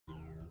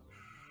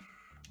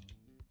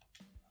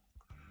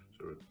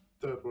So a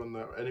third one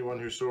that anyone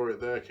who saw it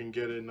there can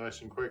get in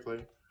nice and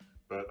quickly,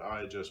 but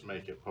I just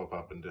make it pop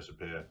up and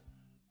disappear,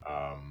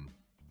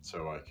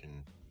 so I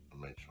can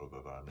make sure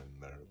that I'm in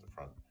there at the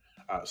front.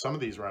 Some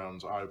of these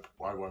rounds I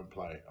won't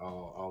play.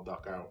 I'll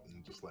duck out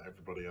and just let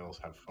everybody else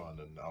have fun,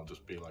 and I'll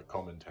just be like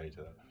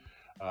commentator.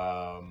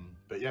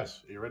 But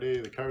yes, are you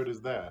ready? The code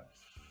is there.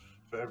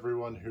 For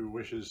everyone who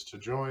wishes to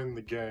join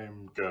the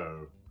game,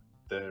 go.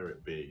 There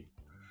it be.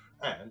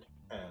 And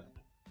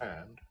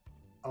I'm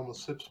gonna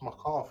sip my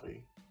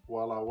coffee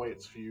while I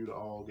waits for you to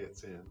all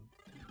get in.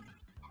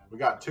 We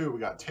got two. We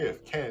got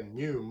Tiff, Ken,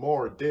 you,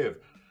 more, Div.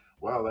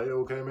 Wow, they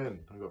all came in.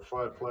 We got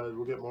 5 players.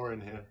 We'll get more in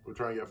here. We'll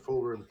try and get a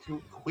full room.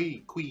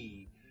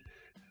 Quee.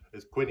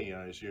 It's Quinny,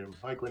 I assume.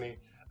 Hi, Quinny.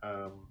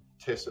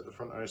 Tiss at the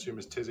front, I assume,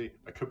 is Tizzy.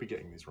 I could be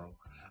getting these wrong.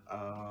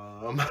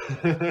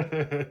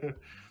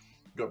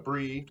 Got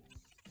Bree.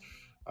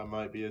 I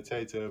might be a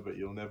tater, but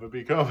you'll never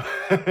become.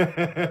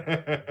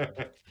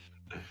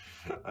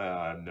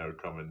 I'm no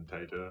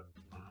commentator.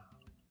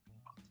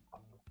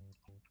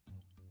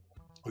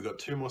 We've got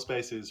 2 more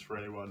spaces for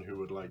anyone who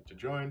would like to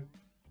join.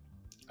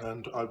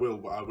 And I will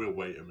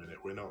wait a minute.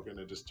 We're not going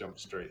to just jump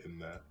straight in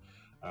there,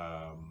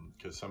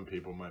 because some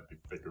people might be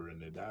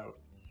figuring it out,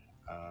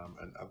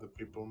 and other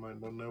people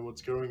might not know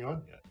what's going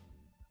on yet.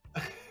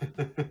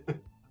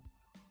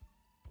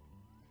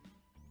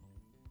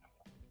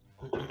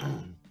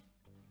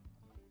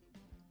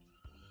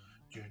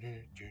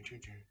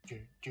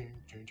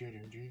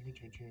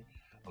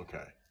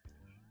 Okay.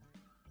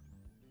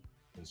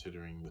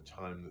 Considering the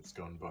time that's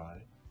gone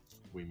by,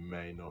 we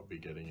may not be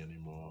getting any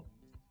more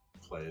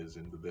players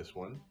into this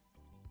one,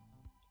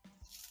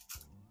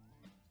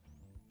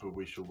 but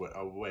we should wait.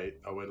 I'll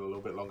wait a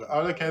little bit longer.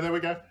 Oh, okay, there we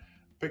go.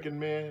 Pick and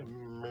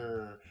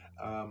mirror.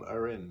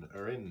 Are in.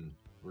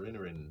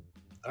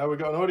 Oh, we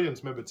got an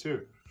audience member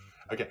too.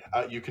 Okay,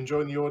 you can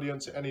join the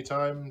audience at any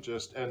time.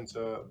 Just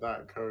enter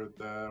that code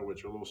there,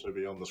 which will also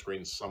be on the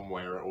screen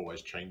somewhere. It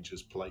always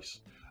changes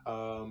place.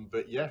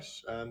 But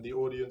yes, and the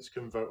audience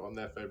can vote on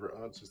their favorite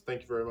answers.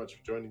 Thank you very much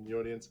for joining the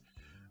audience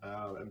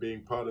and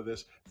being part of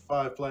this.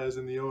 5 players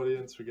in the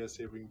audience. We're going to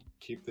see if we can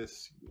keep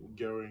this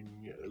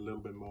going a little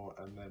bit more,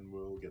 and then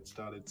we'll get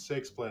started.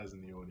 6 players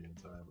in the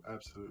audience. I'm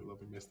absolutely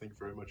loving this. Thank you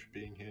very much for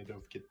being here.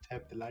 Don't forget to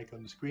tap the like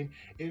on the screen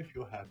if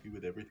you're happy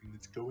with everything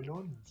that's going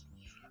on.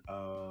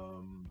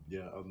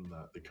 Yeah, other than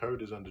that, the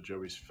code is under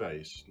Joey's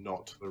face,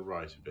 not to the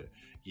right of it.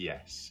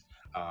 Yes.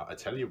 I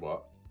tell you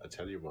what.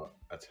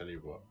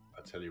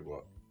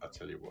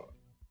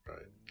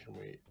 Right, can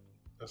we...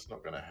 That's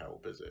not going to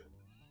help, is it?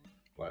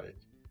 Like...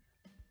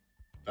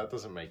 That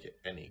doesn't make it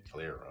any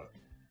clearer.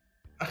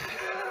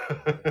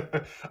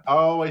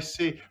 Oh, I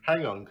see.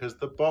 Hang on, because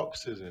the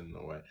box is in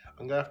the way.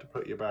 I'm going to have to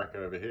put you back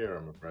over here,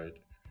 I'm afraid.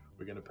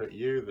 We're going to put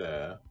you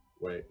there.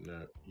 Wait,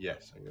 no.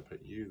 Yes, I'm going to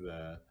put you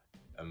there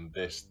and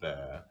this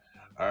there.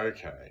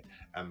 Okay.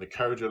 And the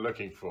code you're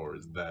looking for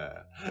is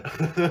there.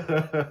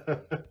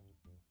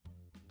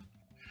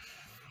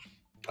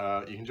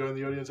 You can join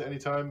the audience at any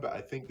time, but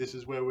I think this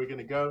is where we're going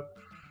to go.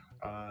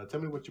 Tell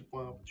me what you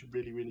want, what you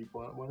really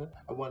want.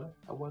 I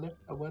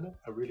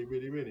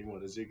really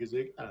want a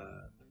zig-a-zig.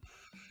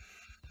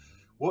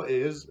 What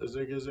is a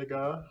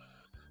zig-a-zigar?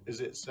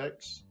 Is it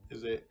sex?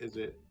 Is it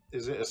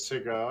a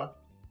cigar?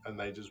 And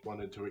they just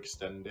wanted to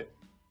extend it,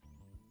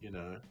 you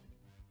know.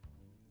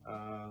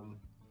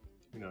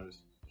 Who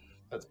knows?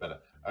 That's better.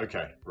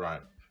 Okay,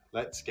 right.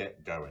 Let's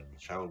get going,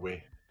 shall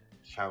we?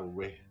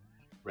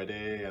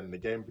 Ready? And the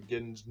game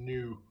begins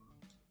new.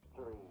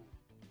 3,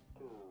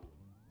 2,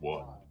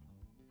 1.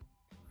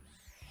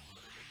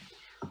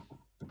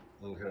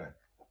 Okay.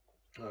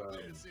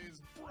 This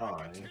is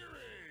bracketeering.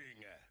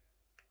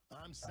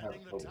 I'm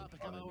setting the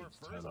topic of our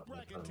first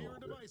bracketeer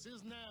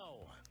devices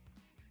now.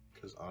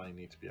 Because I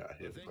need to be out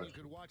here. The thing you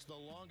could watch the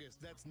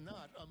longest that's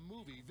not a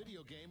movie,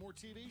 video game, or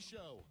TV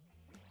show.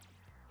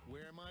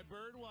 Where are my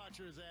bird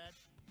watchers at?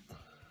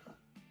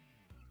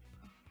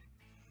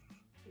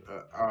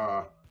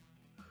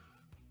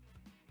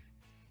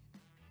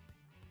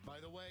 By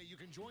the way, you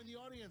can join the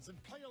audience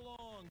and play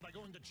along by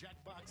going to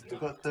Jackbox. I've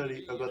got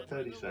 30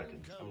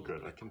 seconds. I'm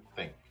good. I can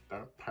think.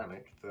 Don't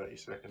panic. 30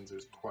 seconds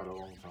is quite a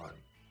long time.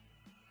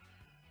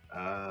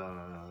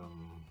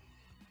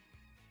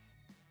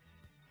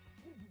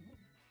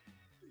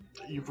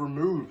 You've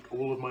removed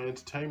all of my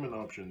entertainment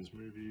options: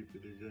 movie,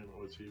 video game,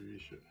 or TV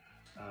show.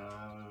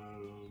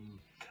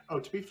 Oh,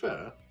 to be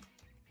fair,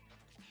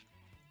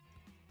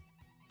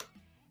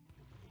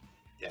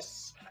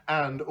 yes.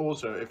 And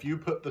also, if you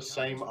put the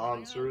same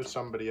answer as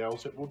somebody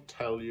else, it will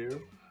tell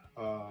you.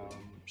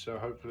 So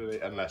hopefully,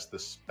 unless the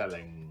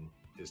spelling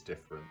is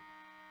different.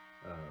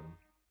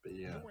 But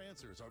yeah. Your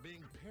answers are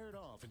being paired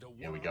off into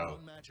Here we go.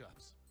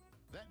 matchups.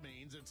 That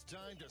means it's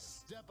time to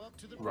step up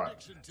to the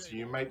prediction table. So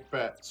you make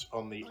bets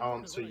on the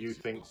answer you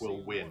think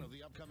will win. One of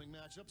the upcoming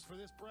matchups for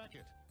this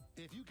bracket.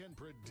 If you can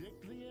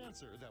predict the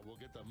answer that will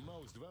get the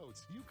most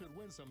votes, you could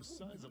win some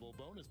sizable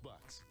bonus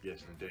bucks.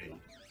 Yes, indeed.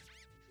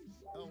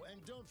 Oh,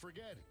 and don't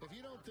forget, if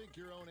you don't think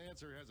your own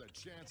answer has a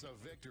chance of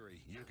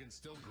victory, you can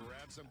still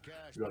grab some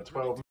cash. You got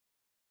 12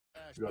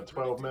 We've got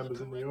 12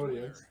 members in the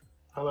audience.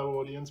 Hello,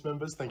 audience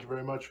members. Thank you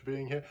very much for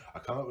being here. I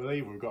can't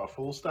believe we've got a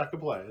full stack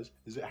of players.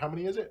 Is it, how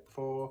many is it?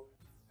 4,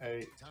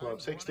 8,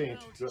 12, 16.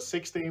 We've got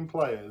 16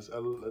 players,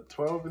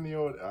 12 in the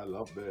audience. I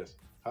love this.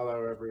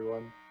 Hello,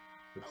 everyone.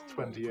 It's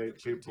 28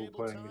 people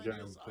playing the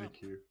game.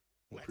 Thank you.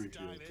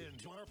 Appreciate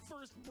it.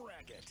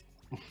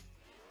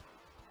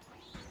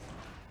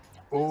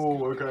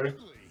 Oh, okay.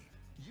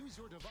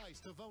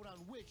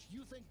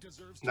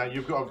 Now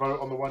you've got to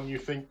vote on the one you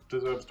think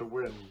deserves to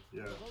win.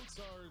 Yeah. Votes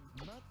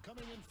are not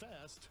coming in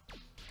fast.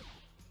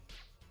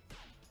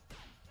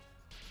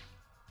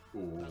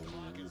 Ooh.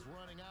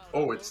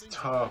 Oh, it's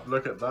tough.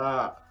 Look at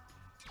that.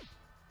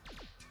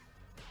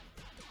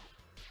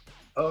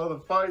 Oh, the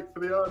fight for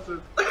the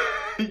answers.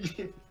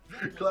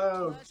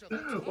 Clouds.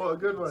 What a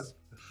good one.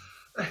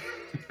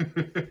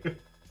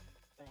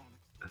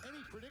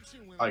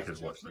 I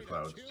could watch the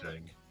clouds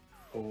change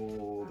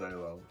all day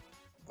long.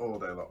 All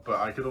day long. But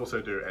I could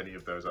also do any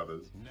of those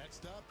others.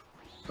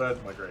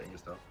 Bird migrating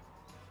is tough.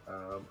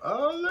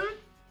 Oh, look!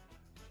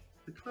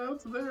 The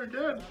clouds are there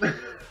again.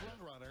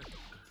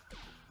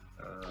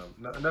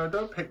 No,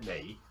 don't pick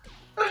me.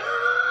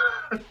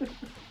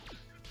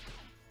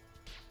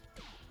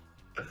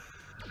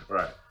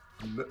 Right.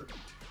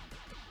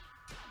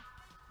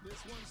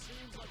 This one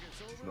seems like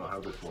it's Not how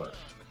this works.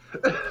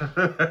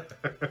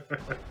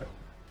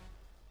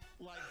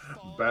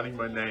 Banning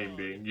my name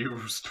being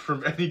used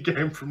from any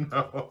game from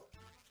now on.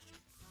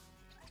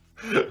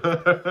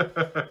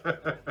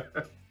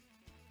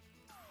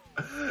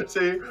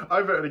 See,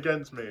 I voted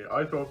against me.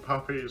 I thought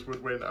puppies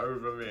would win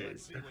over me.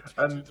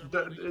 And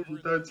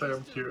don't say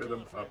I'm cuter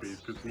than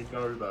puppies, because we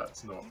know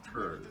that's not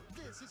true.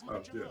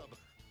 Yeah.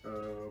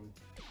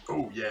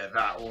 Oh yeah,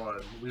 that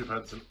one. We've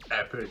had some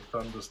epic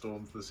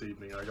thunderstorms this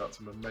evening. I got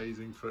some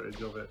amazing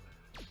footage of it.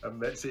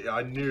 And see,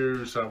 I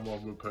knew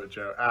someone would put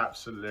Joe.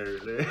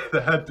 Absolutely,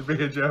 there had to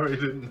be a Joey,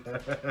 didn't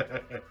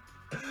there?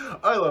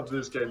 I love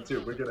this game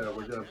too. We're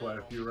gonna play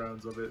a few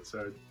rounds of it,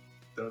 so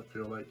don't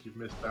feel like you've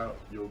missed out.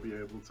 You'll be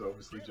able to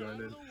obviously join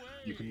in.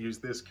 You can use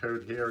this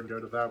code here and go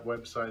to that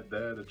website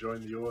there to join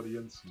the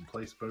audience and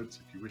place votes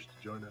if you wish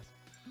to join us.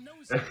 no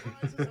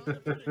surprises on the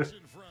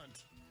prediction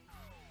front.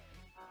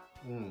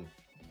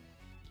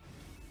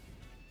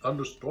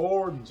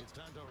 Thunderstorms. It's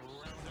time to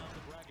round out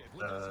the bracket.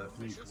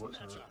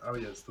 Oh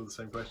yeah, it's still the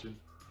same question.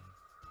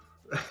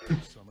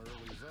 Some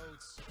early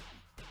votes.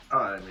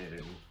 I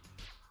mean,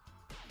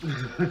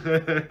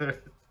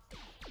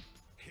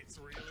 It's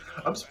really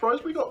I'm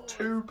surprised we got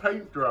 2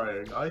 paint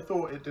drying. I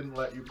thought it didn't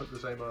let you put the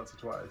same answer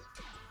twice,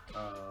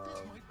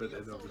 but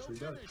it obviously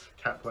does.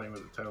 Cat playing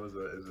with its tail is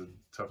a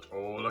tough.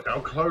 Oh, look how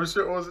close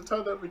it was! It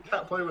turned out to be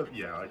cat playing with.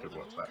 Yeah, I could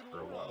watch that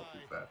for a while. To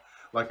be fair,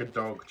 like a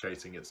dog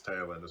chasing its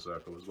tail in a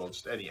circle as well.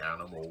 Just any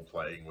animal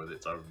playing with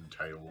its own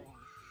tail.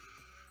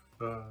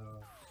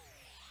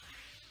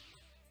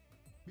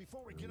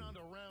 Before we get on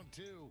to round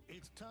 2,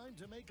 it's time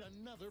to make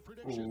another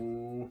prediction.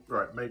 Ooh,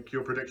 right, make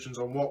your predictions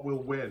on what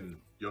will win.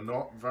 You're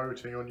not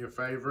voting on your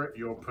favourite,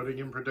 you're putting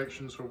in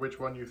predictions for which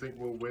one you think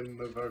will win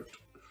the vote.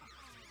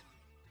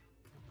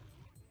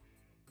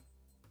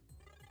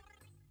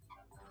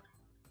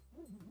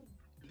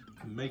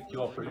 Make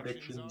your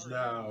predictions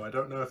now. I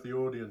don't know if the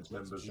audience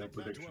members make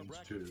predictions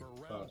too.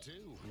 But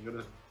I'm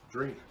gonna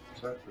drink.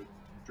 Separate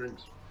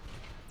drinks.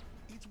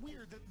 It's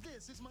weird that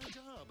this is my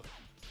job.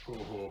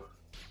 Oh.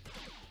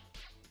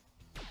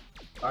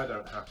 I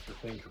don't have to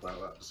think about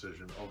that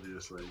decision,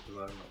 obviously, because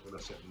I'm not going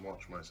to sit and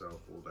watch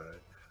myself all day.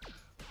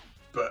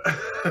 But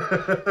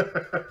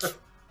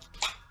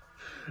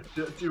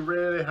do you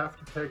really have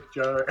to pick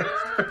Joe?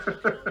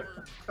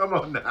 Come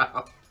on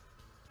now.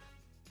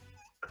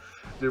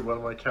 Dude, one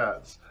of my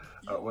cats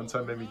one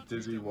time made me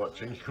dizzy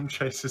watching him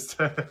chase his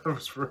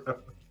tails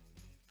forever.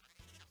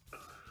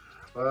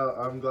 Well,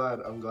 I'm glad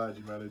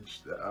you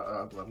managed.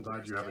 I'm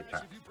glad you have a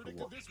cat to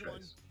watch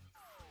chase.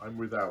 I'm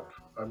without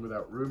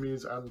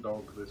roomies and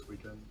dog this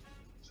weekend,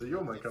 so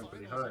you're my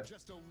company. Hi.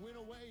 Just a win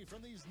away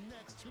from these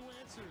next 2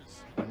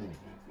 answers.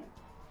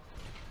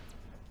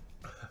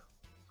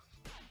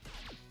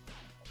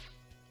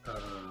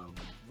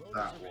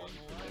 That one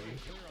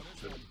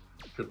for me.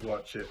 Could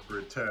watch it for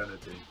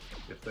eternity.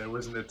 If there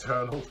was an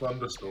eternal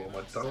thunderstorm,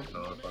 I don't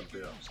know if I'd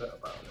be upset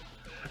about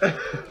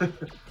it.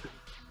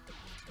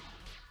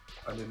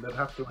 I mean, they'd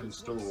have to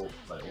install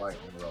like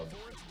lightning rods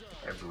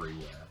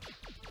everywhere,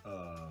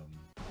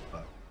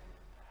 but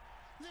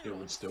it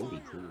would still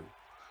be cool.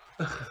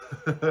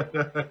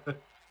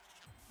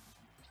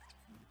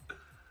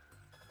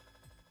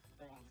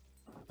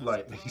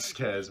 Lightning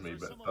scares me,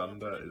 but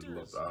thunder is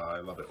I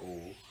love it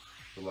all.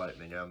 The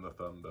lightning and the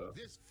thunder.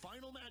 This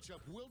final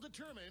matchup will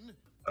determine.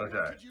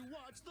 Okay.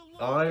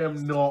 I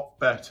am not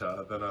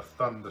better than a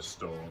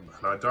thunderstorm,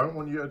 and I don't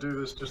want you to do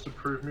this just to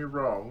prove me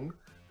wrong.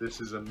 This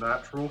is a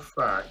natural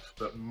fact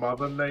that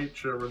Mother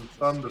Nature and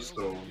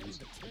thunderstorms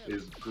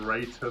is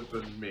greater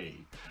than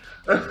me.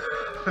 I'm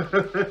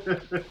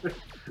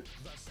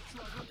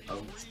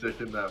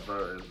sticking that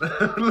vote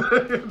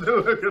in.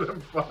 Look at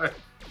him fight.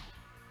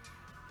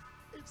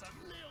 It's a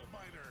nail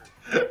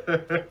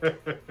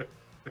biter.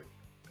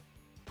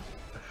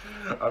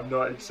 I'm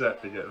not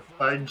accepting it.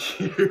 Thank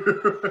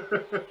you.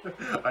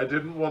 I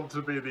didn't want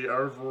to be the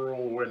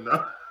overall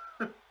winner.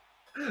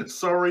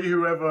 Sorry,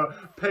 whoever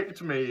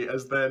picked me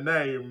as their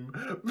name,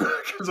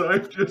 because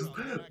I've just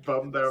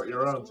bummed out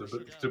your answer.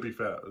 But to be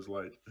fair, it was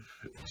like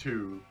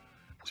two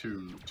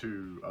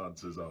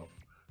answers off,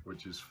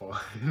 which is fine.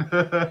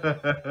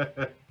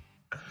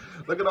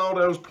 Look at all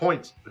those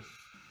points.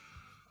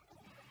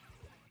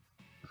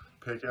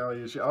 Pick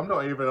Ali. I'm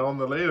not even on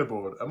the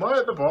leaderboard. Am I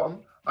at the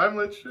bottom? I'm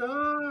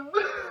literally.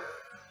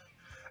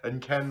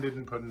 And Ken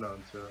didn't put an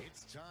answer.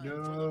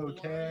 No,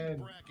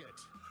 Ken.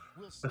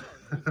 We'll start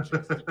with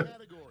just the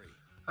category.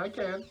 Hi,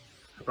 Ken.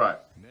 Right.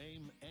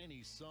 Name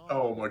any song.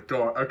 Oh my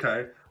god.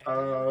 Okay.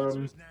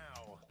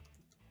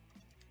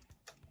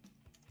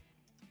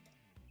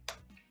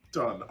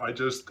 Done. I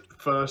just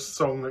first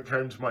song that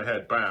came to my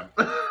head. Bam.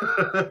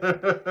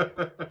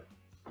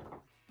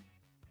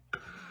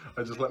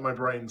 I just let my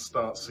brain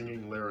start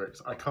singing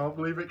lyrics. I can't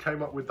believe it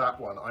came up with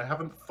that one. I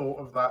haven't thought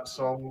of that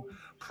song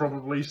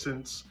probably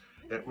since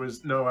it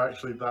was... No,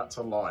 actually, that's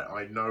a lie.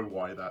 I know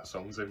why that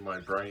song's in my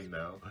brain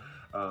now.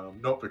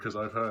 Not because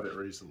I've heard it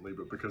recently,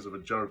 but because of a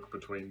joke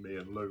between me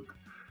and Luke.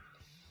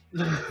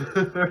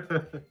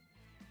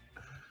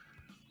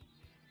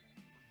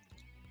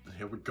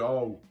 Here we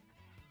go.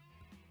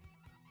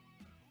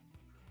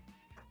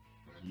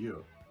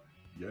 Yeah.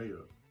 Yeah,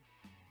 yeah.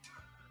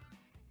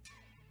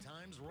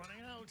 Time's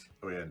running out.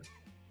 Oh, yeah.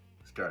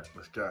 Let's go.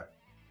 Let's go.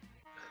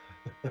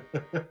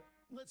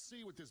 Let's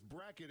see what this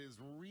bracket is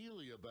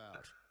really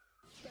about.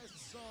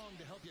 Best song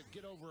to help you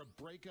get over a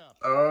breakup.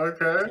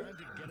 Okay.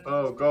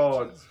 Oh,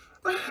 God.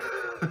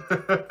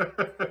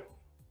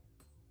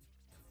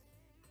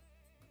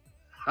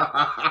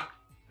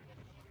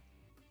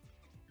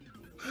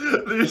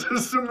 These are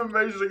some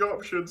amazing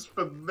options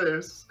for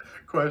this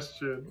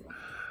question.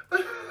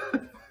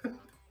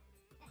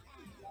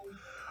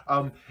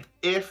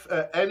 If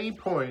at any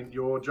point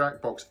your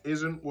Jackbox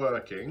isn't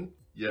working,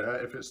 yeah,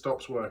 if it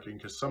stops working,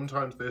 because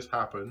sometimes this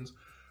happens,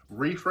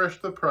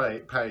 refresh the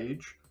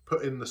page,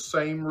 put in the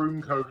same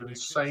room code and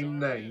same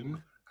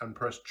name, and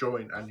press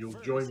join, and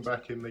you'll join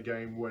back in the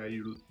game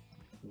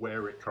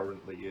where it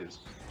currently is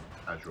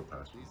as your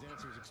person.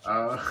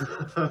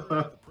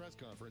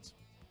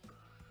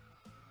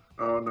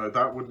 Oh no,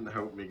 that wouldn't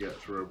help me get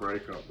through a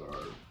breakup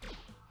though.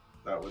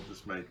 That would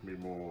just make me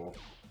more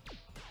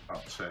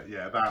upset.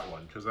 Yeah, that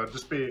one, because I'd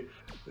just be...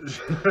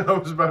 I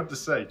was about to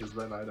say, because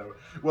then I know...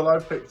 Well, I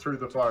picked Through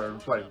the Fire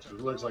and Flames, because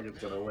it looks like it's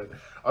going to win.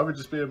 I would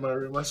just be in my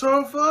room like,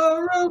 so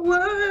far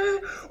away,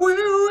 we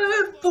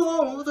wait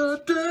for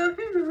the day.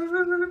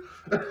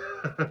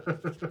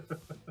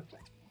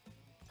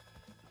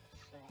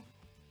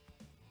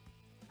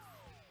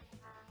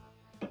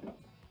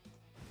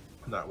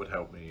 That would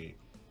help me.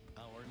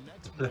 Our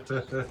next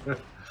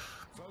matchup.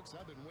 Folks,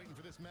 I've been waiting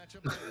for this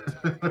matchup my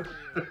entire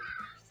career.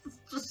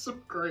 Just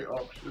some great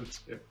options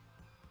here.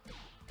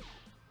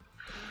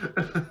 A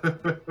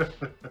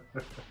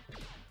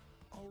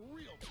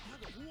real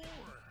tug of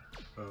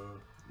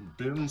war.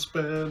 Been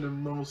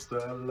spending most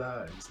our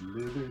lives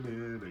living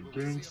in a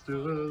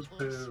gangster's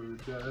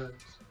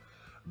paradise.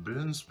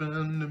 Been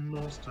spending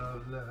most our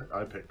lives.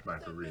 I picked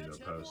Macarena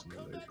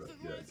personally, but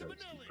yeah,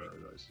 Gangster's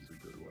Paradise is a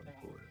good one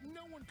for it.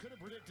 No one could have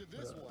predicted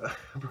this one.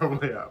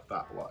 Probably out of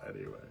that lot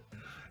anyway.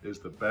 Is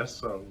the best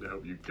song to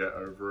help you get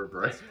over a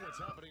break. See what's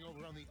happening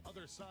over on the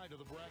other side of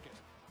the bracket.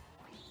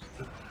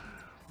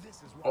 This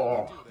is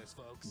why we do this,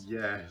 folks.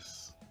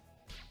 Yes.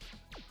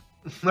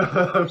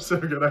 I'm so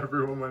good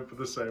everyone went for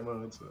the same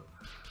answer.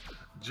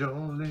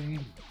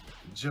 Jolene,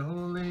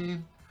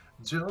 Jolene,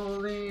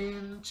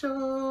 Jolene,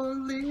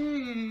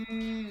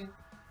 Jolene.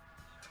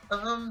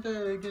 I'm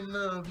begging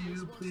of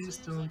you, please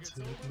don't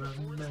take my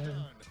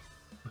man.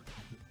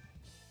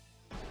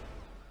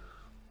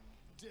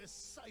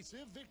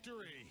 Decisive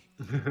victory.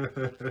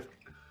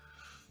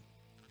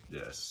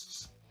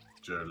 Yes,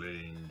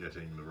 Jolene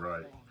getting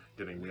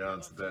the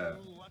answer there.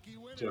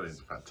 Jolene's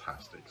a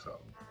fantastic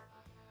song.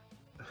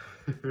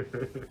 It's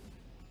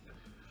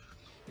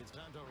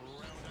time to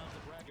round out the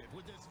bracket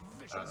with this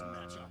vicious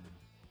matchup.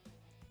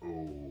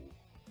 Oh.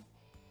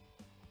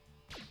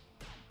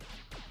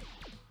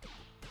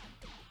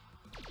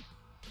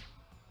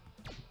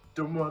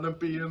 Don't wanna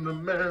be an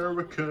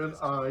American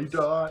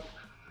Idol.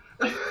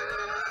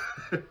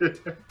 Only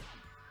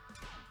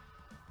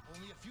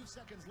a few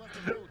seconds left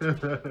to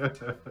vote.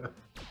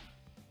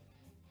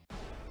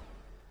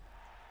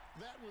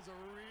 That was a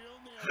real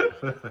nail.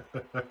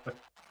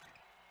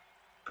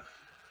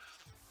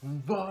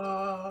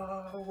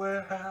 Whoa,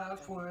 we're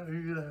halfway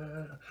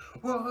there.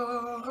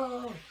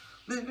 Whoa,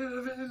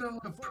 living on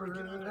a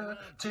prayer.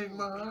 Take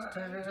my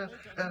hand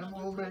and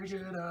we'll make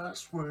it, I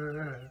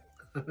swear.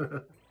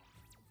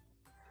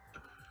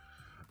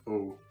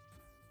 Oh.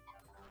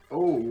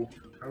 Oh,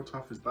 how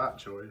tough is that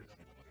choice?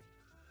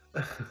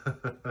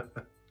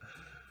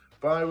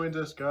 Bye,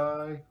 Winter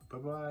Sky.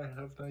 Bye-bye.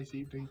 Have a nice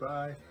evening.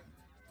 Bye.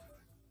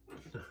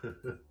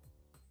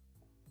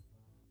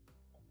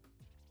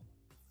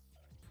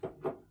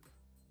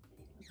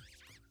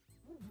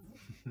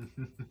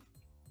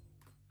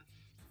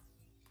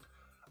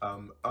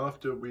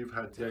 After we've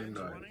had game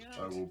night,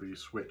 I will be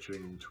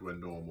switching to a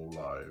normal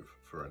live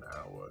for an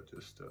hour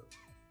just to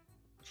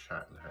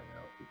chat and hang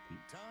out with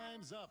people.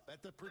 Time's up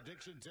at the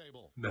prediction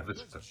table. Never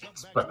Let's touched jump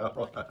a back to the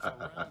spell. bracket for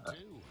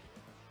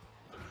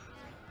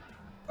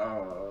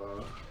round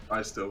 2.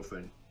 I still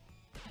think.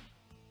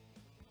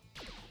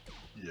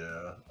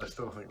 Yeah, I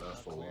still think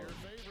that's the one.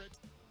 Favorite.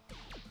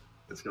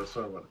 It's got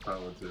so much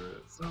power to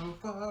it. So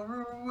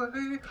far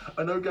away.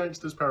 I know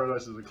Gangster's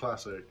Paradise is a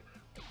classic,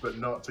 but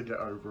not to get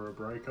over a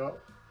breakup.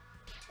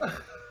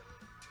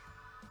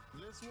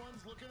 This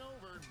one's looking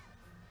over.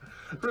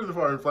 Through the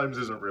Fire and Flames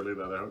isn't really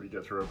there to help you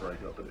get through a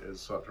breakup, but it is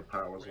such a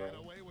power zone. Ran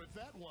away with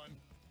that one.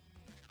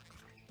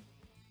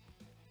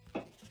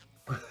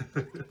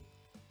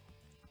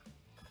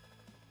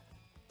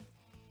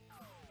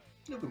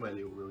 Look at my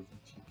little rosy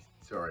cheeks.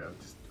 Sorry,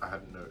 I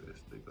hadn't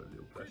noticed they got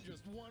little We're questions.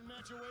 just one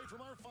match away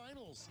from our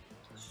finals.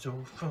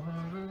 So far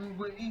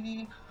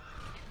away.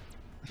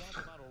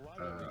 Talk about a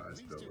rivalry. I These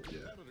still, two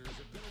yeah. competitors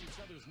have been at each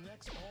other's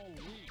necks all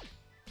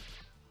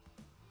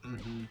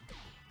week.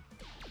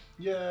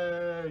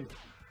 Yay!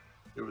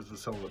 It was the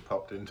song that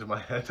popped into my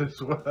head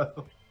as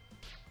well.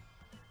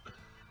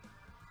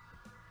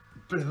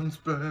 Been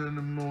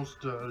spending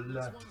most of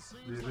life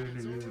living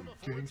in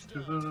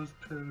gangster's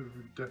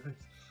paradise.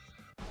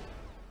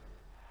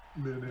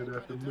 Minute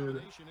after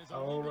minute,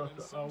 hour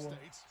after hour,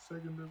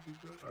 second after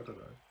second. I don't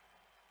know.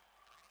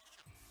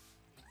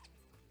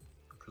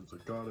 Cause I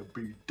gotta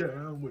be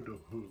down with the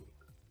hood.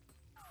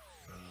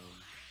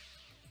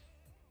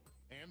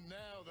 And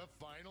now the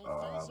final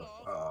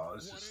face-off.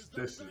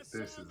 This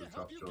is a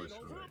tough choice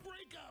for me.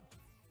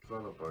 Cause I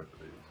love both of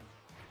these.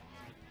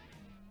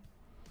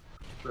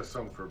 Best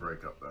song for a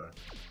breakup though.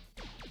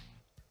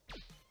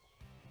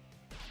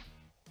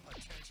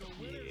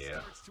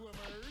 Yeah,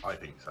 I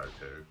think so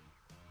too.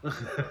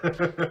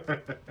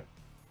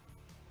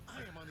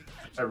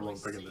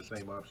 Everyone's picking the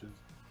same options.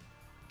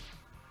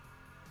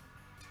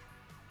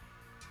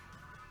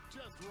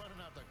 Just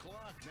running out the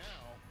clock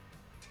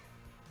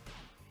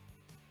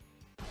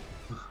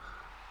now.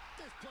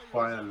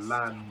 By a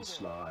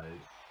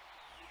landslide.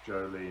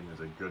 Jolene is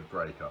a good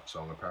breakup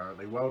song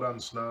apparently. Well done,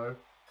 Snow.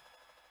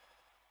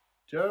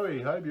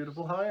 Joey, hi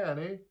beautiful. Hi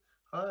Annie.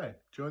 Hi.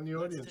 Join the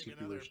audience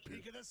if you wish to.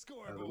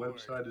 The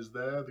website is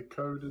there, the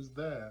code is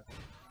there.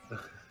 It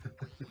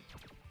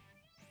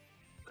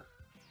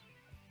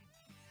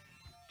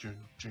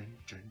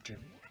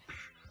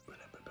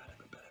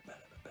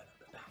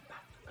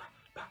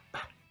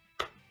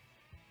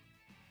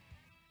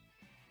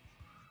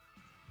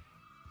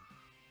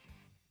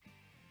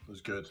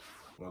was good.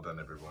 Well done,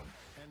 everyone.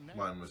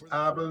 Mine was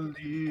I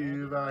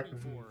believe I can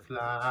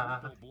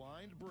fly.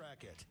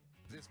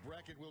 This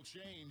bracket will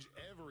change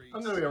every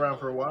I'm going to be around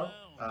for a while.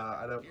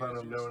 I don't plan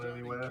on going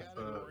anywhere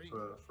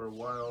for a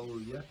while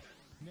yet.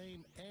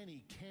 Name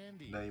any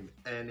candy. Name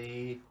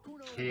any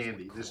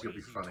candy. This is going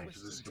to be funny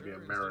because this is going to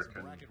be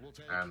American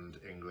and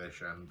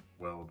English and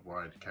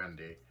worldwide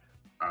candy.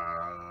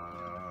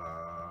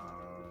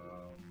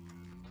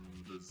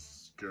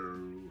 Let's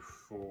go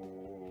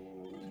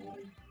for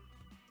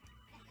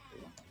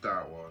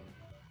that one.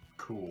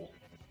 Cool.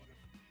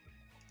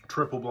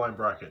 Triple blind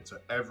bracket, so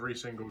every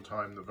single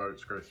time the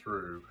votes go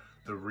through,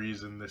 the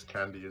reason this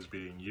candy is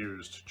being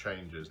used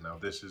changes. Now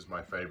this is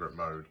my favourite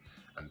mode,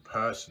 and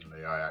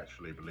personally I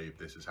actually believe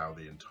this is how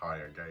the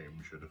entire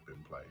game should have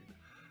been played.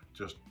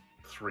 Just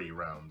 3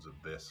 rounds of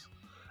this.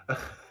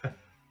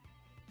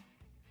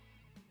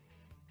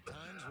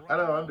 I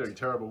know, I'm doing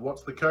terrible.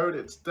 What's the code?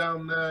 It's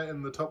down there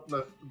in the top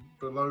left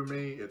below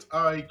me. It's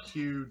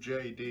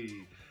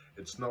IQJD.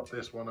 It's not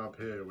this one up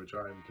here, which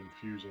I am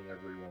confusing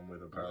everyone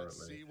with,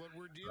 apparently.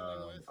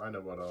 I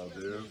know what I'll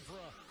do.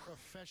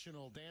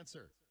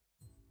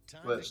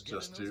 Let's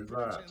just do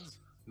that.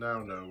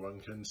 Now no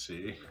one can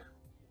see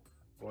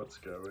what's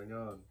going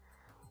on.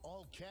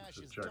 This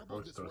is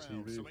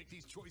Jackbox.tv.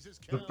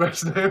 The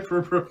best name for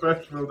a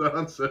professional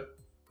dancer.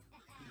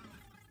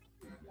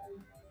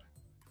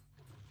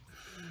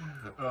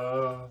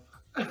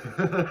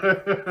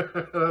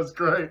 That's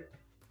great.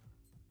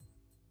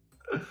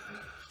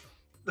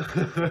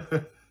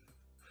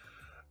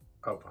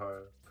 Up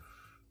higher.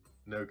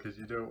 No, because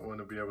you don't want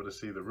to be able to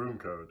see the room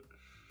code.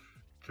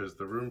 Because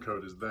the room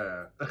code is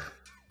there.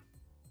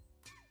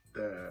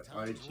 There.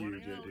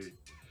 IQJD.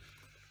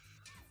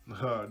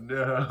 Oh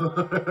no.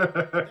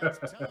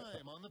 That's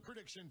time on the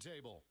prediction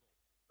table.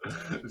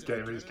 This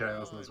game is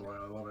chaos and that's why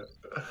I love it.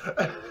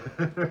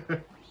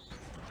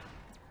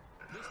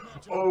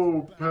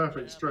 Oh,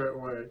 perfect straight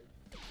away.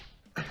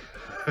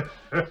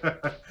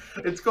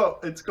 It's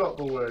got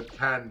the word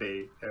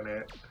candy in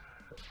it.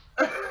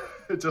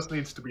 It just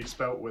needs to be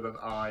spelt with an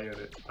I and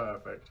it's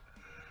perfect.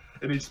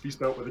 It needs to be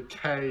spelt with a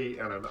K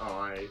and an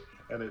I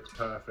and it's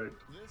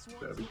perfect.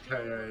 That'll be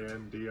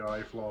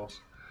K-A-N-D-I floss.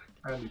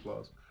 Candy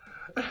floss.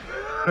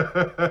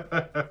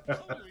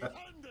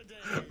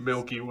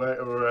 Milky Way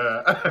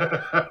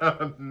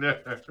or no.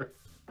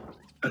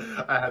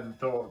 I hadn't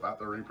thought about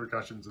the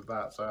repercussions of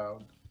that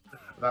sound.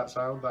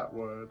 That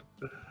word.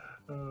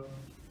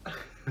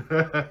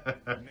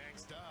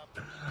 Next up,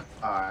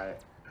 I.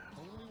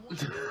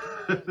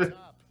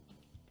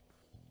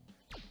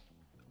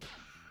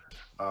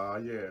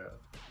 Yeah.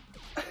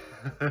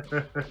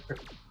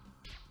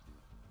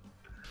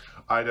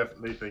 I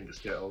definitely think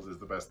Skittles is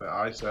the best thing.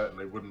 I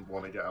certainly wouldn't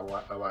want to get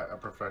a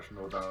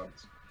professional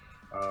dance.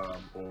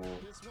 Or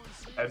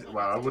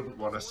well, I wouldn't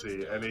want to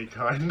see any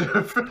kind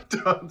of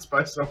dance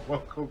by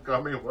someone called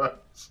Gummy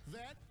Worms.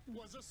 That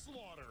was a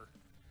slaughter.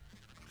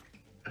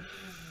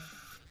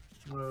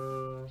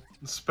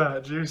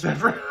 Spat juice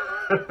everywhere.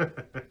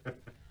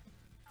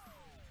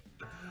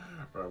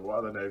 Right, what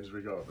other names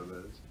we got for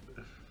this?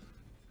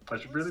 I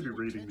should really be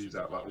reading these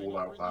out all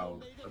out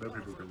loud. I know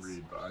people can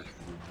read, but I should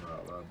read them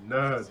out loud.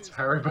 Nerds,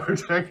 Haribo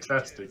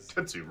Tanktastic,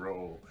 Tootsie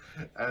Roll,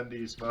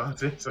 Andy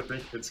Smarties. I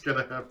think it's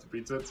gonna have to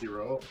be Tootsie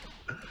Roll.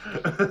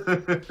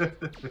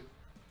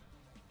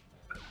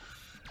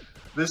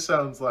 This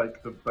sounds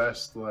like the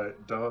best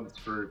dance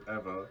group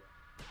ever.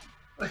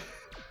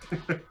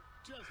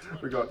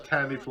 We got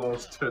Candy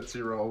Floss,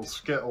 Tootsie Roll,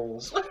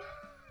 Skittles.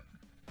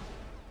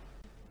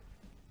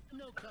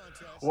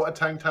 What a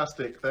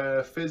Tanktastic.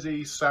 They're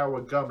fizzy,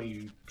 sour,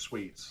 gummy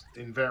sweets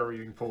in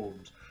varying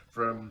forms.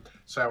 From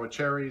sour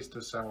cherries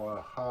to sour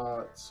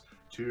hearts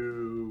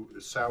to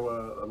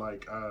sour,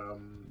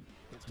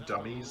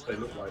 dummies. They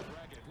look like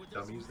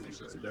dummies.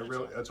 They're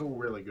really, it's all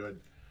really good.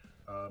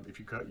 If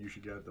you cut, you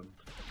should get them.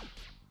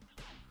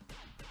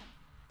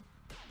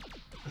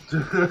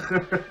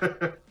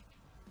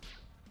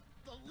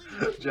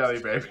 Jelly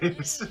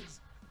babies.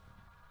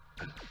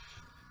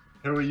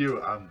 Who are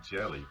you? I'm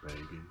Jelly,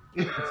 baby.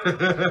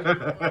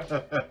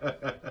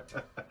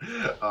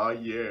 Oh,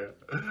 yeah.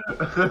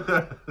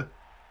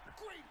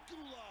 Great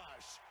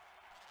goulash.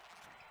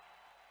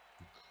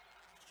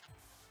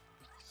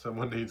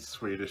 Someone needs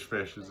Swedish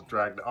Fish as a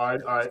drag.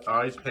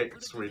 I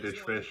picked Swedish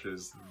Fish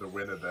as the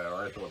winner there.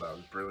 I thought that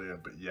was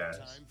brilliant, but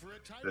yes,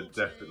 there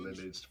definitely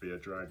needs to be a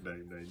drag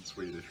name named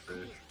Swedish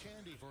Fish.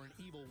 Candy for an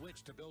evil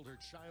witch to build her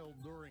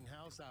child-luring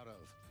house out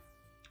of.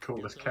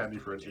 Coolest candy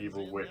for an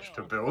evil witch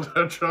to build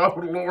a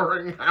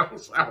child-luring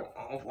house out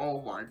of.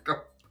 Oh my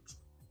god.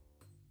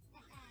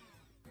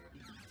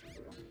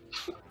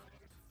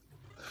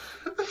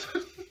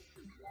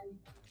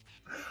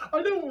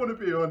 I don't want to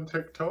be on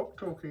TikTok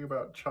talking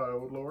about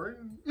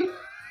child-luring.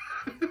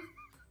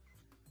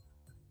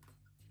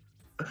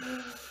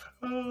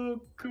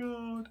 Oh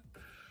god.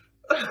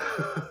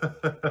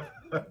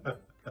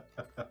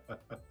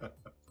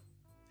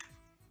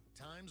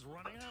 Time's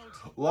running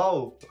out.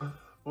 LOL.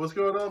 What's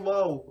going on,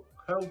 LOL?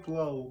 Help,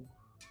 LOL.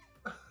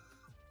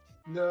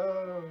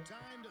 No.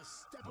 Time to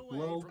step away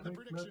LOL, from the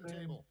prediction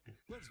table.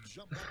 Let's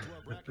jump back to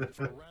our bracket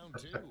for round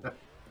 2.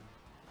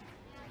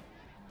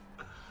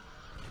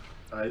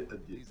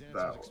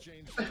 That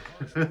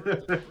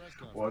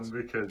one,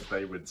 because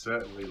they would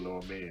certainly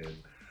lure me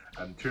in,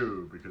 and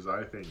 2, because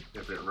I think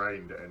if it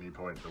rained at any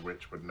point, the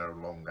witch would no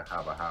longer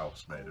have a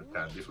house made of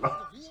candy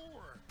floss.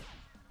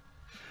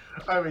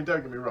 I mean,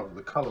 don't get me wrong,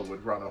 the colour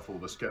would run off all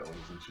the Skittles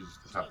and she'd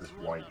just have this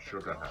white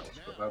sugar house,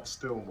 but that's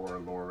still more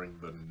alluring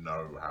than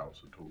no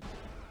house at all.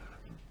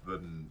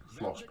 Than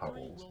Floss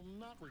Puddles.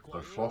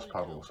 The Floss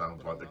Puddle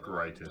sounds like the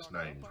greatest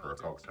name for a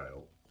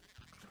cocktail.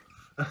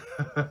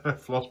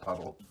 Floss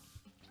Puddle.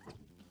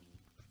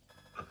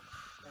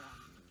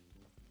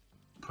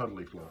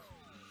 Puddly Floss.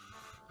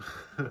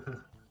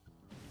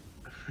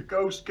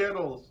 Go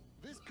Skittles!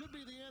 This could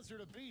be the answer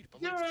to beat,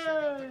 but let's check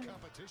out the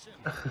competition.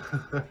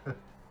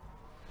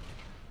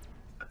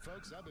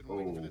 Folks, I've been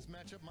waiting for this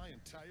matchup my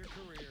entire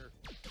career.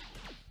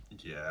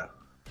 Yeah.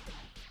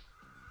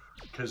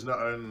 Because not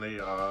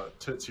only are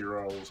Tootsie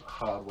Rolls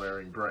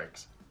hard-wearing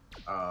bricks,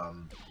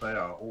 they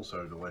are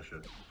also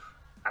delicious.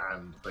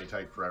 And they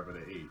take forever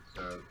to eat.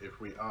 So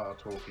if we are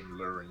talking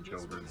luring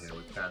children here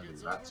with candy,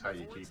 that's how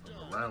you keep them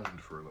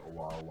around for a little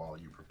while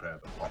you prepare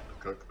the pot to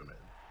cook them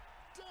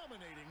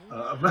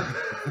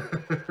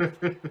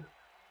in.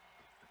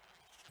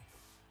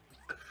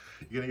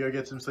 You're gonna go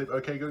get some sleep?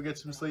 Okay, go get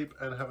some sleep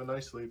and have a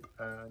nice sleep.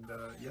 And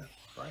yeah,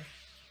 bye.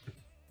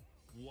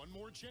 One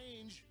more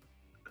change.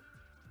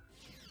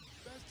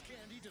 Best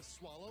candy to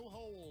swallow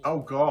whole. Oh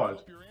god.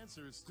 Hope your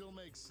answers still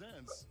make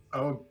sense.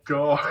 Oh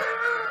god.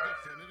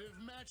 Definitive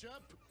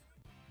matchup.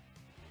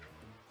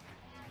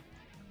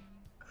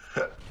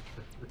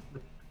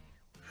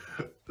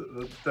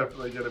 That's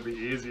definitely gonna be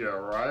easier,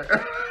 right?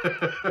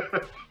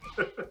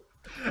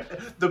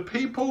 The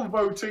people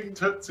voting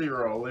Tootsie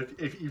Roll,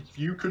 if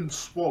you can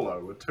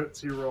swallow a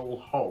Tootsie Roll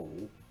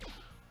whole,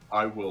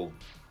 I will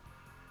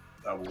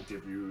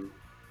give you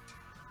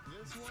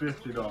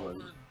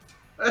 $50.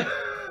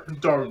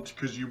 Don't,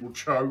 because you will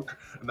choke,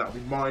 and that'll be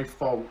my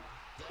fault.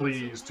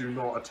 Please do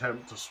not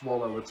attempt to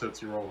swallow a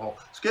Tootsie Roll whole.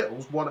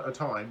 Skittles, one at a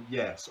time,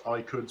 yes,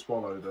 I could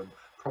swallow them.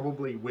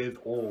 Probably with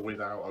or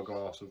without a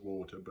glass of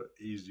water, but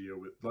easier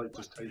with, like,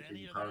 just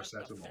taking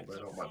paracetamol.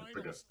 They're not like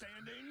the bigger.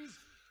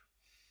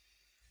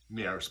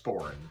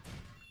 Neosporin.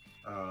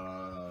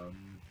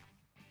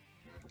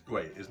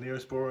 Wait, is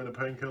Neosporin a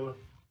painkiller?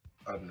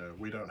 I don't know.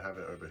 We don't have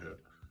it over here.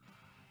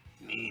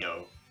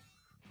 Neo.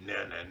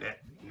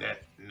 Nah,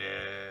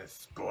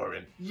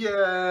 scoring.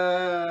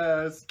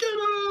 Yes!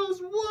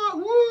 Skittles! What?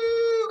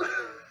 Woo!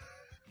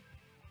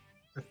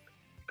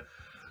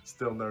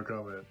 Still no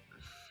comment.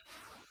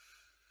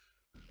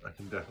 I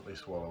can definitely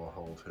swallow a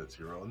whole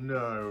Tootsie Roll.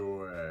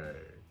 No way.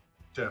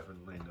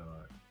 Definitely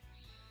not.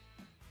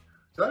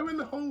 Did I win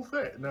the whole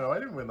thing? No, I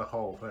didn't win the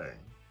whole thing.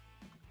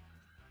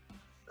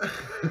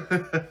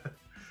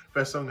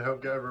 Best song to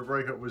help get over a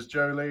breakup was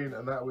Jolene,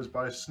 and that was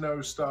by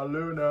Snow Star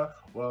Luna.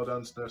 Well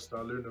done, Snow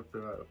Star Luna,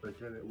 for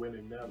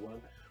winning that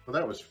one. Well,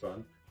 that was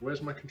fun.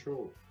 Where's my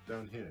control?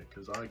 Down here,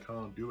 because I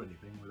can't do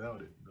anything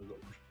without it. I've got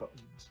to push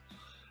buttons.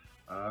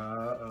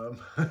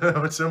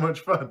 It was so much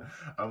fun.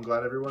 I'm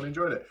glad everyone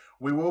enjoyed it.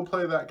 We will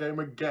play that game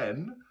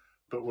again,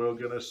 but we're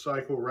going to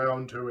cycle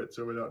round to it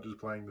so we're not just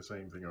playing the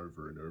same thing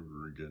over and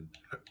over again.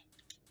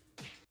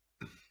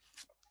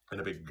 In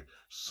a big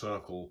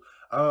circle.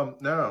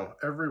 Now,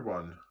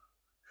 everyone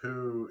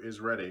who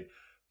is ready.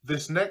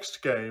 This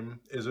next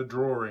game is a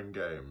drawing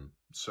game,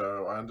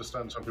 so I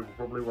understand some people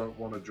probably won't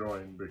want to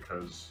join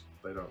because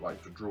they don't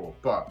like to draw,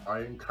 but I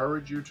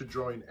encourage you to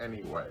join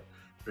anyway,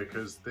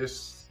 because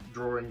this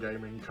drawing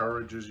game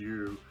encourages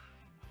you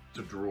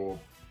to draw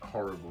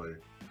horribly.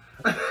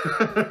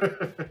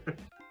 I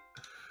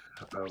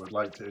would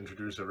like to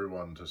introduce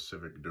everyone to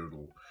Civic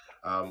Doodle.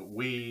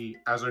 We,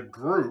 as a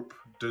group,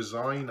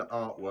 design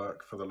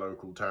artwork for the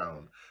local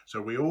town.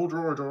 So we all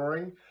draw a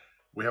drawing.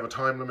 We have a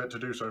time limit to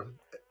do so.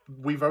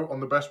 We vote on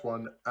the best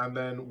one, and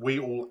then we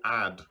all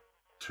add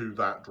to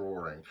that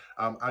drawing.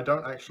 I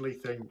don't actually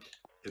think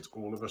it's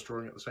all of us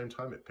drawing at the same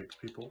time. It picks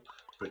people.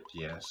 But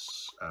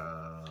yes,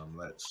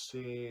 let's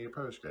see.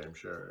 Post-game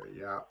show.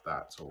 Yeah,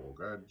 that's all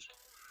good.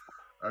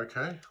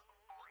 Okay.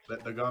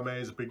 Let the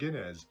games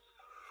begin.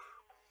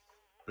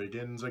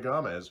 Begins a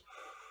games.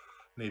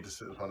 Need to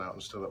sit this one out.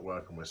 I'm still at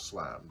work and we're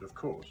slammed, of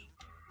course.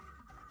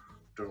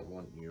 Don't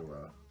want you,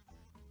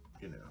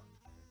 you know.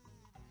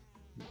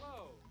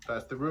 Whoa.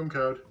 That's the room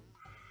code.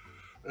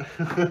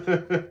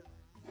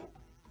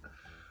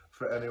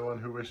 For anyone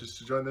who wishes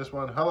to join this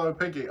one. Hello,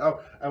 Pinky.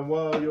 Oh, and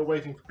while you're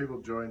waiting for people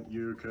to join,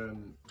 you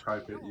can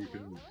type it. You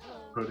can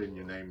put in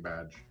your name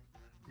badge.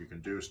 You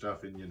can do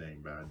stuff in your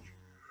name badge.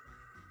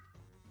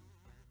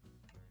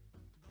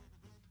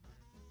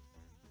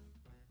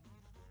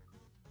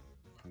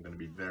 I'm going to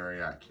be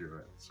very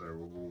accurate, so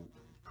we'll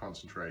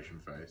concentration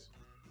face.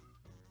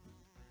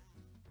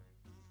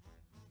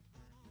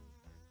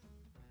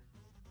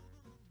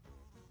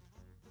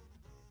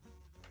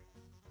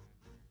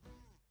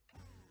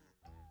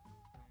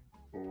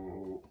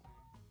 Oh.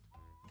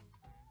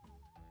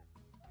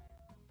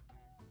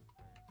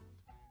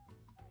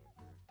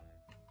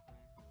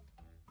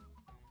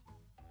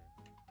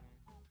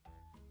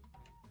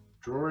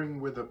 Drawing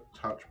with a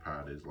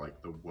touchpad is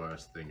like the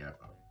worst thing ever.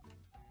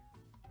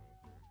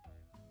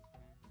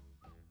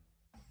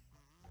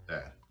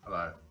 There.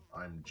 Hello,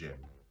 I'm Jim,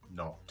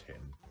 not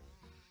Tim.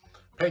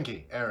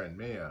 Pinky, Erin,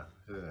 Mia,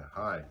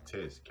 hi,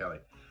 Tiz, Kelly.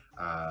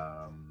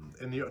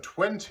 In the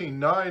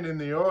 29 in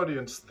the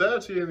audience,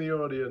 30 in the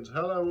audience.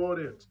 Hello,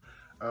 audience.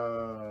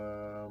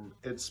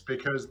 It's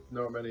because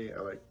not many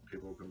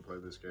people can play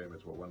this game.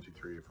 It's what 1, 2,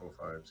 3, 4,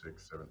 5,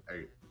 6, 7,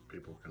 8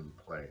 people can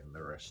play, and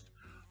the rest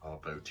are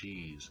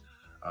votees.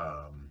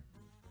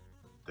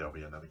 There'll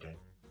be another game.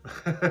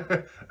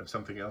 Of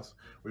something else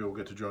we all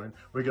get to join.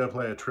 We're going to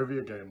play a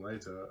trivia game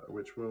later,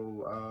 which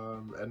will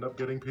end up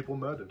getting people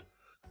murdered.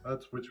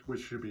 Which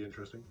should be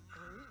interesting.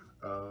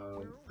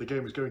 The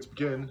game is going to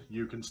begin.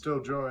 You can still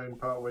join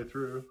partway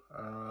through.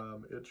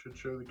 It should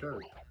show the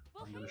code.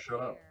 I'm going to shut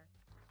up.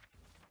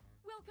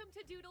 Welcome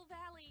to Doodle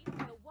Valley,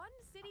 the one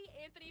city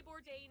Anthony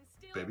Bourdain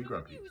still Baby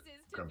Grumpies.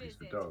 refuses to Grumpies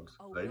visit. for dogs.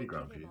 Lady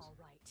Grumpies.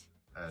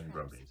 And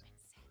Grumpies.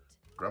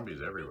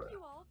 Grumpies everywhere. Thank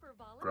you all for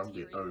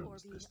Grumpy volunteering or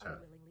owns being this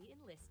town. unwillingly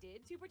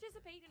enlisted to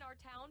participate in our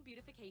town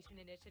beautification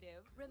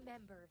initiative.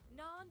 Remember,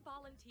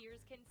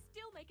 non-volunteers can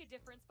still make a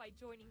difference by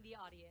joining the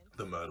audience.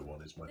 The murder one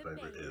is my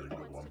favorite. It is a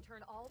good one. To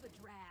turn all the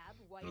drab,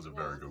 white It was a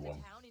very good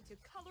one. town into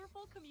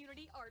colorful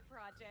community art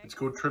projects. It's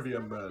called Trivia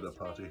Murder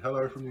Party.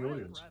 Hello from the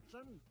audience.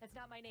 That's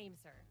not my name,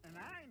 sir. And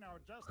I know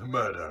just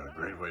Murder, a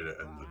great way to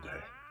end the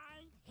day.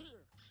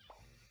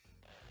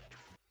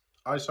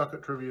 I suck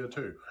at trivia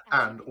too,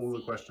 and all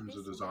the questions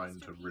are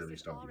designed to really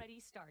stump you.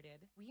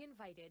 We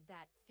invited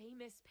that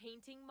famous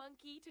painting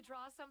monkey to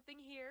draw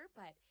something here,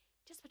 but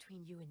just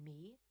between you and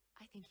me,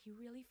 I think you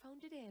really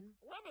phoned it in.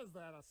 What is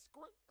that? A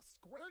squiggle?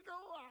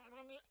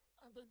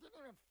 They didn't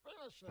even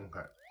finish it.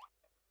 Okay.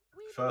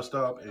 First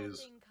up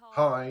is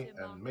Hi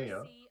and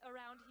Mia.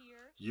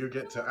 You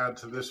get to add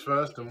to this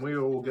first, and we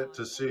all get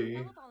to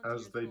see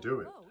as they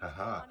do it.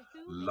 Haha.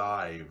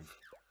 Live.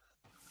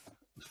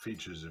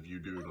 Features of you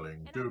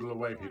doodling. Doodle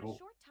away, people.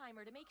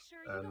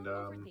 And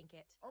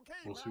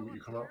we'll see what you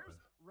come up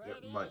with.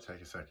 It might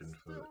take a second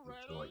for it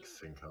to like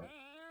sync up,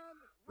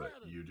 but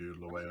you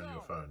doodle away on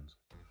your phones.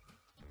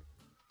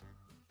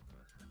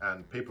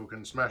 And people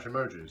can smash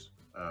emojis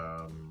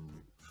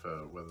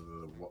for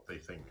what they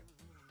think.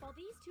 While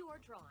these two are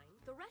drawing,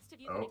 the rest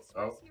of you can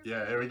express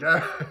yeah, here we go.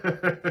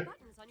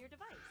 buttons on your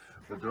device.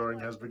 The drawing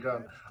has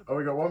begun. Oh,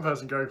 we got one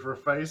person going for a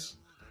face,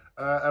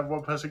 and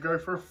one person going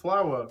for a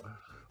flower.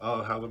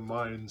 Oh, how the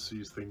mind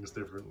sees things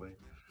differently.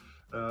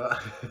 Oh,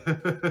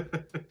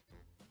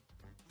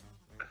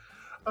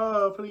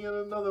 putting in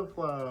another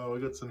flower.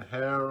 We got some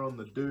hair on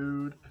the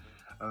dude.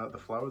 The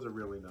flowers are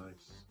really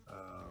nice.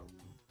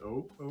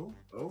 We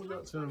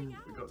got some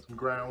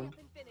ground.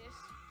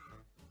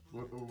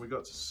 We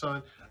got some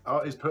sun. Oh,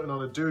 he's putting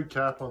on a dude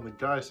cap on the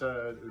guy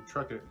side.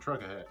 Trucker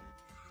hat.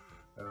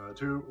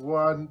 2,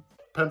 1,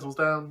 pencils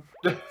down.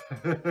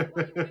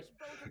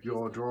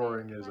 Your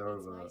drawing is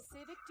over.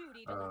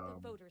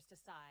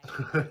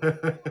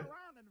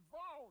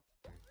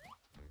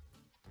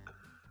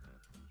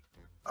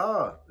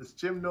 It's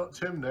Jim, not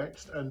Tim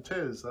next, and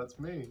Tiz, that's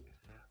me.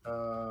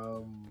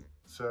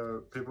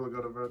 So people have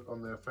got to vote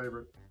on their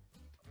favorite.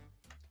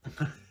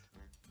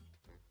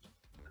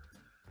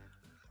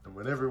 And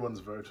when everyone's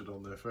voted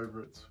on their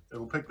favorites,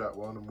 it'll pick that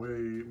one, and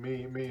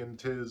me and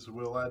Tiz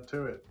will add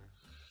to it.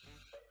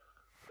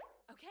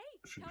 Okay,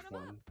 should be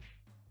fun.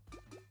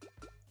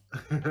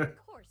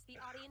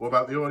 What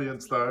about the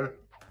audience, though?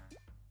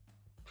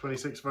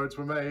 26 votes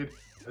were made.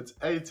 It's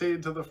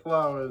 18 to the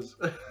flowers.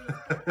 Not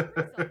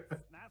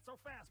so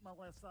fast,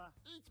 Melissa.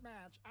 Each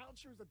match, I'll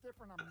choose a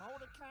different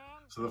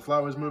emoticon. So the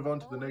flowers move on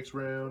to the next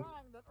round,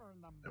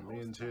 and me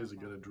and Tiz are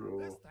going to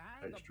draw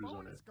extras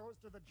on it.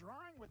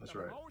 That's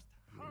right.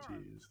 Me and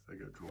Tiz, they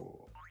go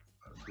draw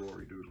a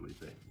drawy doodly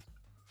thing.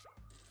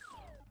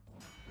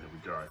 There we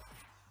go.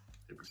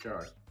 Here we go.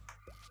 I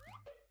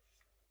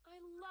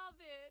love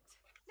it.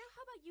 Now,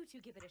 how about you two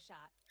give it a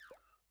shot?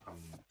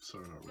 I'm so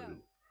not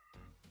ready.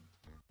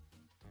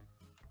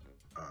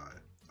 I.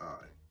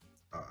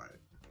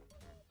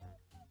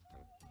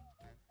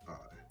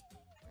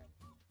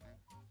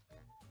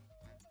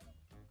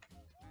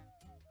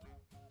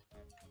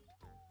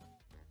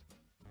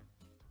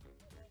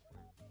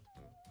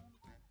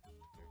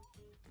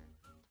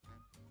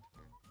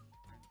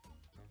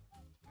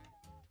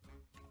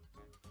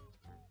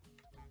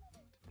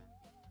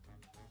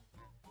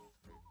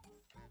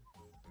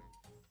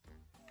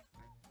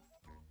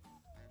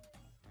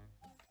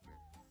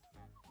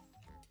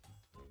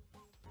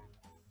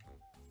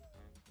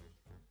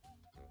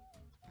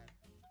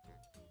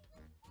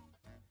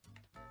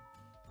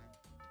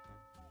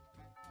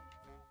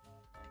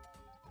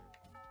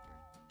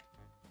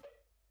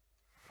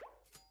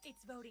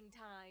 It's voting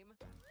time.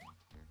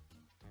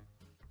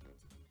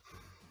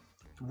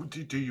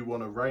 Do you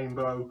want a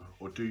rainbow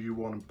or do you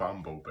want a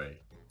bumblebee?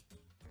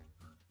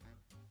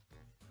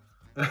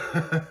 It's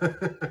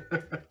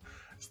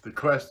the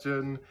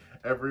question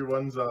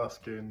everyone's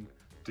asking.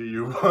 Do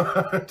you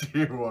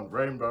want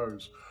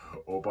rainbows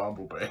or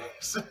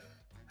bumblebees?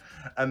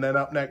 And then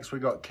up next we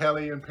got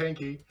Kelly and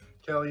Pinky.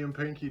 Kelly and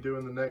Pinky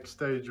doing the next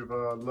stage of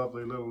our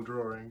lovely little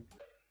drawing.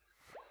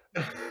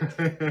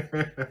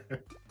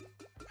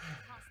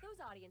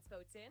 Audience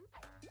votes in.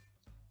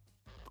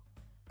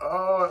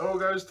 Oh, it all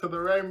goes to the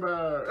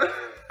rainbow.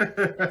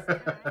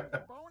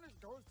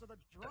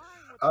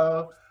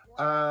 Oh,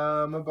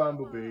 I'm a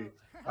bumblebee.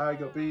 I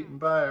got beaten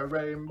by a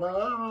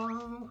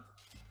rainbow.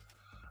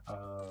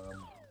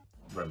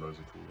 Rainbows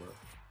are cool, right?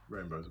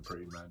 Rainbows are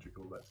pretty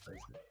magical, let's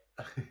face it.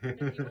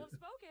 The people have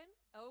spoken.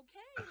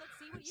 Okay, let's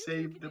see what you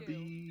Save can the do.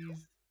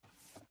 bees.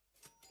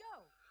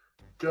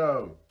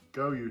 Go.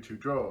 Go, you two,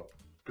 draw.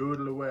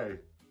 Doodle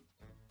away.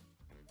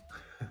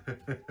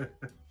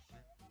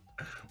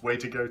 Way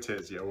to go,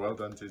 Tiz. Yeah, well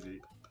done,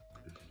 Tizzy.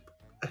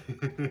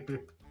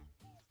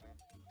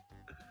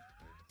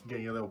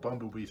 Getting a little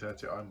bumblebee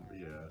tattoo.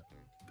 Yeah,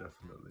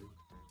 definitely.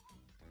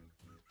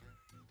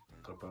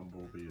 A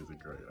bumblebee is a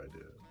great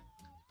idea.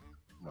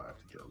 Might have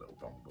to get a little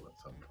bumble at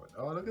some point.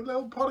 Oh, look at a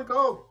little pot of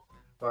gold.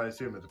 Well, I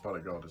assume it's a pot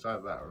of gold. It's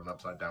either that or an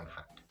upside down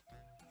hat.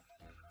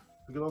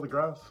 Look at all the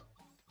grass.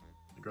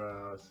 The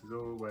grass is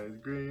always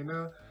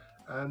greener,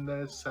 and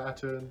there's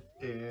Saturn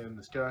in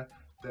the sky.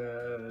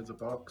 There's a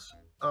box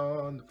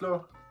on the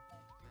floor,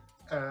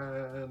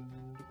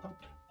 and a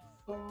pot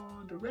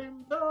for the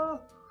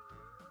rainbow.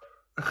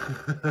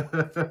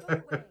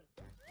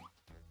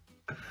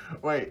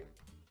 Wait,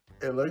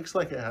 it looks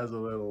like it has a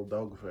little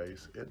dog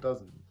face. It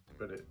doesn't,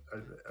 but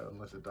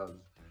unless it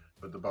does.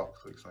 But the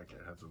box looks like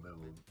it has a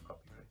little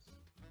puppy face.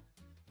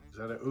 Is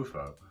that an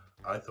UFO?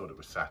 I thought it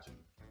was Saturn.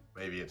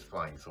 Maybe it's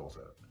flying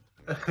saucer.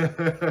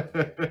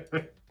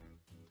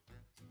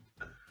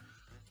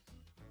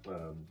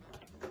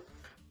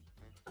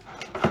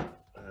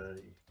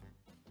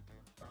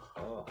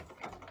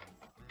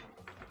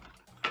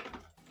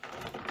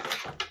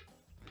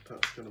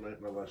 That's going to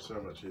make my life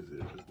so much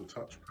easier because the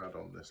touchpad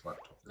on this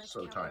laptop is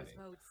so tiny.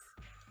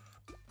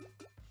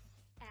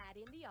 Add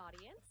in the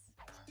audience.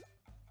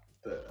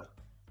 There.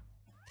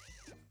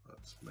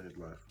 That's made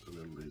life a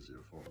little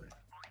easier for me.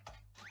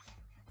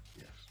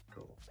 Yes,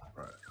 cool.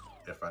 Right.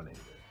 If I need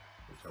it,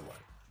 which I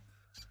won't.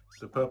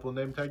 The purple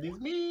name tag is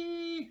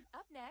me!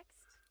 Up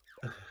next.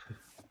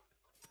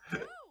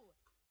 Go!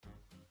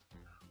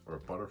 Or a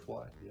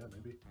butterfly. Yeah,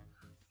 maybe.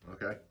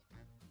 Okay.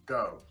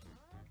 Go.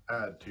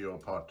 Add to your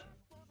pot.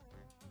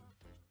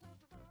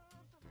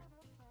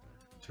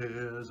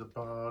 'Tis a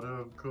pot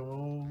of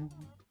gold,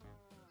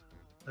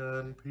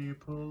 and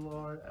people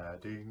are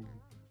adding.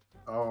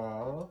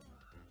 Oh,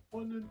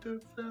 one of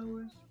the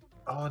flowers.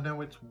 Oh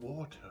no, it's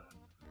water,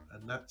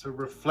 and that's a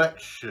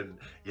reflection.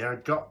 Yeah, I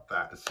got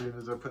that as soon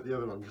as I put the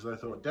other one because I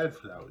thought dead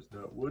flowers.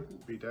 No, it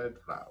wouldn't be dead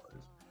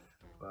flowers.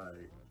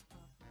 Like,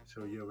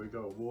 so yeah, we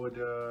got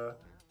water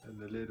and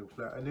the little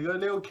flower, and you got a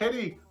little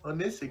kitty on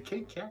this, a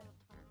kitty cat,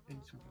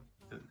 and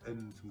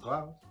some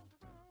clouds.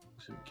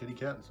 Some kitty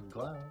cat and some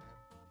clouds.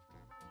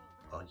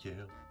 Oh yeah.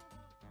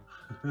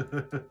 Time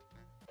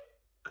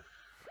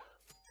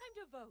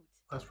to vote.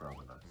 That's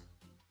rather nice.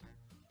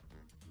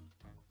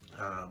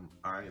 I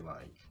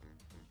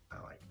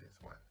like this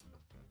one.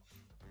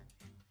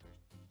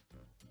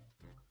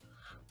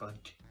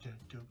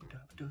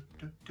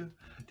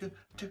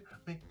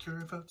 Make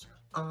your votes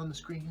on the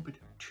screen. Make a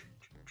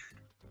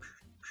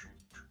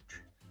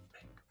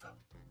vote.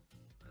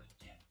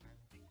 Yeah,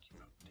 make your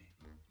vote.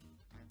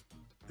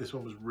 This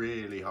one was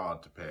really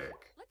hard to pick.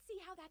 Let's see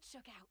how that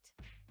shook out.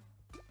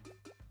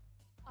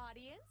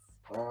 Audience?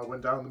 Oh, I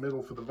went down the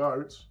middle for the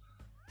votes.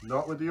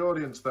 Not with the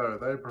audience, though.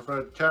 They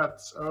preferred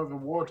cats over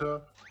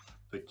water.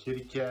 The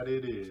kitty cat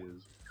it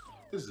is.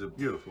 This is a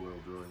beautiful little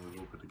drawing we've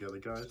all put together,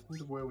 guys.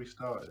 Think of where we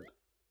started.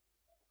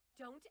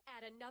 Don't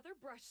add another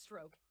brush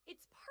stroke.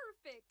 It's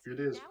perfect. It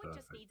is now perfect. It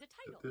just needs a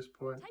title. At this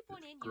point, Type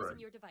one in great. using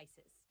your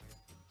devices.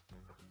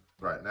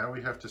 Right, now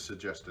we have to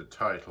suggest a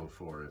title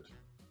for it.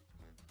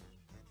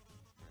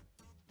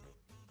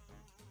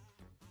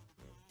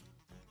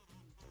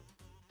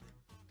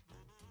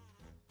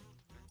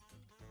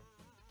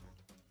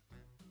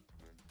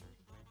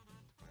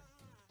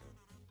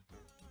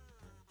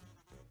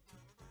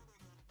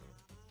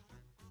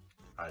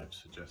 I have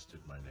suggested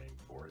my name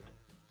for it.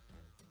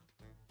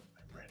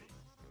 I'm ready.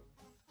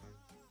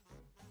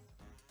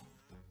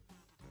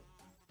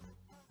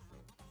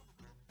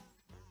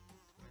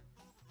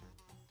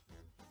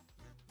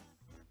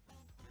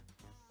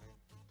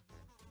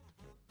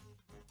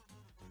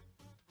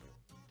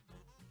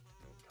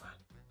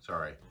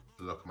 Sorry,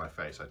 the look on my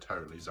face, I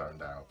totally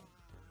zoned out.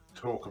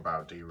 Talk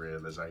about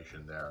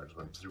derealization there, I just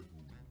went through.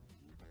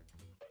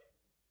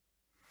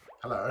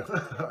 Hello,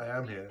 I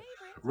am here.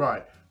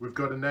 Right, we've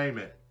got to name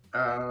it.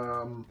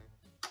 Oh,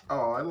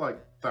 I like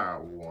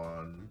that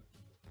one.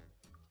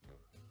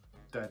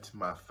 That's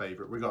my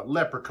favorite. We got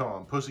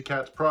Leprechaun,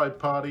 Pussycat's Pride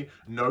Party,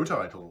 no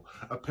title,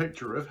 a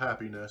picture of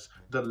happiness,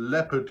 the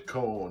leopard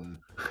corn.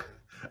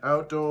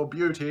 Outdoor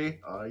beauty,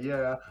 oh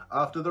yeah,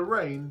 after the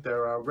rain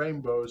there are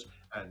rainbows,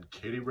 and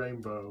Kitty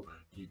Rainbow,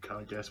 you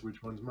can't guess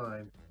which one's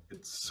mine.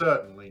 It's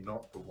certainly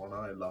not the one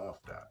I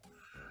laughed at.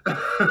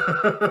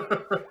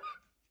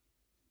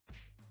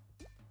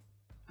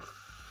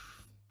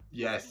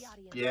 Yes,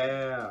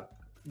 yeah,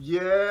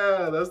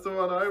 yeah, that's the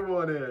one I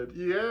wanted,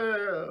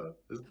 yeah.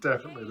 It's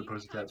definitely the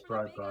Pussycat's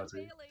Pride Party.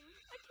 I can't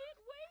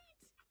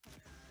wait.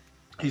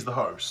 He's the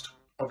host.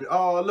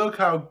 Oh, look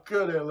how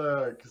good it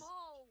looks.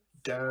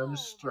 Damn Small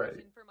straight.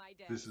 version for my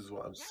day. This is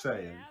what I'm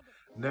saying.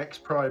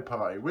 Next Pride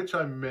Party, which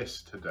I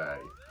missed today.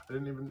 I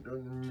didn't even,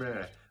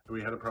 meh.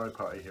 We had a Pride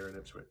Party here in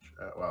Ipswich.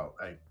 Well,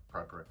 a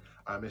Pride Parade.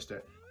 I missed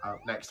it.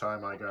 Next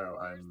time I go,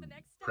 I'm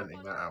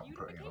printing that out and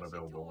putting it on a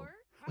billboard.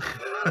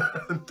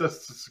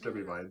 That's just going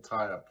to be my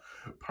entire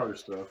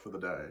poster for the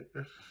day.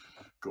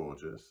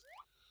 Gorgeous.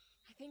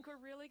 I think we're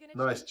really gonna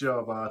Nice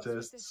job,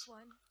 artists.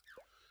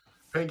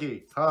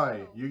 Pinky,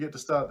 hi. You get to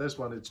start this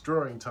one. It's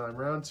drawing time.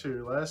 Round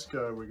 2. Let's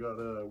go. We've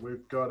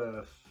got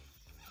a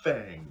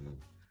thing.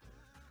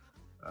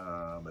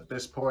 At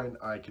this point,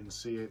 I can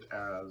see it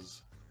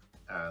as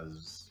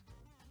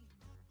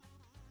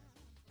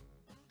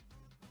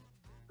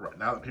right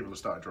now that people have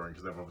started drawing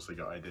because they've obviously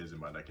got ideas in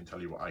mind. I can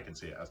tell you what I can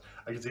see it as.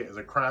 I can see it as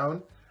a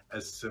crown,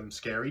 as some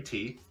scary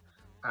teeth,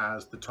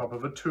 as the top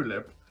of a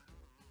tulip,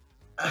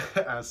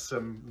 as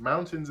some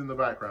mountains in the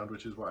background,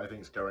 which is what I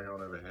think is going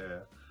on over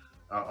here.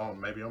 Oh,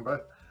 maybe on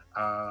both.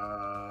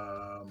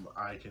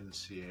 I can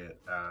see it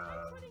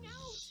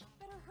as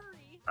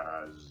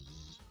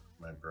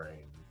my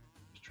brain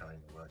is trying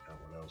to work out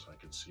what else I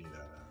could see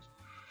that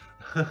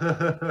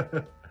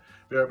as.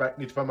 Be right back.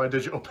 Need to find my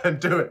digital pen.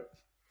 Do it.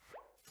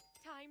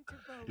 Time to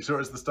vote. You saw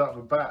it as the start of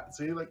a bat.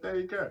 See, like there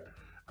you go.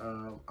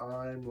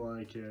 I'm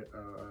like it.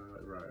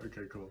 Right.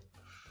 Okay. Cool.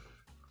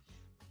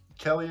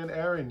 Kelly and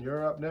Aaron,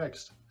 you're up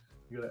next.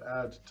 You got to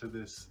add to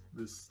these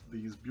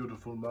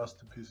beautiful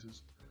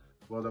masterpieces.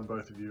 Well done,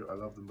 both of you. I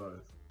love them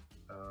both.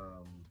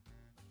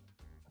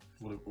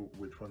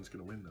 Which one's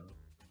gonna win though?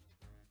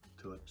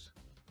 Tulips.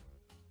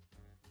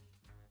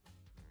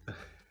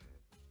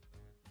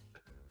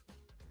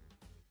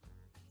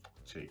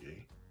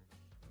 Cheeky.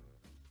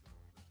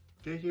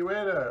 Geeky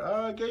Weirdo.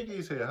 Oh,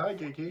 Geeky's here. Hi,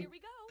 Geeky. Here we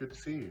go. Good to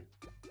see you.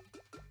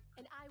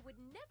 And I would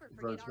never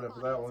Votes forget our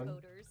for that audience one.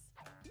 voters.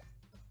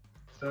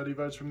 30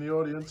 votes from the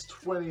audience,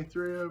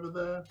 23 over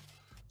there.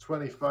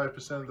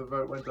 25% of the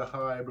vote went to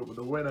High, but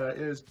the winner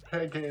is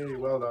Pinky.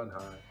 Well done,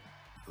 High.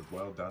 But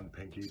well done,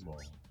 Pinky, more.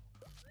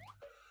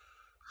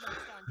 Next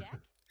on deck.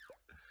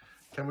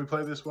 Can we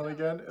play this one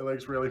again? It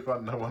looks really fun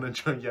and I want to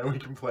join. Yeah, we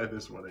can play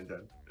this one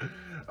again.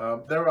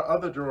 There are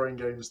other drawing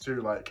games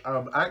too, like,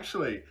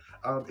 actually,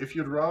 if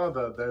you'd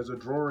rather, there's a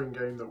drawing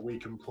game that we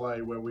can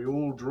play where we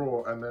all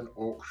draw and then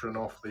auction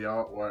off the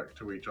artwork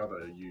to each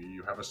other.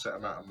 You have a set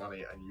amount of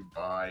money and you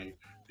buy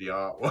the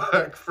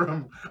artwork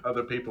from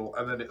other people,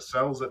 and then it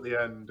sells at the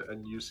end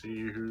and you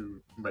see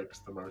who makes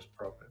the most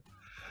profit.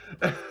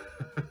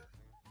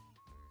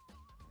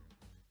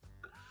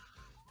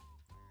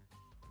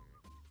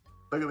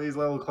 Look at these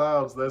little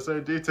clouds, they're so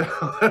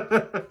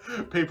detailed.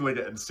 People are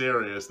getting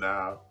serious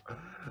now.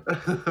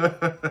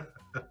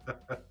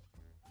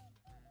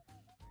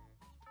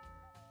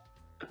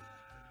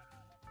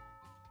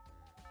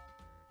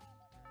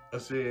 I'm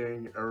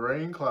seeing a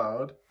rain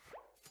cloud.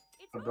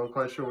 I'm not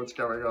quite sure what's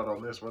going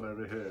on this one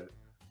over here.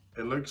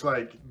 It looks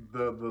like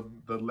the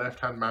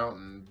left-hand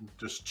mountain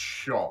just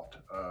shot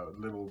a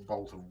little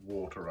bolt of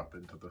water up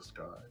into the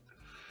sky.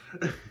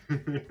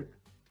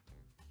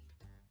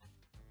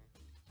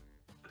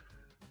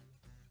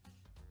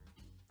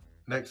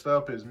 Next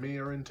up is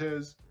Mia and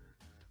Tiz.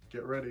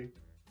 Get ready,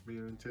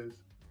 Mia and Tiz.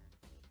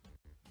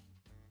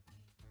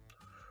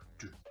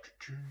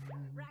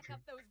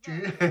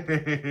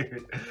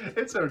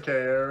 It's okay,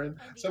 Aaron.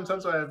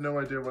 Sometimes I have no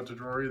idea what to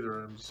draw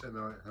either. I'm just sitting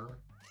there like,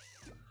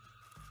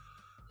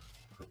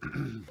 huh?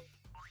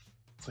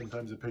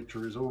 Sometimes a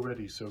picture is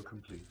already so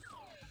complete.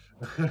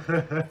 Up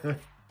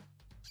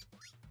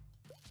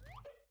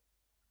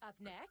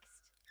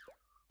next.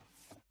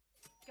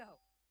 Go.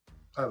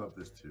 I love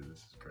this too. This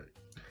is great.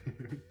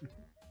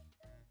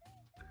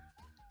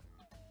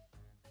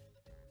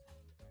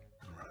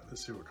 Alright,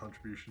 let's see what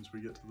contributions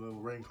we get to the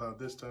little rain cloud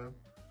this time.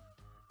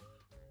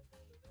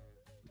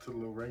 To the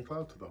little rain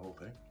cloud, to the whole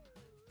thing.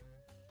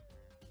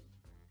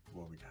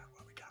 What we got?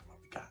 What we got?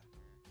 What we got?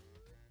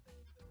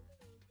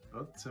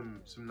 Oh,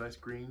 some nice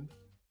green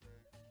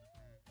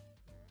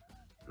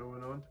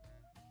going on.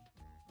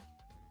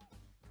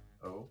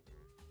 Oh,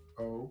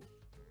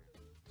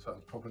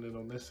 something's popping in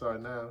on this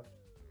side now.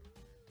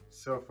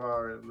 So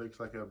far, it looks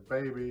like a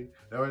baby.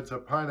 No, it's a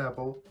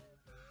pineapple.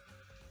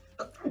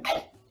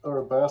 Or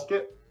a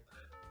basket.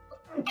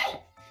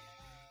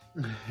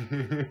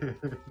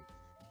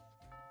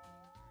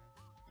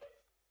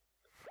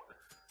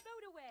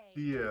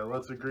 Yeah,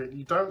 that's a great.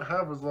 You don't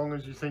have as long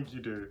as you think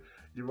you do.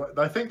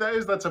 I think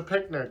that's a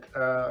picnic.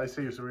 I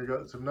see. So we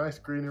got some nice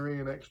greenery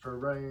and extra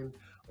rain,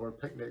 or a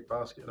picnic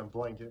basket and a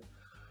blanket.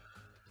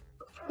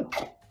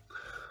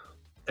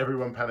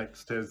 Everyone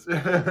panics, Tiz.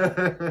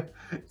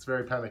 It's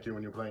very panicky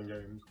when you're playing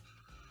games.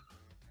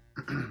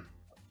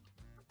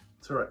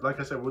 It's alright. Like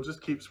I said, we'll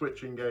just keep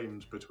switching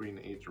games between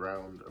each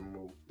round, and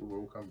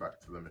we'll come back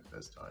to them if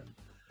there's time.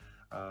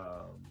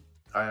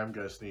 I am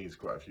going to sneeze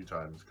quite a few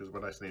times, because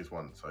when I sneeze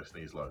once, I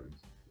sneeze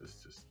loads.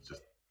 It's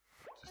just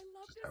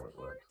how it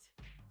works.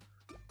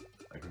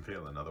 I can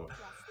feel another one.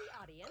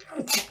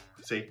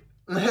 See?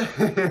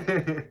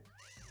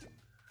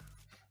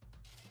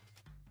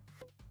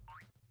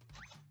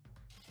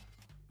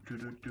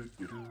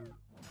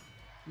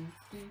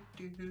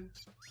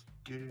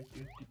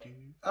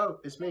 Oh,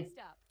 it's me.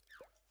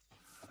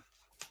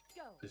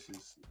 This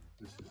is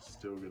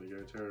still gonna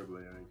go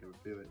terribly. I can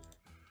feel it.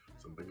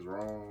 Something's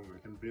wrong. I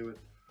can feel it.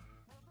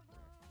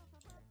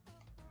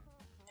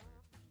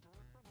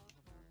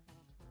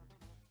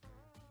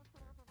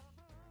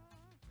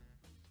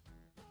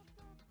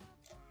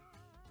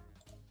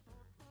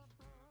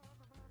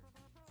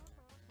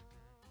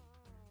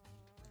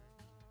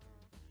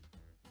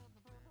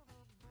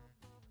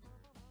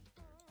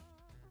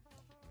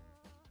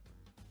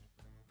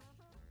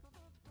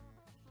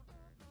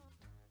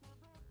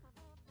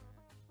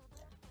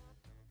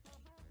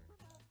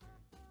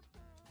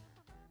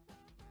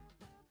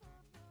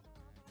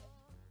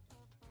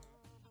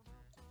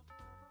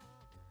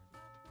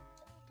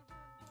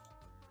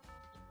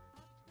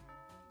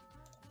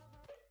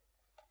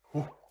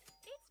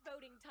 It's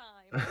voting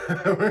time.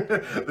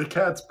 The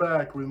cat's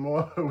back with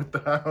more with the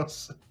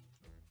house.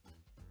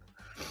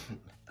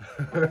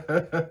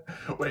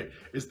 Wait,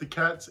 is the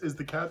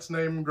cat's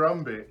name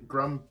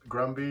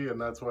Grumby, and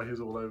that's why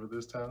he's all over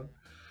this town?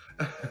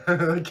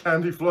 The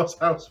candy floss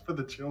house for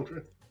the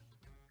children.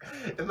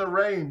 In the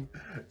rain,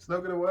 it's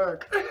not gonna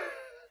work.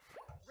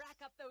 Rack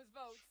up those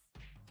votes.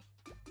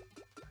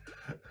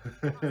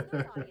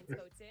 Audience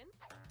votes in.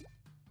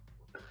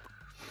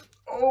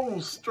 Oh,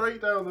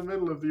 straight down the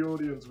middle of the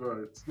audience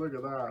votes. Look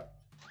at that.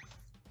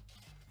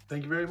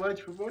 Thank you very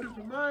much for voting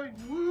for mine.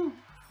 Woo!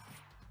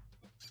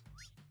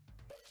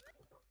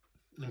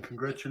 And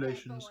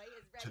congratulations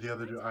to the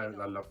other.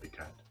 I love the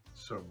cat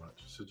so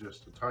much.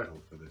 Suggest a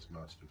title for this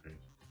masterpiece.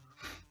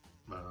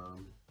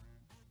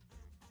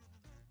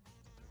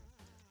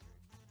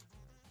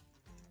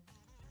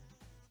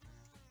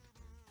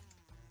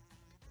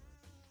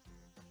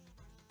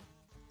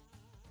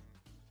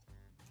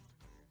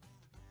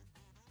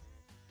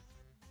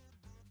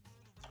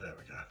 There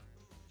we go.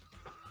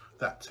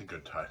 That's a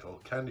good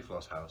title. Candy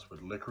Floss House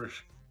with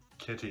licorice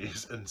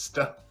kitties and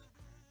stuff.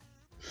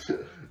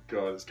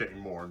 God, it's getting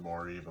more and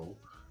more evil.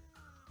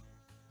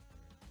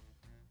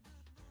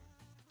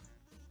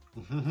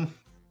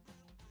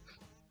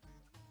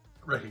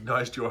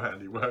 Recognized your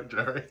handiwork,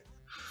 Jerry.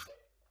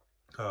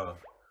 Oh.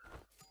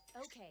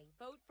 Okay,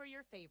 vote for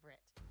your favorite.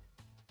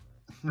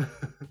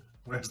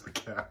 Where's the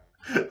cat?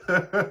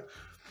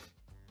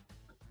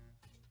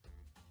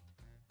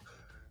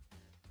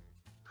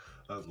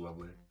 That's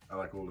lovely. I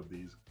like all of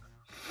these.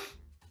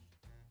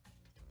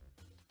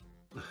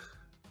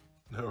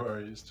 No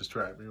worries,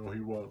 distract me all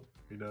you want.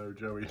 You know,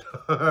 Joey.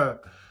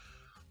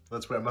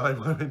 That's where my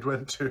mind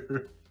went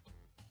to.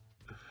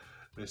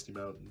 Misty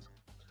Mountains.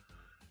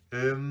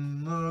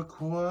 In the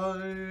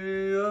quiet,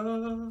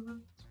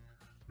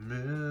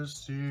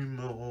 misty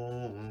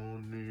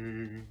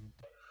morning,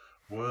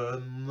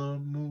 when the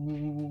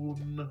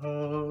moon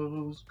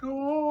has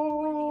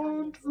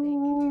gone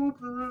to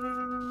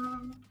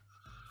bed,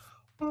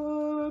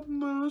 when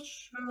the Let's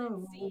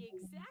shadows... see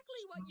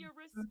exactly what you're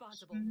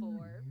responsible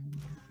for.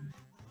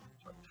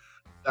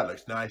 That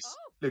looks nice. Oh,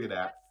 look at that.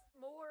 That's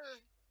more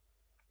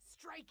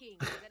striking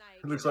than I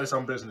It looks like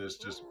some expected. business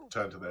just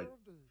turned to their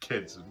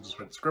kids and just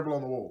went, scribble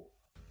on the wall.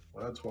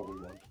 Well, that's what we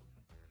want.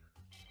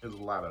 Here's a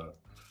ladder.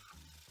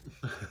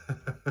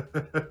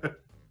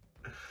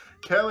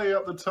 Kelly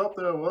up the top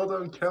there. Well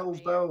done, Kel's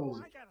Bells.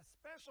 I got a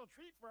special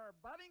treat for our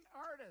budding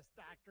artist,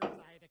 Dr.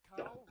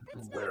 Zydeco.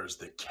 Where's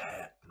the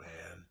cat,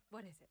 man?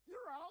 What is it?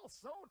 You're all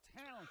so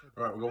talented.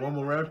 All right, we've got one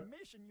more round.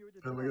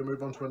 And we're going to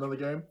move on to another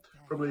game.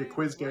 Probably a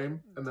quiz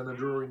game, and then a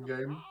drawing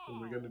game.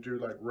 And we're going to do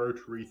like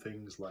rotary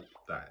things like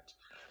that.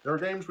 There are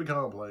games we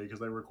can't play because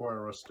they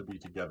require us to be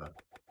together.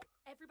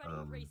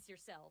 Everybody brace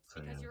yourselves,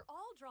 so because yeah. you're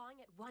all drawing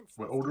at once.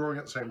 We're all drawing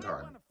at the same time.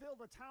 I want to fill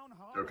the town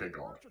hall Okay, with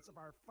go on. portraits of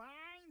our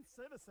fine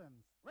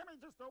citizens. Let me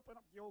just open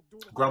up the old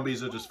doodle.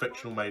 Grumbies are just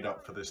fictional made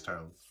up for this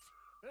town.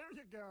 There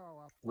you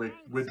go.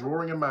 We're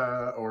drawing a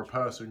man or a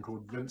person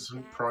called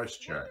Vincent That's Price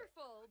Check.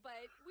 wonderful, but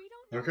we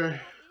don't know Okay, who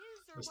that is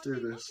or let's what do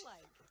they this. Oh, look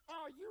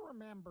like. you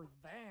remember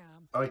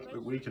them.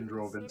 We can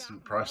draw Sit out Vincent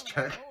in Price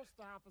front of the Check. post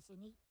office and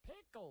eat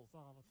pickles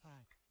all the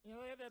time. You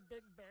know, they have that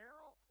big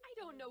barrel. I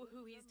don't know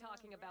who he's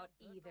talking about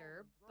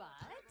either, but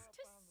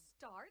to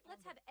start,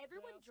 let's have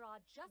everyone draw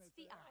just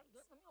the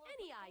eyes.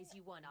 Any eyes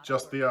you want on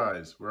Just board. the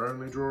eyes. We're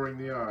only drawing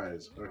the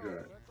eyes.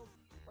 Okay.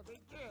 But they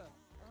did.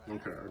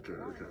 Okay.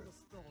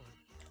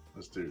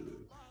 Let's do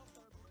this.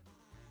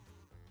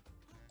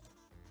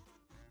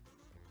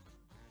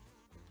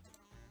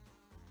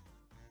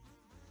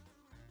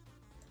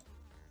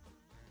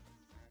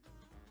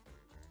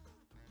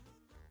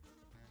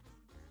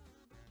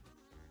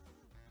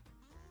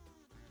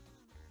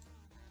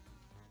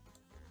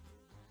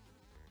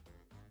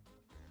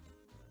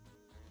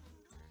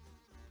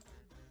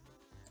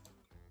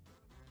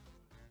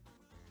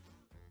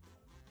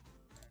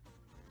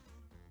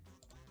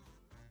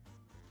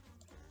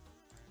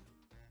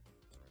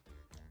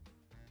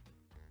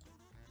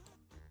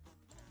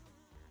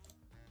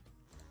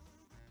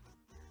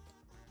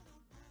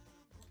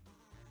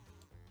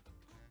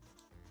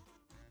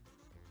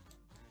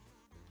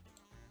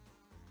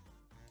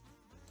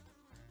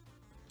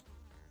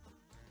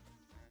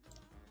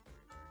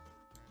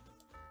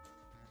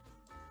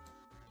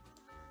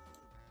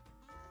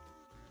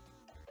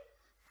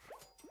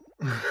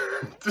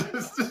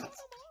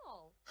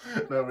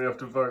 No, we have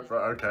to vote for.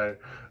 Okay,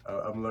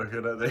 I'm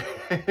looking at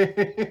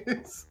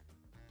this.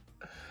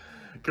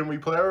 Can we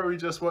play or are we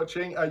just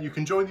watching? You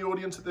can join the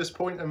audience at this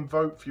point and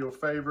vote for your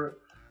favorite.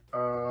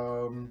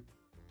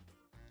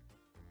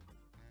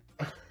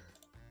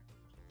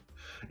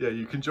 Yeah,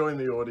 you can join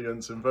the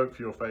audience and vote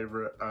for your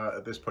favorite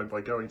at this point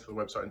by going to the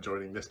website and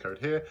joining this code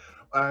here.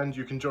 And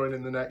you can join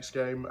in the next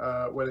game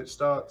when it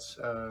starts.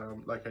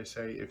 Like I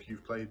say, if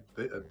you've played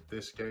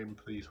this game,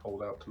 please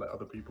hold out to let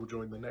other people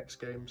join the next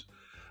games.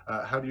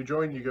 How do you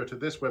join? You go to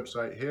this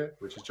website here,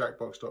 which is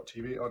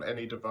jackbox.tv. On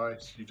any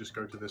device, you just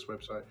go to this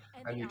website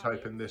and you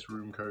type in this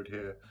room code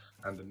here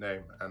and a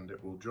name, and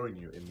it will join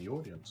you in the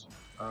audience.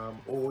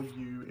 Or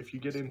if you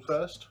get in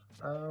first,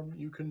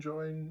 you can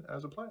join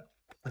as a player.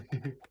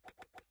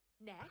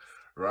 Next.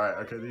 Right,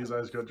 okay, these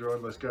eyes got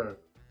drawn, let's go.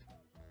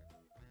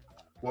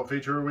 What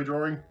feature are we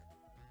drawing?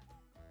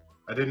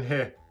 I didn't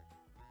hear.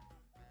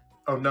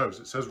 Oh, nose,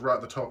 it says right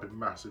at the top in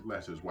massive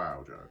letters.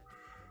 Wow, Joe.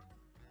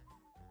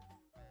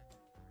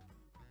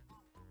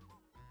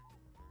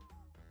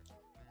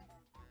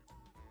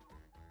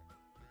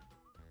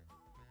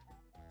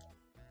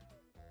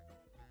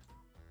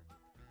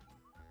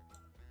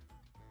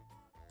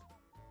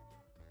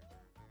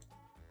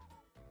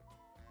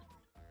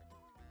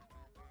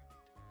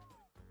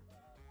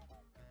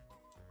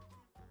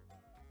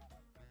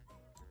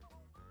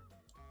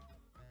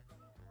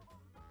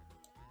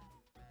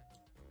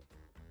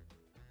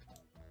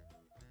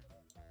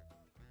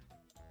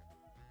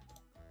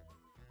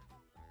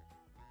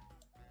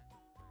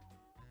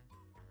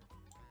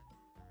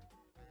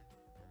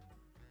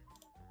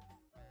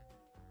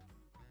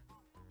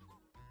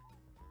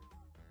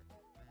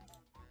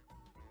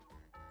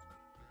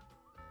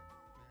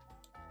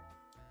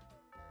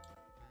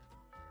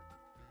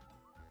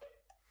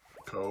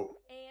 Cool.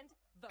 And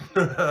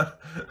vote.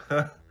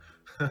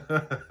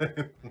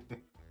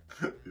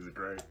 These are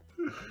great.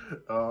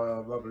 Oh,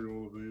 I'm loving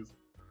all of these.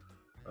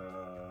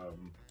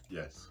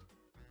 Yes.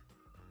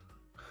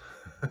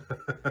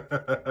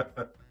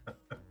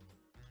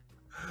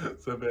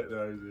 It's a bit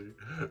nosy.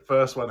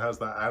 First one has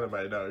that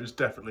anime nose.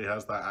 Definitely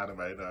has that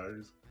anime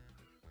nose.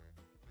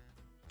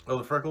 Oh,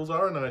 the freckles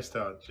are a nice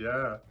touch.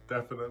 Yeah,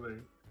 definitely.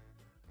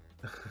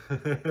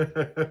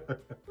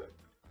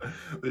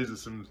 These are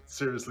some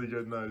seriously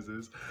good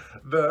noses.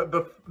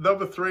 The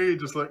number 3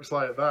 just looks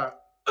like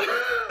that.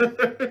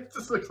 It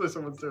just looks like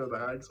someone's doing the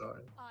hang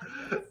sign.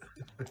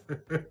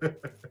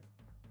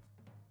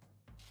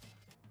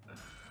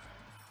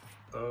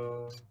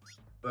 Oh,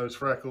 those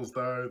freckles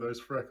though. Those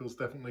freckles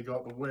definitely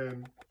got the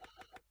win.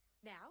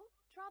 Now,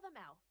 draw the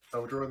mouth.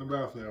 Oh, we're drawing the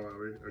mouth now, are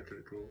we?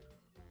 Okay, cool.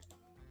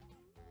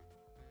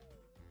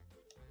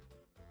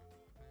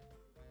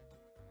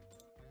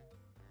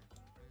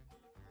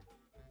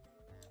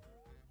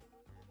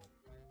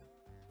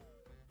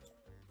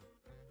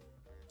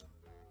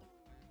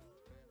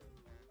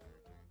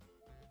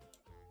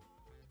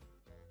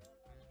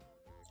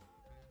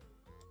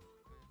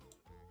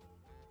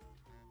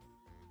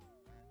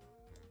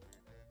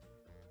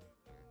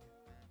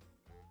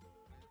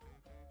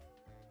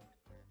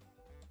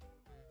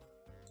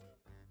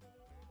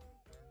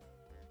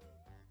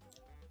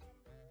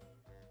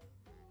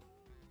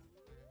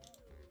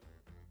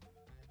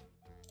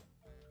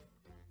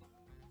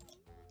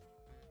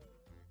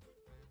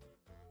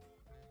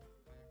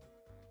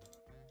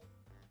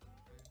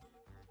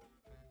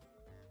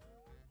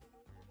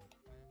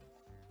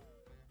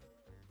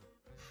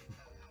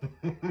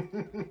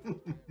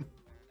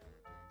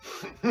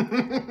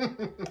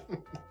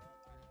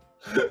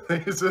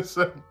 These are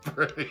some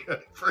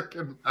brilliant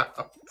freaking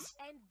mouths.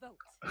 And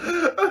vote.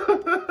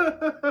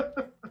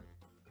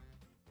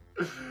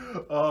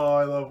 Oh,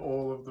 I love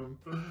all of them.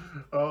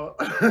 Oh.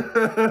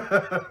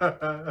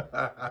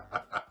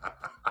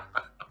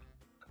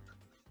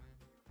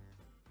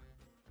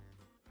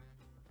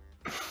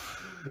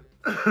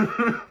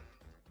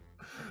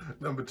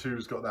 Number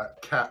 2's got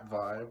that cat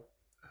vibe.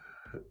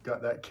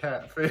 Got that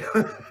cat feeling.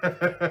 Add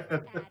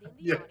in the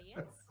Yeah.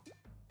 audience.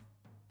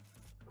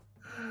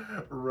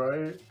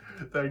 Right?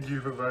 Thank you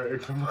for voting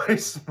for my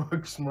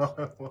smug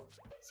smile.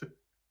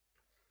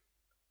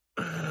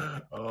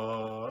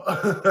 Oh.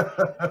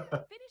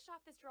 Finish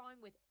off this drawing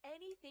with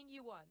anything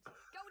you want.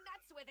 Go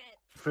nuts with it.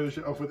 Finish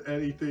it off with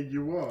anything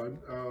you want.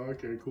 Oh,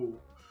 okay, cool.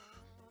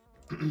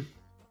 Really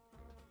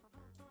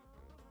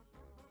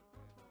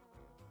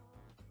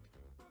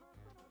put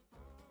your heart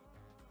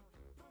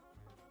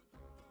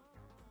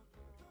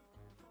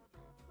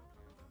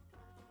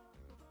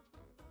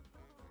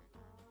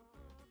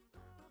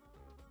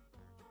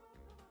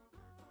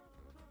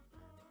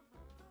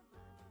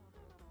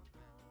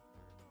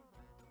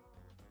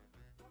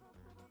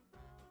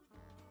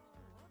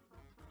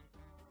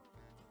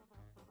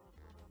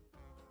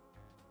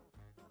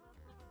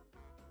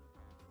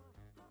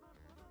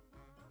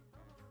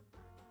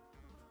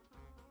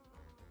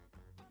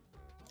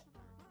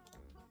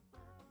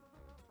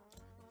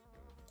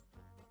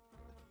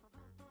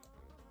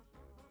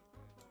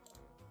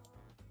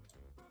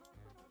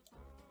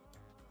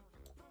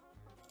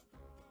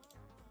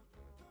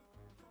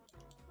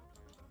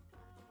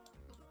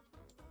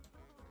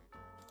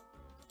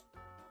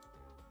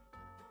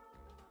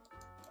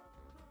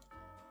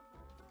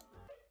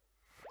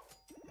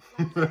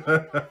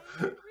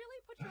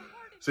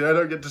See, I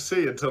don't get to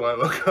see until I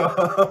look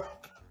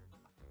up.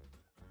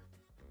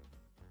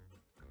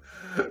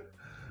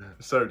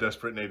 So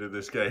desperate needed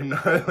this game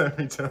now, let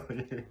me tell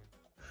you.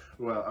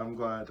 Well, I'm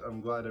glad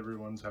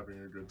everyone's having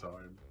a good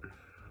time.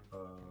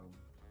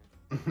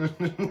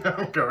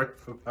 I'm going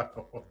for that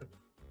one.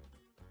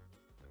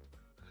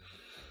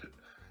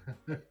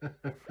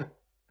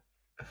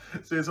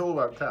 See, it's all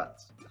about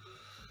cats.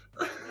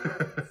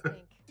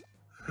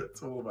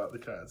 It's all about the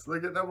cats.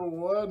 Look at number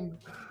 1.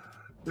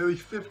 Nearly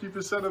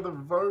 50% of the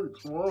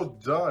votes. Well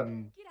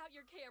done. Get out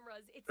your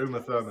cameras. It's Uma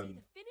time to see Thurman.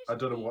 the finished I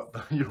don't know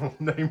piece. what your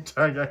name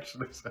tag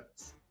actually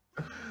says.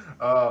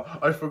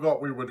 I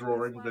forgot we were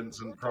drawing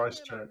Vincent Price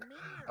check.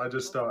 I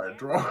just started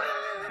drawing.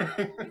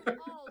 You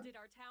all did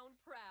our town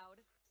proud.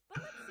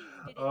 But let's see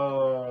who did it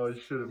Oh, I the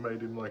should have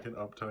made him like an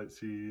uptight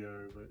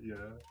CEO, but yeah.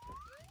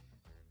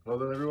 Well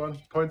done, everyone.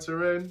 Points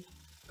are in.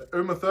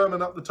 Uma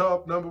Thurman up the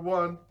top, number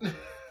 1.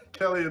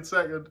 Kelly in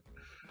 2nd.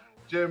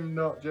 Jim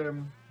not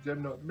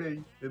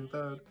me, in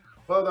 3rd.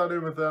 Well done,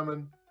 Uma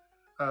Thurman.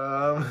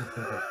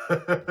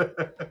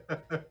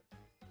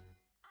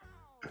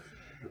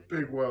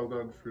 Big well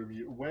done from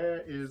you.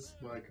 Where is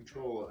my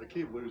controller? I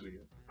keep losing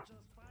it.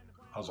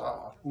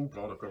 Huzzah. Oh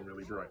god, I've gone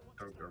really bright.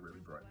 Don't go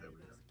really bright. There we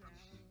go.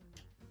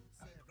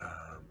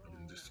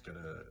 I'm just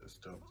gonna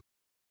stop.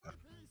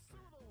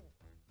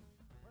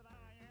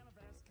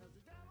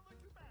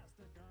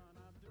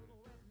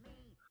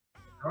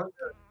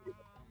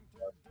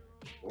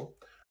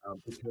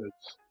 Because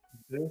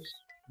this,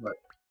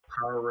 like,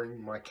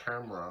 powering my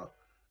camera,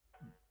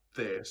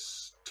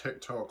 this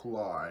TikTok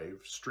live,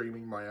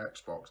 streaming my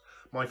Xbox,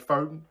 my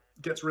phone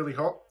gets really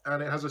hot,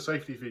 and it has a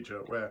safety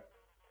feature where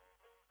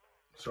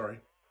sorry,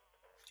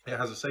 it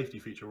has a safety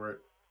feature where it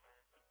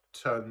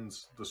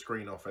turns the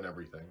screen off and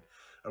everything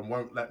and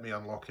won't let me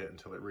unlock it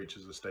until it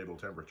reaches a stable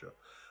temperature.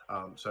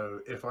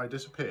 So if I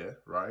disappear,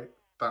 right,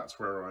 that's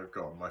where I've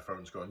gone. My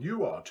phone's gone,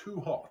 you are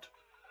too hot.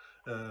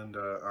 And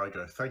I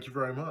go, thank you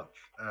very much.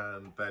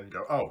 And then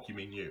go, oh, you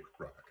mean you?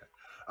 Right, okay.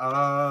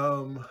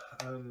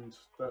 And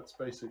that's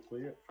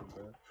basically it from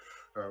there.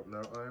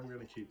 Now, I am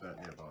going to keep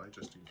that nearby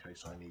just in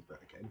case I need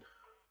that again.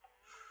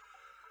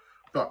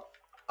 But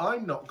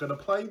I'm not going to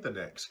play the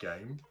next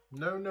game.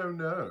 No, no,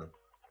 no.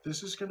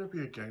 This is going to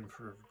be a game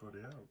for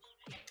everybody else.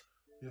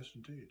 Yes,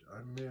 indeed.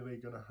 I'm merely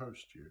going to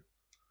host you.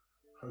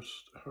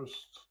 Host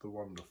the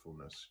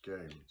Wonderfulness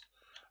games.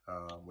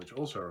 Which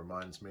also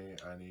reminds me,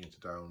 I need to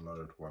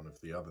download one of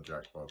the other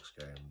Jackbox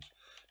games.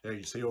 Yeah,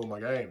 you see all my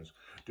games.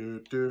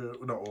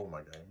 Not all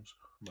my games,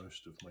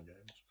 most of my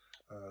games.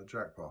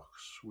 Jackbox.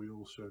 We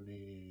also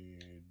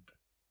need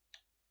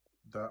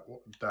that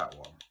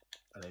one.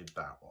 I need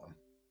that one.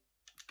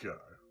 Go.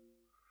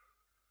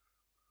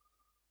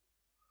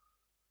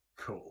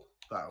 Cool.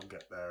 That'll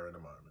get there in a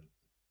moment.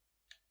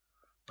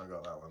 I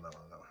got that one, that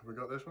one, that one. Have we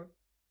got this one?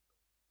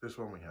 This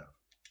one we have.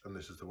 And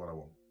this is the one I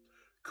want.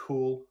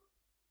 Cool.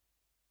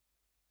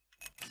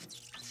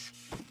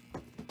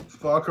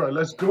 Far Cry,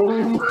 let's go!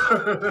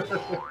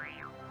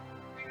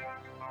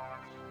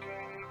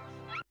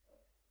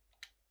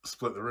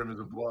 Split the Rim is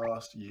a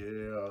blast.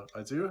 Yeah,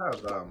 I do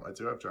have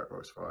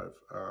Jackbox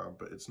 5,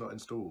 but it's not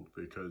installed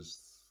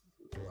because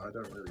I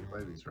don't really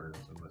play these very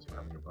often unless I'm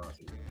having a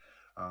party.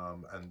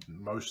 And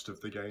most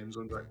of the games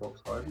on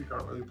Jackbox 5 you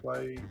can't really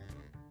play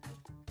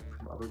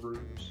from other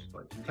rooms.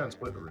 Like, you can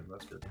split the room,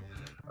 that's good.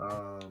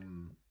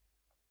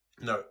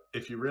 No,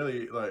 if you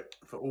really, like,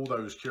 for all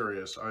those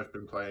curious, I've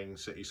been playing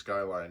City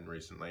Skyline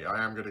recently.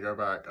 I am going to go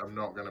back. I'm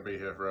not going to be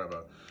here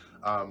forever.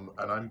 And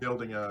I'm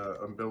building a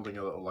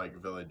little, like,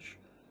 village.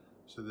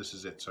 So this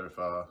is it so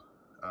far.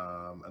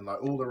 And,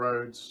 like, all the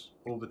roads,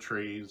 all the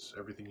trees,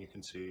 everything you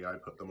can see, I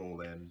put them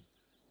all in.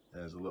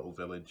 There's a little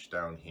village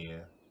down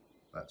here.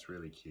 That's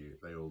really cute.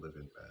 They all live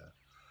in there.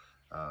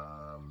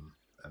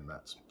 And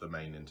that's the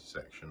main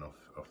intersection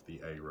of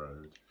the A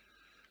road.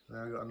 And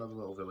then I've got another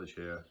little village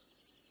here.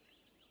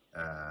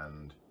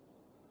 And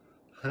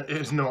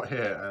it's not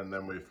here. And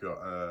then we've got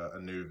a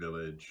new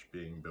village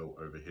being built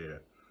over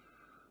here,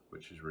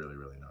 which is really,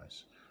 really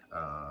nice.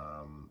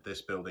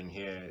 This building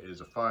here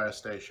is a fire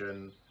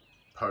station,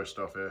 post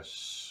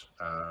office.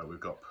 We've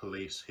got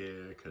police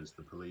here because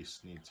the police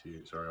need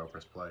to, sorry, I'll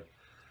press play.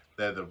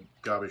 They're the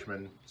garbage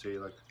men, see,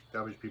 like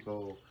garbage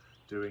people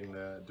doing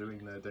their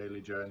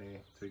daily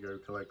journey to go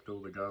collect all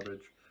the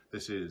garbage.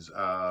 This is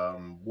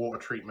water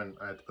treatment.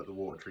 I had to put the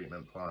water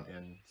treatment plant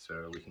in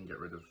so we can get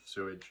rid of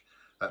sewage.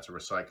 That's a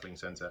recycling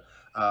center.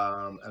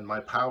 And my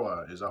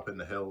power is up in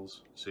the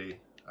hills. See,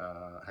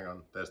 hang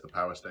on, there's the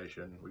power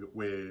station.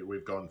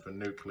 We've gone for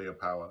nuclear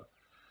power.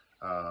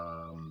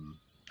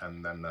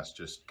 And then that's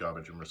just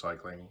garbage and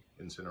recycling,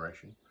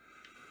 incineration.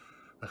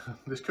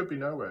 This could be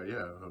nowhere,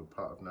 yeah, or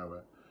part of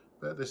nowhere.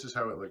 But this is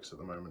how it looks at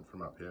the moment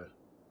from up here.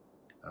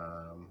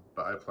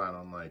 But I plan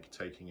on like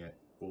taking it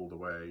all the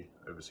way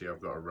over. See, I've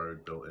got a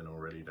road built in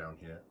already down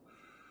here.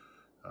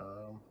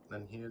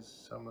 And here's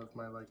some of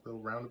my like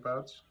little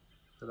roundabouts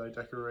that I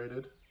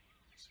decorated.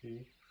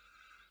 See,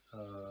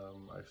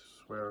 I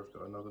swear I've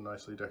got another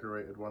nicely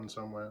decorated one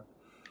somewhere.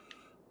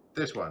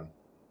 This one's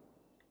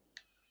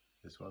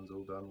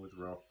all done with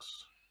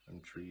rocks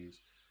and trees.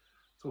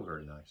 It's all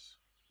very nice.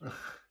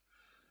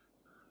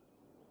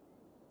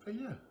 But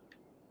yeah,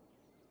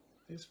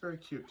 it's very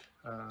cute.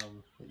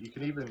 You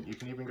can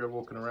even go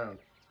walking around.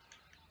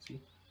 See,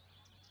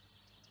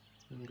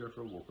 you can go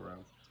for a walk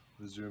around,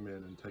 zoom in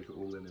and take it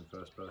all in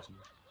first person,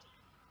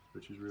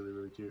 which is really,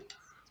 really cute.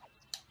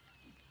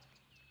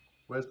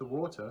 Where's the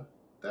water?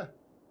 There.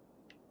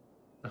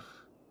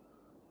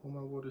 All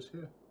my water's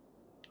here.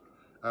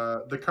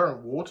 The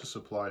current water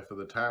supply for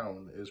the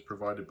town is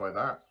provided by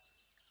that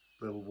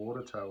little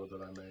water tower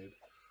that I made,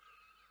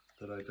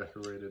 that I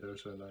decorated oh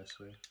so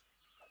nicely.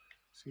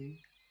 See?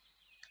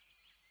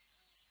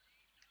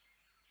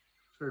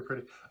 It's very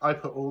pretty. I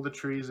put all the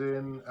trees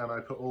in, and I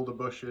put all the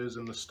bushes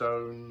and the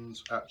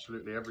stones,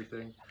 absolutely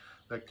everything.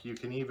 Like you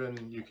can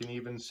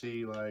even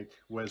see like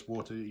where's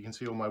water. You can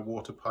see all my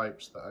water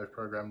pipes that I've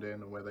programmed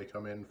in and where they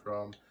come in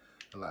from,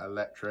 and like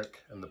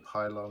electric and the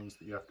pylons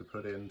that you have to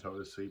put in to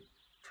obviously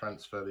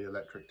transfer the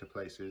electric to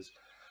places.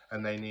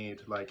 And they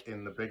need, like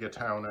in the bigger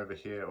town over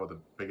here, or the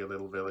bigger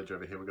little village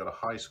over here, we've got a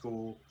high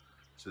school.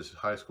 So this is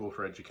high school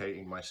for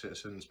educating my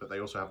citizens, but they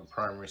also have a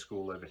primary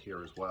school over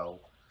here as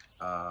well.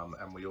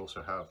 And we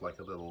also have like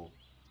a little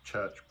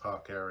church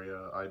park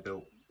area. I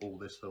built all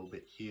this little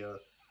bit here.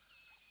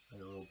 A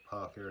little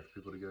park area for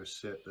people to go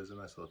sit. There's a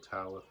nice little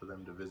tower for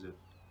them to visit.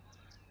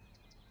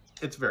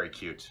 It's very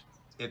cute.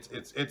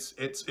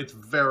 It's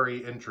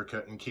very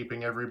intricate, and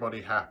keeping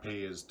everybody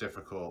happy is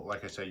difficult.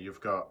 Like I say,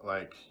 you've got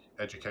like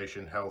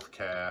education,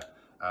 healthcare,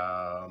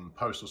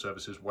 postal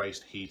services,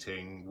 waste,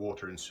 heating,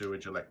 water and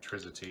sewage,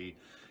 electricity.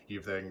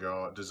 You've then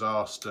got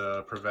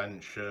disaster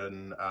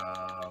prevention.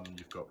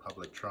 You've got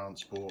public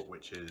transport,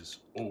 which is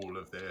all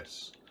of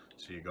this.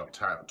 So you've got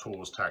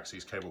tours,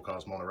 taxis, cable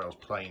cars,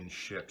 monorails, planes,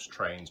 ships,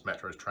 trains,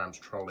 metros, trams,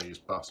 trolleys,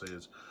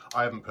 buses.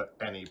 I haven't put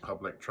any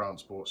public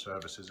transport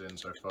services in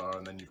so far.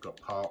 And then you've got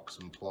parks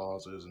and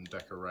plazas and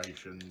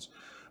decorations,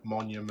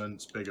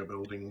 monuments, bigger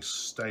buildings,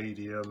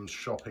 stadiums,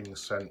 shopping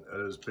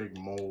centres, big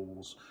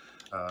malls,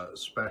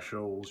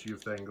 specials.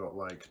 You've then got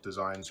like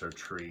designs, so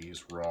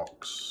trees,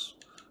 rocks,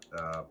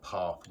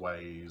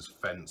 pathways,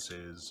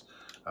 fences.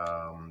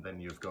 Then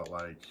you've got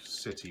like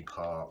city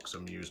parks,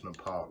 amusement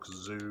parks,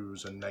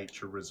 zoos and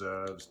nature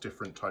reserves,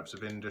 different types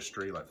of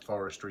industry like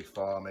forestry,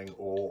 farming,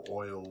 or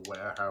oil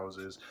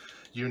warehouses,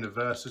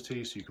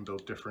 universities, so you can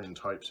build different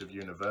types of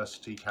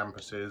university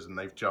campuses, and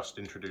they've just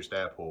introduced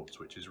airports,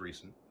 which is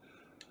recent.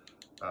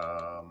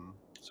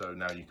 So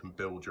now you can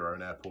build your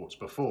own airports.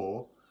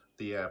 Before,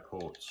 the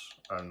airports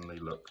only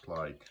looked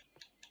like,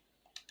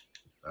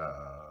 hang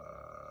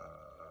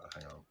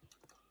on.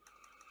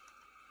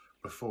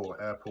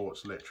 Before,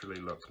 airports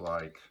literally looked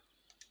like,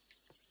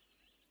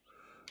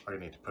 I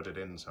need to put it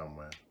in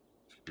somewhere. It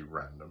should be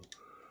random.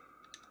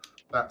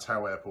 That's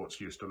how airports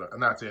used to look,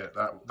 and that's it.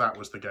 That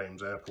was the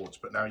game's airports.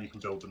 But now you can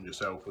build them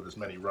yourself with as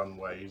many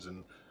runways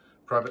and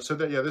private. So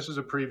that, yeah, this is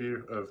a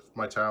preview of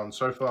my town.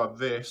 So far,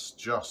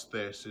 just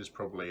this is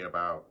probably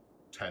about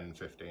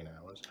 10-15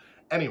 hours.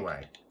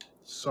 Anyway,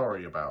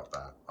 sorry about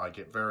that. I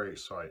get very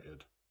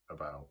excited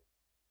about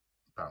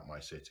my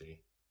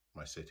city's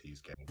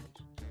games.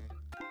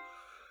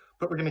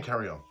 But we're going to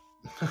carry on.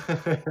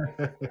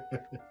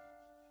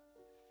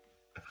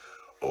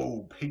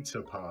 Oh,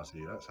 pizza party.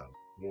 That sounds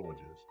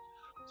gorgeous.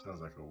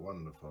 Sounds like a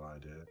wonderful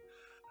idea.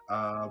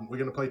 We're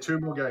going to play 2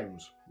 more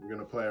games. We're going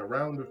to play a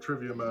round of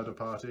Trivia Murder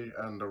Party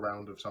and a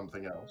round of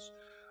something else.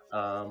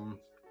 And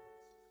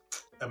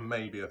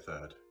maybe a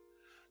third.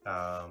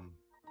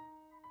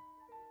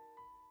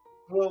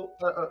 Well,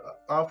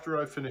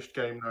 after I've finished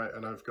game night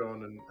and I've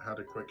gone and had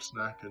a quick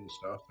snack and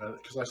stuff,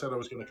 because I said I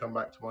was going to come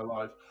back to my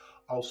live,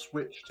 I'll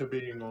switch to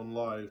being on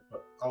live,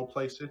 but I'll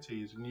play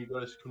cities and you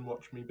guys can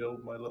watch me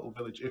build my little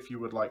village if you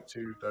would like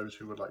to. Those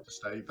who would like to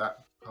stay,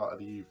 that part of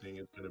the evening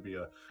is going to be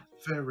a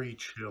very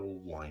chill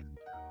wind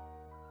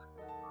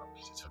down,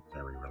 because it's a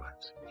very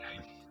relaxing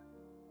game.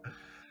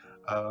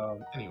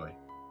 Anyway,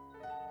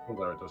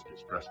 although it does get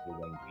stressful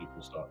when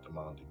people start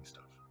demanding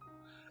stuff.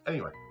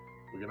 Anyway,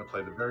 we're going to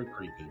play the very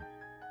creepy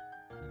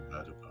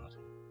Murder Party.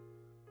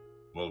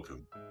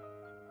 Welcome.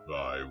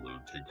 I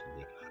will take you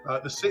there.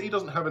 The city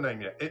doesn't have a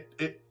name yet.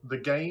 The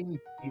game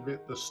gave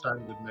it the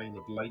standard name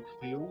of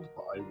Lakefield,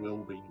 but I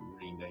will be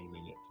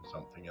renaming it to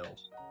something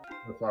else.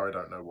 So far, I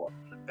don't know what.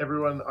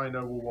 Everyone I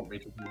know will want me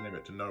to rename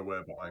it to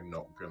Nowhere, but I'm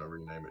not going to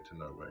rename it to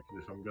Nowhere,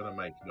 because if I'm going to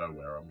make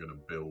Nowhere, I'm going to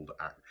build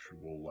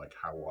actual, like,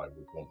 how I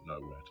would want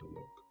Nowhere to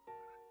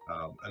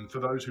look. And for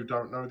those who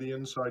don't know the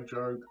inside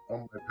joke,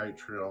 on my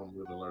Patreon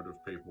with a load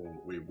of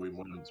people, we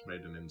once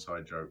made an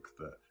inside joke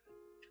that,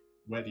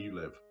 where do you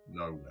live?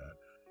 Nowhere.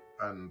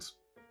 And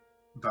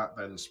that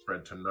then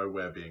spread to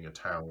Nowhere being a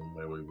town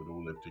where we would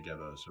all live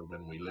together. So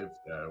when we lived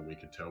there, we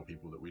could tell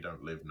people that we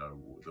don't live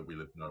that we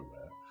live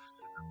nowhere.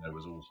 And there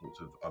was all sorts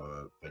of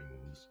other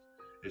things.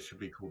 It should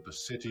be called the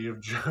City of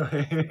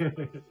Joy.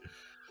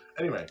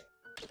 Anyway,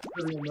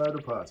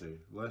 Murder Party.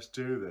 Let's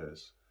do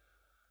this.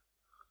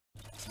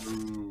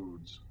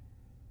 Moods.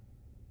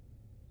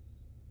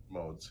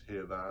 Mods,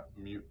 hear that?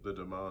 Mute the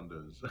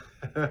demanders.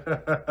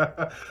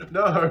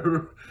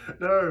 No,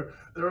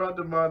 there aren't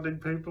demanding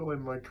people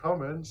in my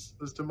comments.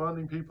 There's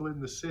demanding people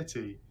in the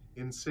city,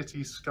 in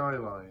city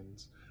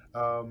skylines.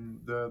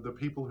 The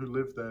people who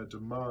live there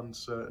demand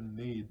certain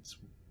needs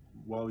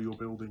while you're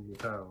building the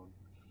town.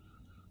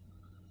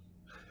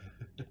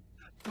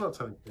 I'm not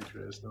telling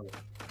Patreon, it's not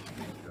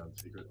a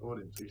secret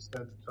audience.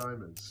 Extend the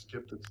timers,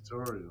 skip the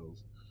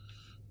tutorials.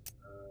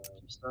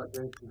 Start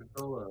game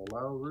controller,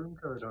 allow room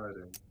code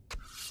hiding.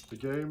 The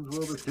games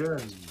will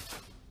begin.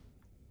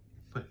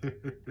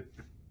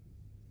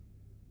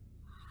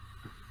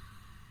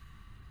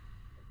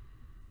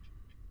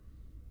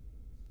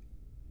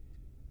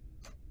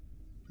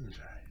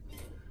 Okay.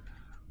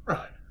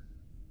 Right.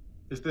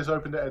 Is this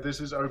open to? This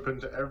is open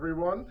to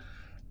everyone.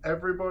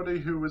 Everybody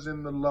who was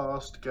in the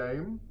last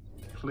game,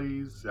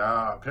 please.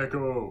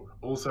 Pickle.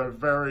 Also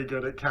very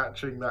good at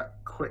catching that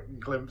quick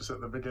glimpse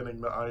at the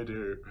beginning that I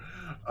do.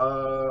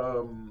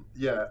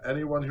 Yeah,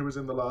 anyone who was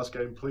in the last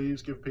game,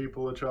 please give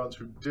people a chance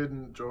who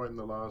didn't join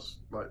the last,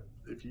 like,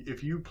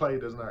 if you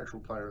played as an actual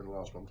player in the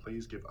last one,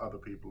 please give other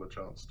people a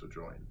chance to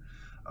join,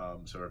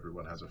 so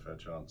everyone has a fair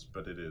chance,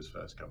 but it is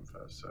first come,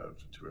 first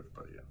served to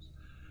everybody else.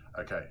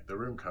 Okay, the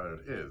room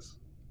code is...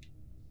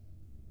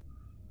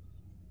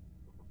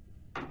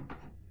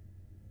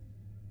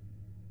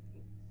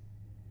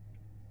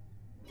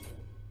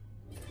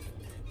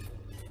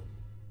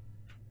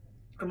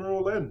 And we're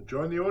all in.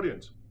 Join the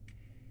audience.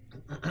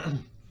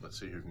 Let's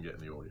see who can get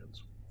in the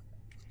audience.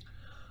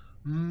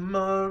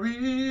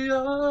 Maria,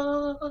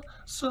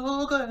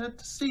 so glad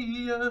to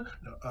see you.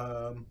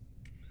 No,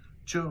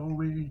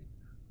 Joey,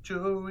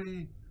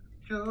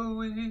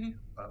 Joey.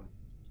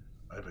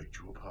 I baked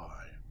you a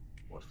pie.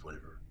 What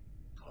flavor?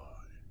 Pie.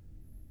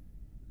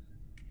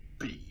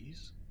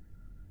 Bees?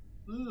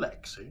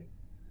 Lexi?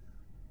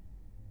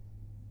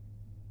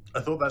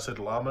 I thought that said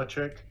llama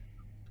chick.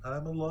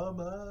 I'm a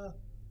llama.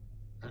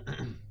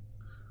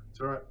 It's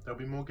alright, there'll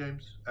be more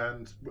games.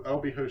 And I'll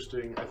be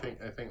hosting, I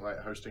think like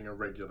hosting a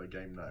regular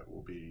game night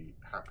will be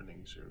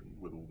happening soon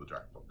with all the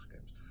Jackbox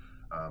games.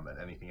 And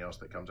anything else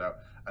that comes out.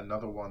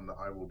 Another one that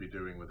I will be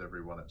doing with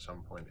everyone at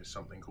some point is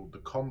something called The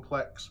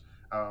Complex,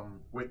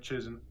 which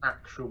is an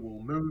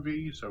actual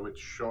movie, so it's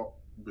shot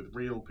with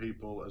real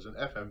people as an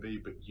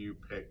FMV, but you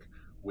pick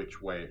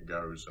which way it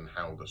goes and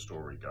how the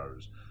story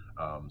goes.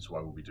 So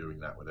I will be doing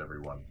that with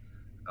everyone.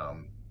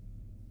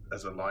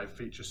 As a live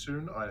feature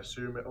soon. I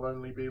assume it'll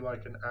only be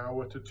like an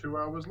hour to 2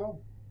 hours long.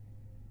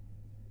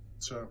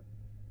 So,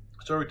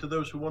 sorry to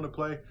those who want to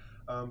play,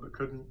 but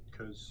couldn't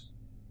because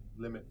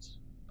limits.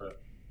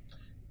 But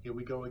here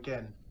we go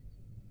again.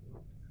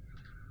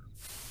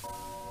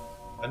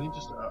 I need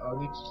to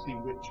see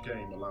which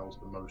game allows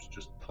the most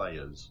just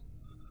players,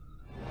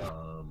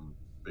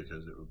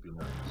 because it would be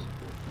nice.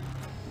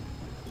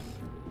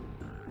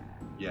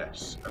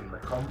 Yes, and The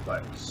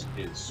Complex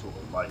is sort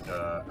of like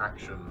a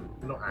action,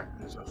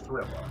 it's a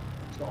thriller.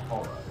 It's not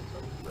horror, it's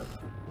a thriller.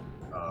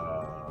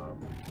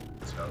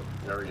 So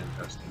very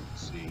interesting to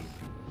see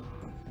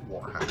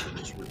what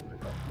happens with The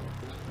Complex.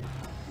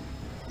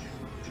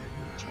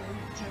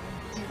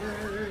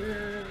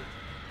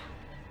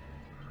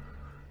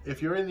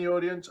 If you're in the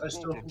audience, I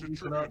still think you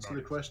can answer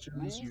the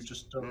questions. You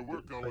just don't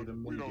get to play the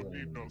mini games. We don't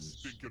need no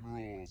stinking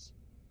rules.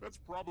 That's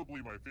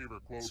probably my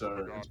favorite quote.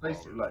 So it's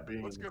basically like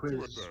being in a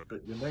quiz,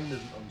 but your name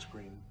isn't on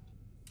screen.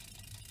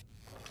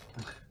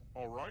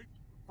 All right,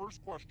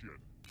 first question.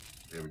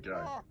 Here we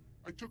go.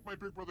 I took my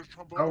big brother's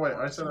trombone. Oh wait,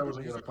 I said I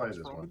wasn't going to play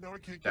this one. Now I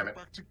can't Damn get it.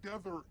 back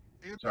together.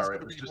 And Sorry,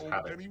 it was just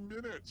habit. Any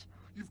minute.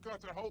 You've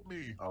got to help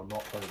me. I'll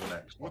not play the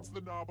next one. What's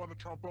the knob on the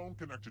trombone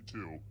connected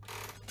to?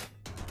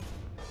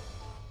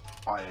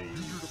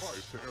 Use your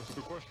device to answer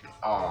the question.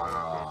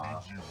 Ah.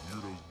 That means you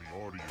weirdos in the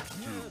audience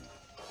too.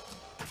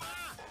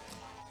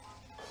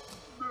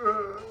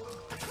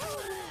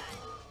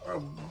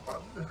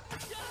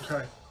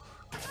 Okay.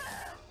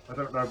 I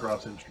don't know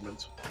brass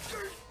instruments.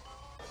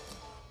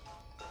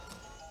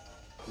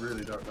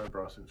 Really don't know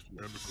brass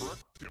instruments. And the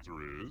correct answer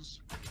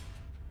is...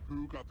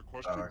 Who got the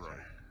question right?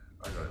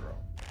 I got it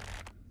wrong.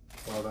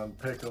 Well done,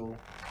 Pickle.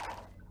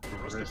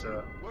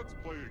 Marissa. Let's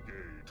play a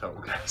game.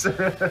 Total guys.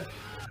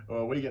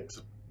 Well,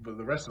 but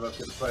the rest of us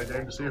get to play a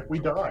game to see if we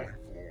die.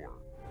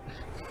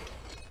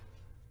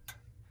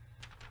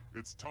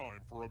 It's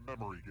time for a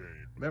memory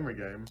game. Memory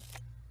game?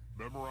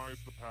 Memorize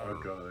the pattern.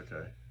 Oh god,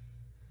 okay.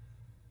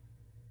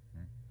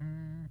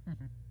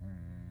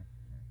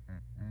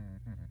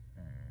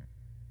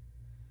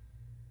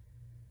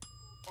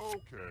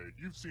 Okay,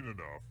 you've seen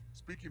enough.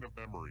 Speaking of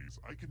memories,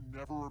 I can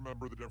never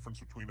remember the difference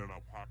between an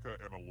alpaca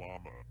and a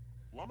llama.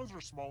 Llamas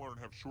are smaller and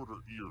have shorter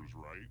ears,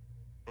 right?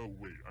 Oh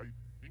wait, I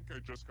think I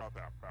just got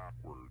that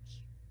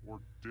backwards.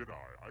 Or did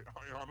I?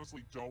 I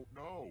honestly don't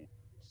know.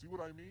 See what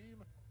I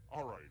mean?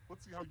 Alright,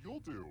 let's see how you'll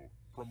do.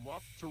 From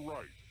left to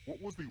right,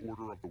 what was the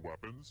order of the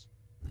weapons?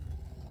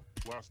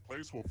 Last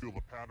place will feel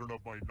the pattern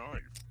of my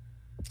knife.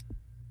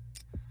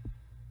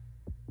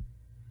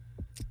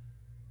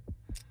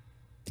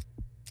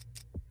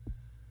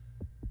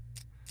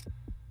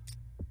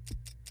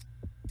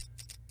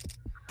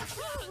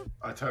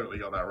 I totally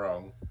got that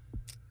wrong.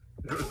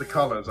 If it was the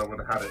colours, I would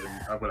have had it.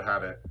 I would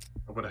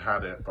have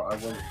had it, but I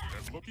wasn't.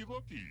 And looky,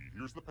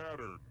 here's the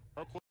pattern.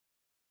 How close?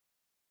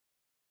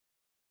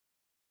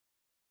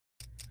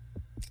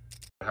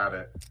 Had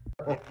it.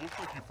 It looks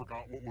like you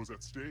forgot what was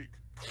at stake.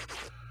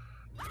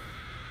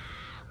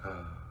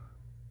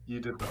 You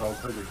did the whole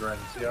figure grain.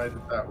 See, I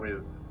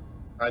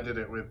did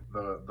it with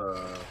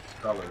the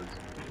colours.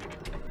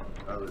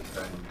 I was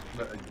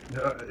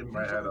saying, in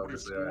my head,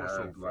 obviously, I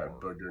had like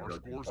booger. Are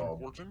scores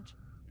important?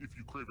 If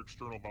you crave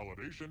external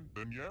validation,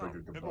 then yeah.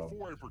 And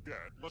before I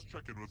forget, let's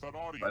check in with that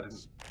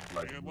audience. And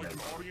like the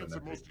audience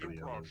in most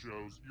improv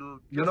shows,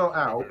 you're not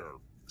out,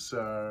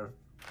 so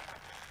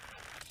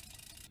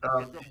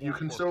you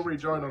can still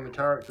rejoin on the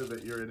character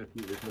that you're in if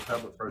the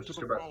tablet froze. Just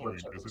go back to the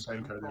website with the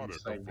same code and the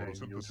same name,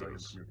 and you'll join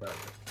into your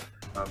character.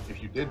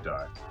 If you did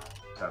die,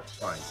 that's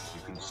fine.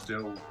 You can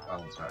still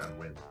answer and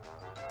win.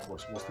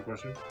 What's the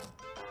question?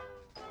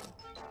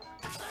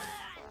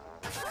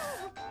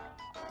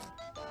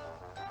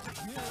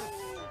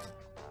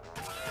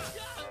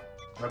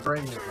 My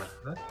brain was like,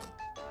 huh?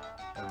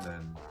 And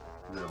then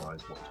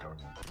realized what was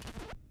going on.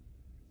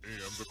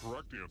 And the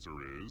correct answer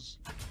is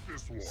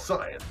this one.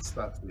 Science,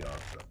 that's the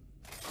answer.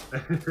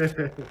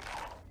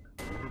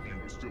 One of you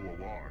is still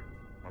alive.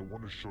 I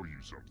want to show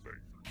you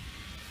something.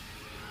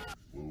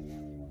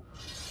 Ooh.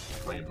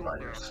 Play by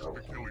yourself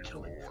on the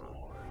killing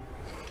floor.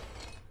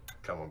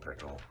 Come on,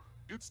 Pickle.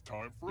 It's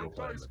time for You're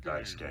playing the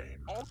dice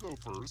game. I'll go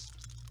first.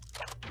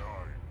 9.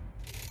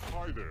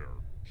 Hi there.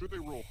 Should they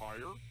roll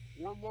higher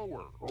or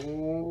lower?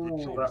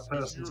 Oh, that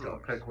person's got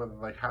to pick whether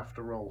they have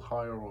to roll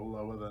higher or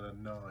lower than a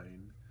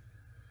 9.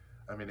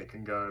 I mean, it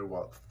can go,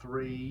 what,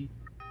 3,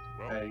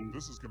 Well, 8,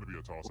 this is going to be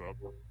a toss-up.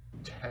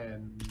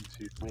 10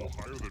 to Roll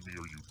higher than me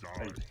or you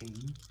die.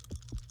 18.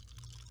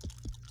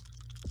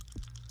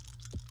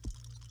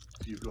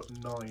 So you've got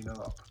 9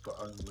 up, but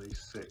only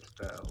 6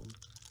 down.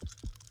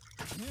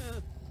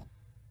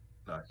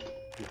 Nice.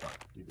 You're fine.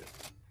 You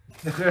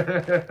I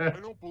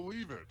good. don't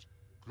believe it.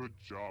 Good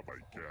job, I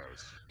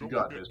guess. You Don't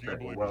got forget this, Pickle.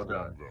 gambling Well is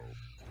wrong, done.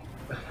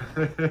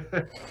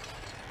 though.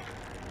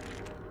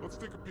 Let's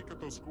take a peek at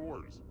those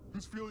scores.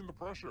 Who's feeling the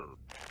pressure?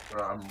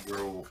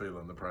 We're all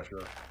feeling the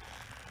pressure.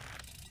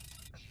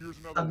 Here's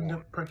another Under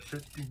one.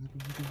 pressure.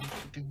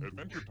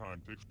 Adventure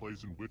Time takes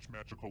place in which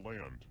magical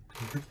land?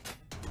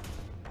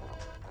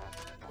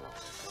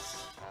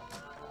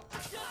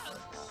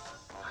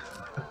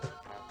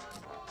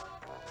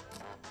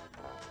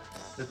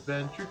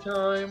 Adventure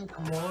time,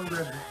 come on,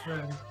 grab your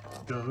friends.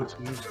 Go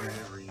to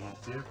very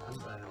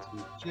different lands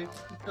with Jake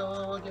the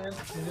dog and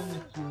Finn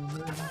the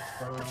human.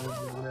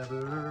 Fun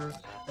never,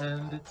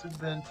 and it's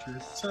adventure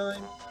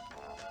time.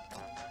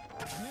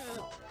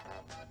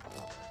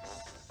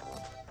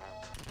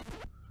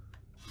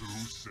 Who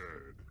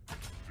said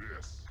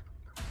this?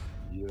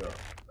 Yeah.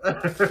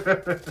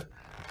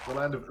 The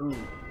land of ooh.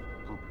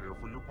 Prepare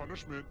for your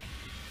punishment.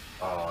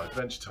 Oh,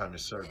 Adventure Time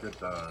is so good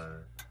though.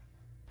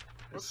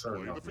 It's Let's so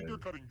play the lovely. finger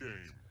cutting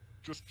game.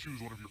 Just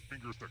choose one of your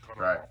fingers to cut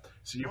Right. off.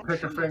 So you I'm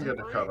pick sure a you'll finger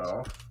do to cut great.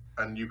 off,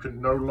 and you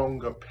can no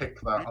longer pick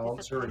that Make perfect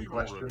answer in cutting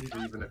already.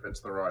 questions, even if it's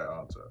the right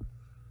answer.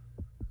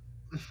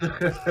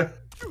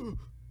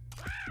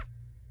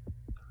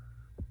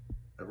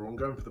 Everyone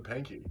going for the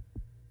pinky.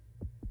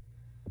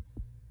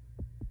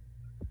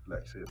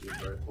 Lexi at the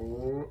end, right?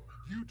 Oh,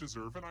 You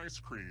deserve an ice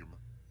cream.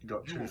 you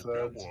got You won't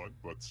 2/3. get one,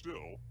 but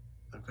still.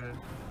 Okay.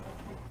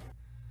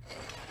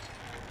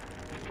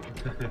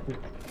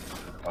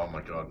 Oh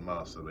my god,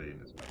 Marceline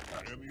is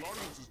fantastic. And the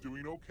audience is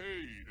doing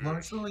okay.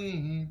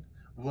 Marceline,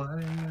 why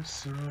are you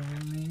so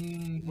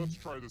mean? Let's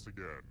try this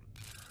again.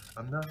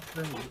 I'm not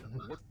afraid.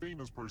 What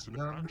famous person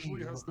Not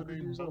actually me, has the 100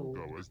 name years old.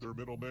 Mungo as their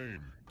middle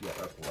name? Yeah,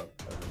 that's the one.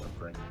 I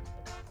remember.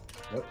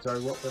 What?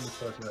 Sorry, what famous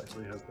person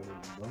actually has the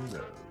name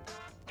Mungo?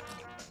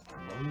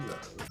 Mungo.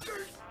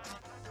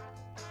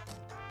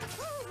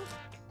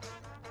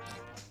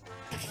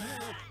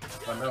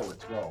 I know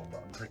it's wrong,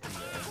 but I'm picking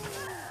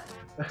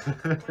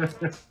it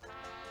anyway.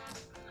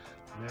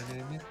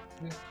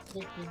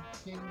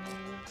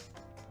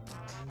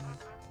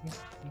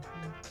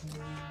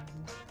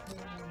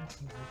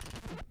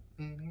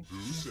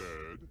 Who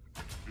said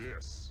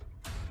this?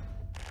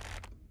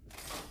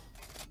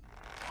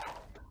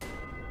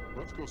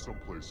 Let's go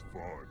someplace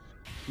fun.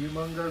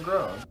 Humongo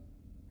Grant?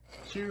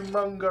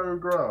 Humongo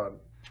Grant.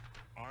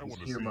 I It's want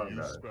to see you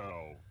humongo.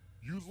 spell.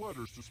 Use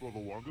letters to spell the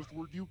longest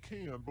word you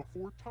can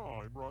before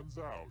time runs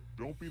out.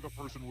 Don't be the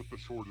person with the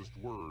shortest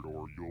word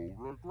or you'll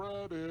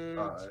regret it.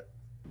 Alright.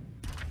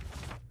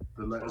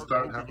 The letters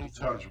Start don't have counting to those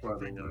letters touch, with by your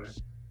the way.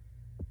 fingers.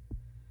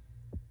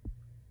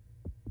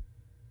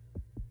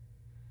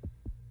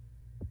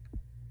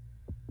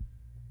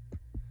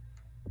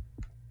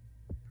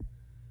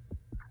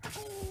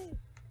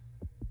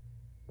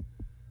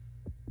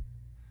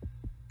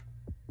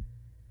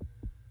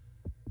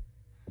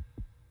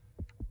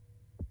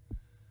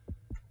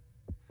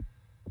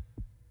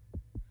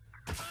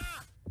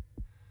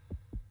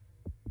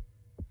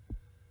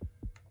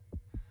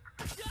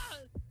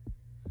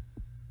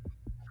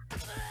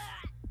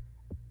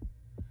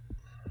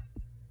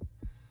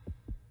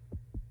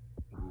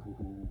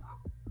 Ooh.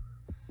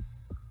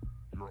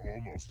 You're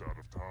almost out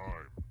of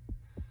time.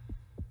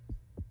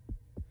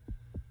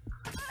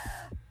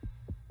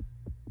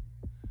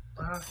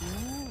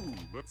 Ooh,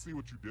 let's see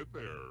what you did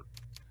there.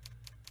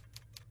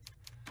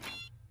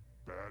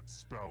 Bad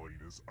spelling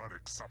is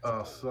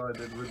unacceptable.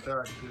 Cited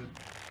redacted.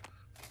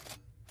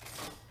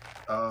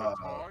 A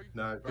tie?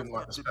 No, That's didn't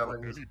like not the good for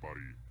spellings.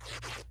 anybody.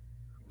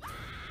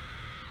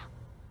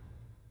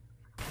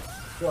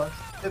 What?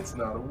 It's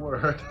not a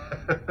word.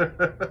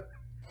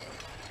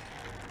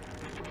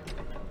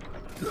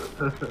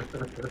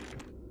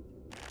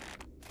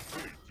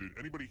 Hey, did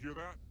anybody hear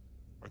that?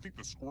 I think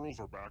the squirrels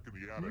are back in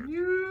the attic.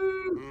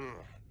 You.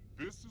 Ugh,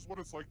 this is what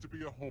it's like to be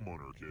a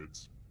homeowner,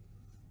 kids.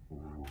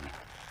 Ooh.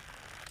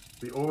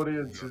 The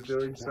audience is Next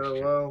doing so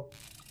question. well.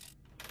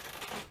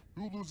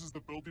 Who loses the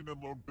building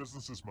and loan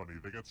businesses money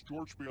that gets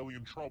George Bailey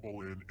in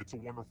trouble in It's a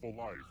Wonderful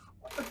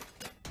Life?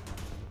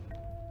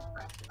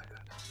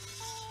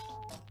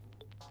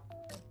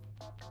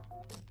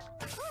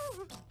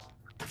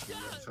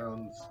 That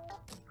sounds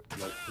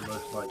like the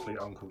most likely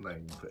uncle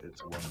name for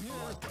It's a Wonderful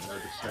Life. I know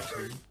the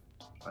setting,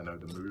 I know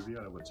the movie,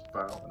 I know what it's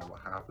about, I know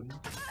what happened,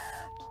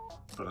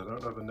 but I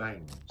don't know the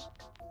names.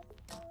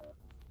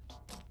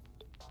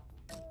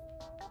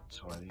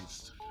 So I need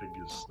to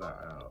figure that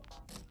out,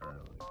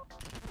 apparently.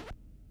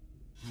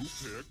 Who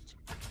picked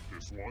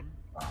this one?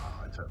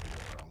 Ah, I totally got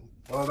it wrong.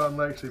 Well done,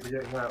 Lexi, for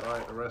getting that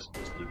right. The rest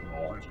of us did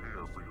not.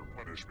 Prepare for your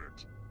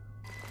punishment.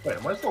 Wait,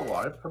 am I still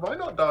alive? Have I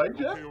not died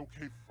yet?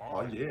 Okay,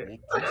 Oh, fine. yeah. We'll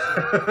do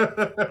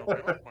so. Now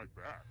get off my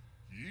back.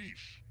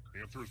 Yeesh.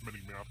 Answer as many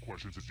math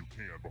questions as you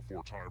can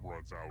before time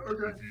runs out.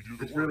 Okay. If you do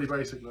the It's really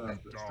worst, basic you math,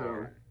 but die.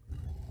 still.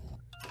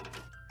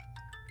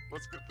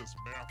 Let's get this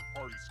math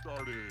party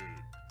started.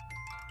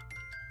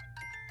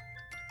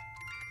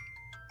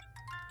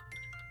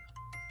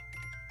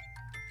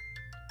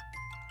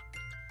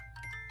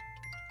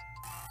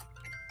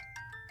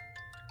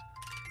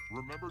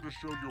 Remember to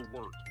show your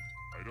work.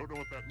 I don't know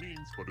what that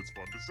means, but it's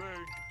fun to say.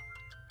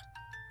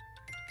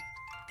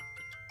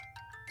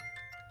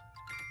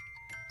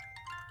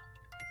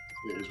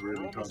 It is really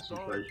We're almost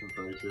concentration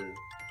phase here.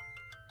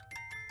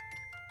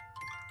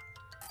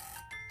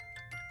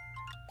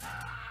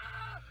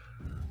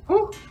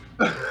 Whew.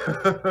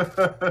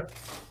 A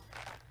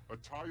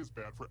tie is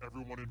bad for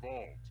everyone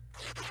involved.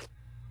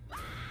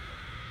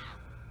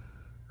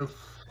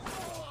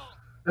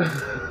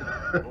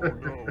 Oh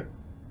no,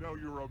 now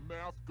you're a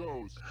math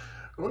ghost.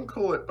 I wouldn't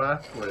call it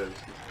backwards,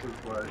 it's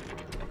just like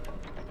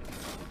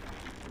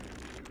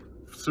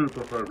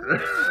super focused.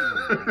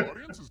 The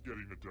audience is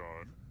getting it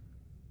done.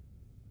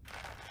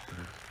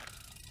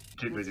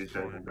 Keep me Let's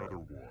try taking another that.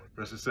 one.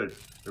 Versus 6.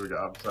 Here we go,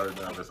 I'm so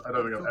nervous. I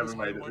don't think I've ever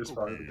made it this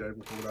far in the game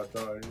before without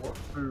dying. What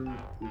food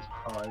is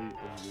high in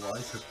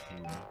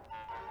lycopene?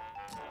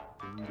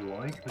 In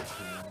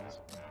lycopenes?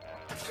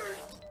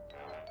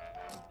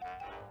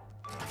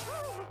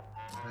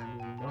 I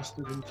mean,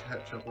 mustard and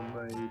ketchup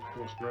are made,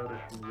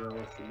 horseradish and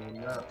relish are more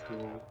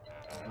natural.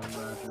 I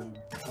imagine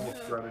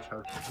horseradish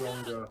has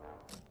stronger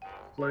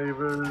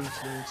flavors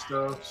and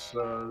stuff,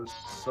 so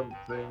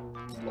something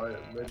like,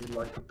 maybe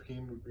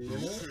lycopene would be in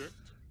it?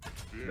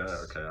 No,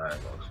 okay, I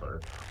ain't got a clue.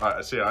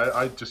 Alright, see,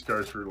 I just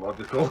go through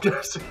logical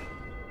guessing.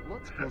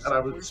 Let's go And I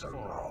was someplace so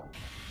fun. wrong.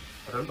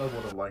 I don't know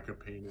what a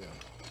lycopene is.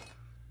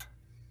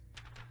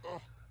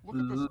 Look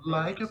at this mess. I'm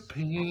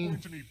Lycopene going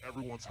to need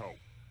everyone's help.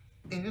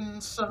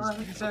 inside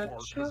This piece of that art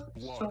has chest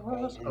blood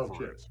all sauce. Oh over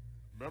shit. it.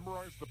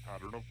 Memorize the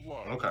pattern of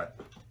blood. Okay.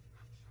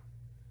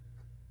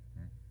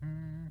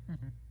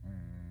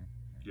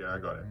 Yeah, I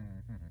got it.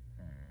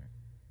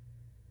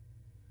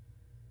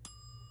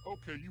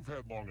 Okay, you've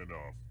had long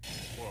enough.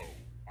 Whoa,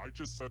 I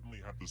just suddenly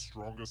had the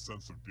strongest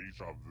sense of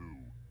deja vu.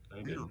 I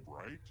Weird, didn't.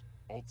 right?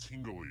 All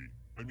tingly.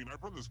 I mean,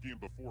 I've run this game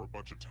before a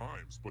bunch of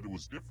times, but it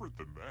was different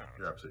than that.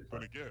 You're absolutely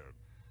Then fine. again,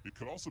 it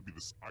could also be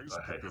this ice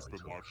I hate pick that's how he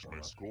been talks lodged so in my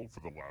much. skull for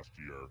the last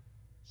year.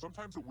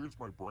 Sometimes it weirds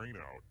my brain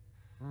out.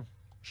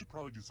 Should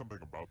probably do something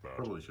about that.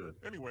 Probably should.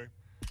 Anyway,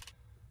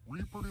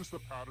 reproduce the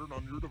pattern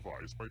on your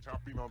device by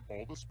tapping on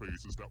all the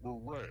spaces that were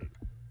red.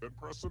 Then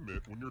press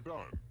submit when you're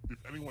done. If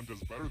anyone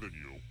does better than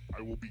you,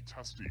 I will be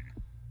testy.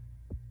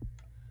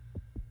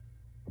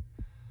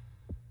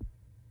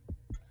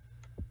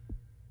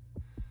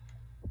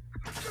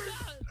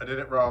 I did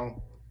it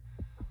wrong.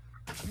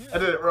 I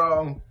did it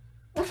wrong.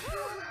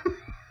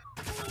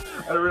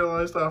 I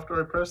realized after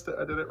I pressed it,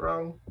 I did it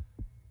wrong.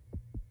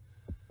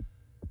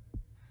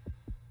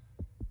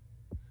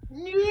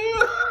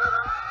 Yeah.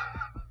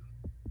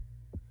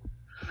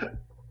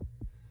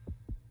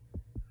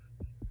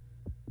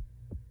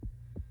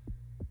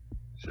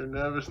 So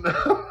nervous now.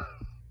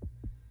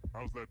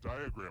 How's that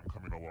diagram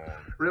coming along?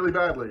 Really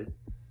badly.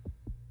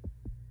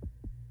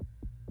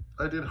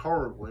 I did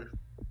horribly.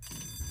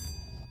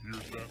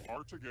 Here's that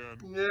art again.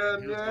 Yeah,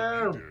 Here's what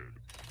no. you did.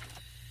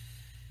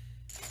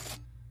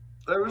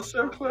 I was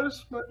so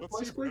close. My Let's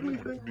see if squiggly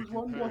anyone thing can was make you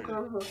one block pay.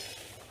 over.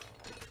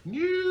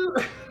 You.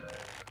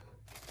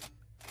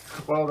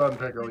 Well done,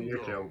 Pickle. You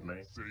Bingo. killed me.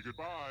 Say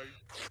goodbye.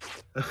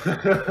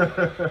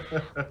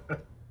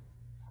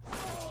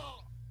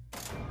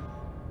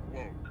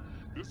 Whoa.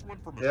 This one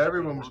from a Yeah,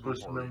 everyone was simple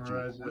supposed to murder party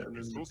memorize to it, a and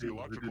creepy then the people who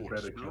sociological did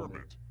better killed me.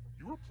 experiment.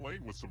 You were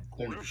playing with some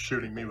They were grim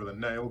shooting me people. with a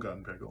nail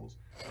gun, Pickles.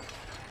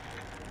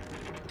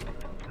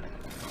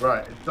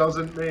 Right, it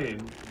doesn't mean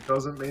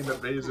that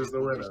Bees is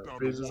the winner.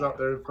 Bees is up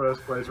there in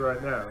first place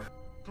right now.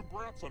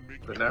 Congrats on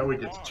making But it now through we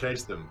get to alive.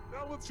 chase them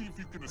Now let's see if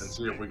you can and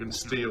see if we can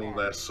escape steal with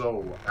their your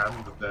soul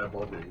and their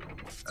body and become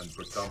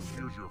body. them.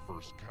 Here's your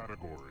first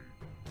category.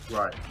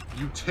 Right,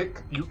 you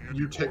tick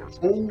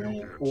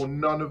all or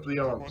none of the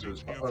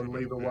answers, but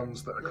only the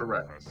ones that are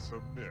correct. Press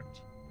submit.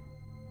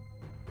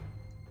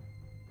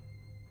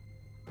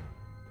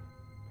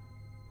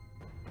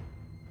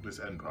 This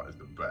end part is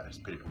the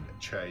best. People get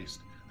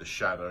chased, the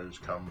shadows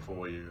come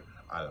for you.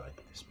 I like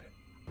this bit.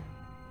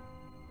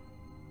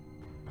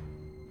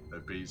 The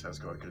Bees has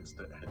got a good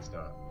head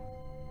start.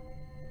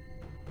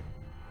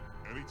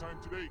 Anytime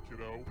today,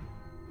 kiddo.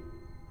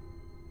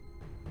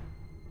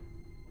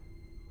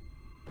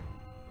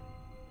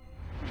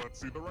 Let's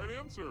see the right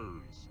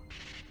answers.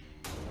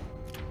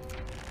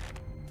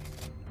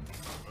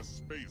 A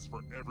space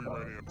for every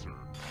right answer.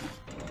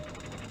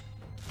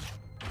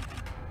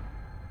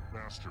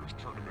 Masters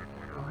Tournament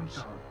I winners.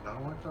 don't know,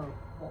 I don't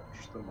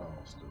watch the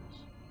Masters.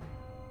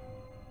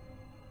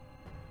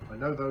 I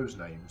know those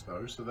names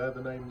though, so they're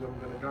the names I'm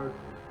gonna go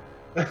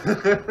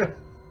for.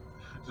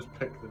 Just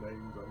pick the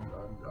names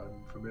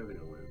I'm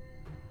familiar with.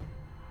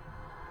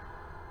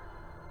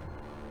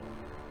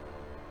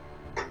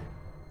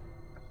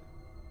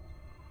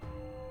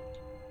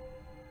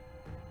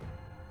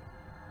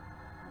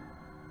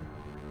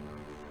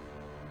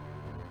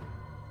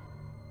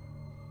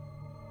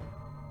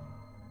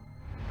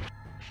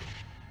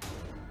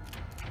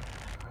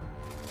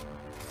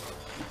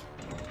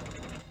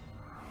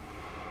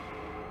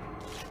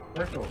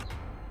 Pickles.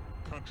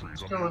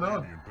 Countries What's on the going on?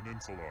 Arabian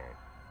Peninsula.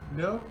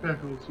 No,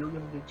 Pickles, you're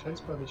gonna get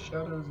chased by the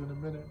shadows in a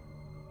minute.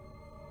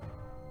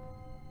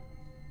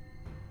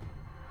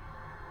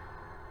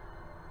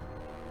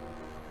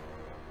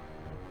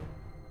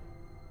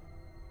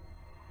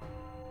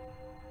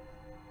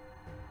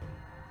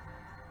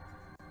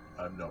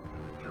 I'm not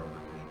good at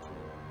geography.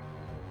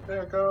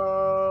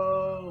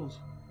 Pickles!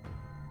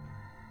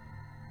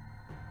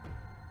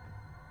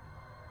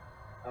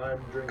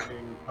 I'm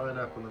drinking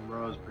pineapple and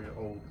raspberry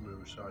old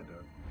moo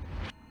cider.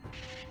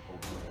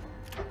 Old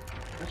moo.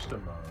 Just a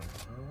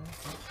moment.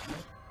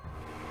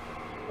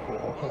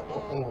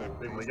 Oh,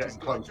 we're getting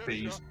close,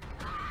 peas.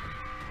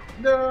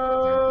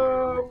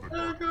 No!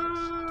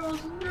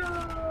 Pickles!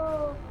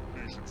 No!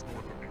 Nations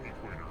north of the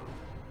equator.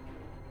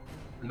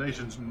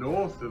 Nations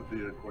north of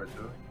the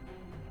equator.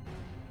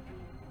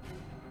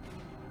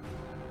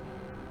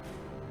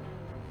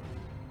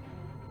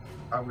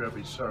 I'm gonna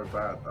be so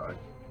bad that I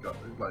got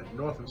like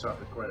North and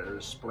South equator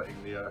is splitting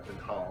the Earth in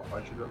half.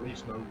 I should at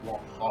least know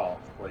what half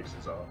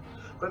places are.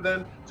 But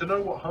then to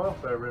know what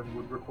half they're in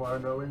would require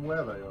knowing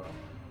where they are.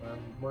 And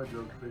my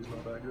geography is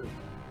not that good.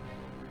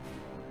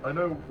 I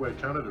know where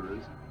Canada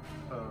is.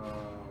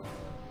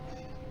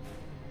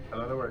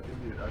 And I know where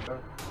India. I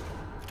don't.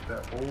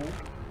 They're all.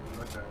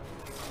 Okay.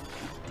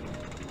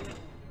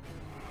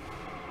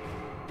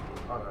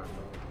 I don't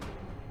know.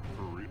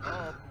 Hurry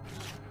up.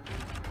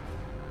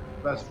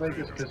 Las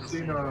Vegas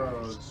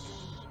casinos.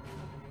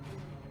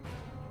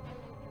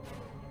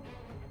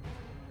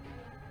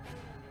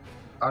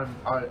 I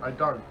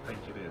don't think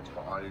it is,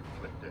 but I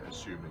clicked it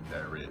assuming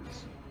there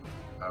is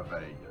a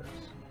Vegas.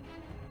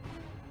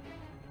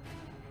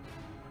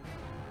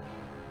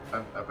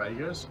 A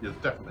Vegas? Yeah,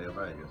 definitely a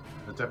Vegas.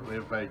 There's definitely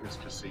a Vegas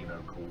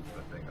casino called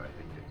the thing I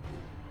think it's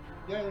called.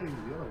 Yay,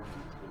 the other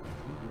one's called.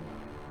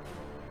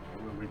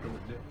 Where are we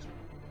going next?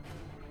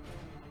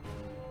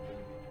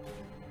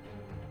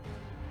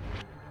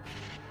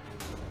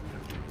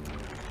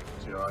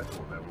 See, I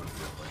thought there would be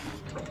a Vegas.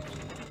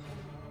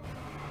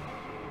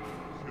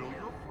 Kill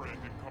your friend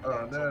and come Oh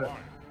back to no, life.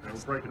 they're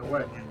That's breaking the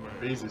away. only way.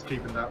 Bees is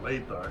keeping that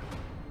lead though.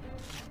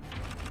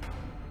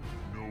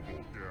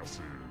 Noble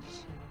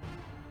gases.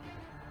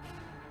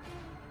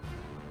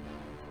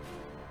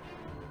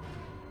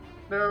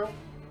 Now,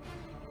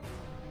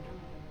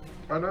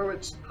 I know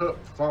it's put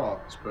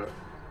farts, but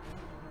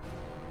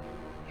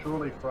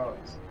surely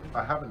farts.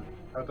 I don't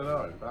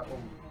know. That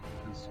one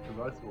is because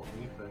I thought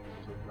methane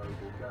was a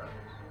noble gas.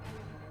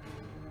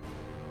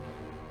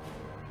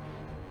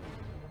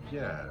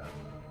 Yeah.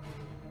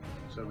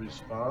 So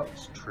is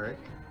farts trick?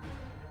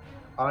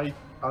 I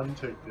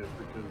unticked it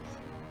because.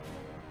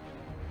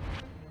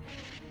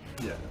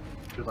 Yeah,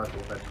 because I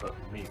thought they'd put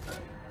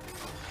methane.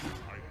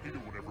 I hate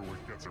it when everyone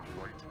gets it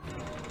right.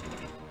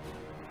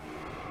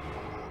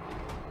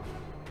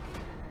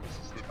 This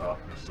is the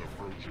darkness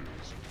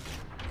approaches.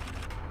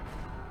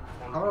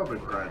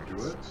 Harvard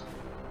graduates.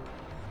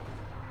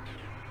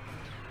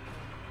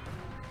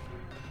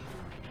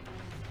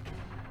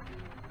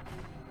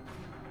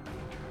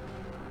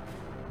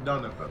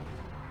 None of them.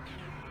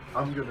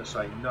 I'm gonna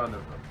say none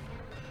of them.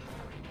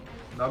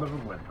 None of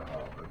them went to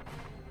Harvard.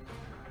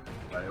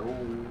 They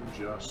all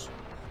just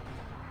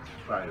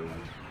failed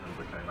and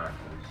became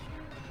actors.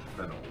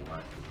 They're not all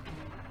actors.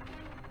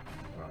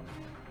 Well,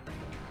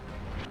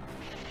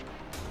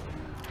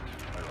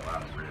 I got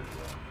that really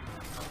well.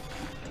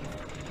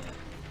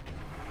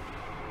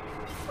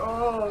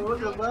 Oh,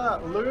 look at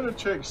that!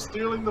 Lunatic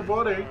stealing the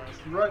body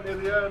right near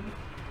the end.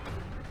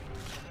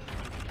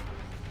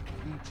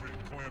 Wu-Tang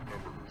Clan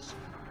members.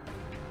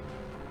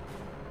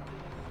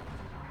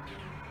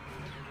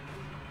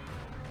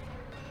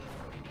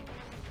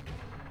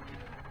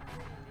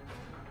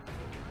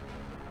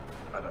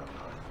 I don't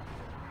know.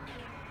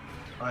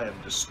 I am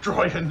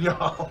destroying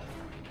y'all.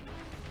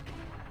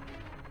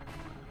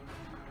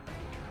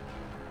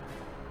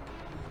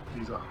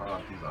 These are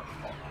hard. These are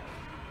hot.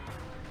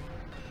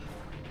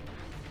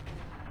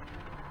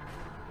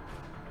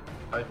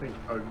 I think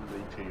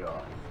only TR.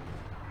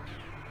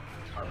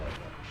 I like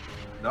that.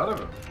 None of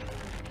them.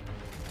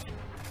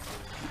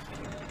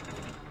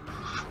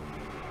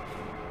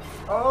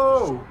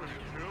 Oh!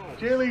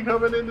 Keely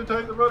coming in to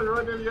take the money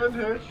right near the end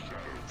here.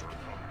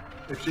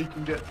 If she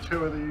can get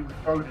two of these,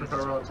 both of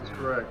her answers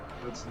correct,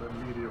 that's an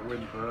immediate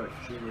win for her.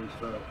 She moves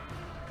first.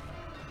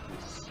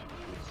 Yes,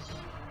 yes,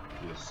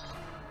 yes.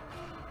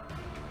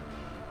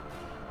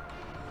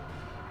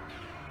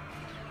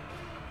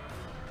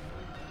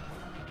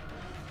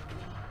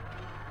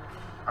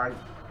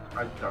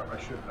 I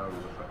should know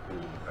what all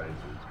the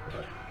phases,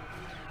 but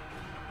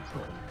it's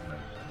not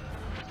information.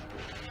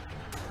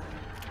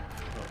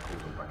 It's not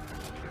called a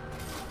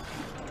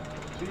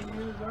She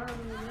is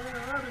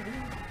out of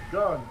here.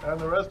 Gone, and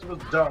the rest of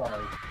us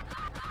die.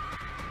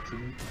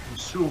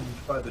 Consumed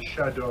by the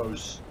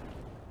shadows.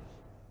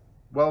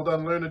 Well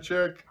done,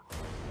 Lunatic.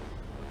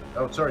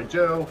 Oh, sorry,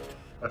 Jill.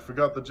 I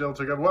forgot the Jill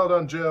took it. Well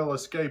done, Jill,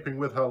 escaping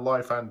with her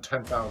life and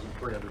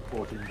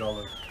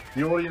 $10,314.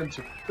 The audience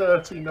of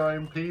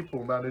 39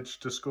 people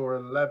managed to score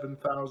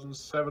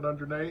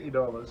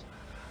 $11,780.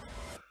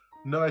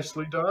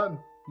 Nicely done.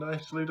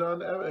 Nicely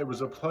done. It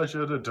was a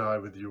pleasure to die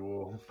with you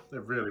all.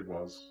 It really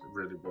was. It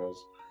really was.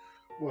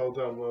 Well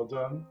done, well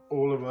done.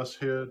 All of us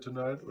here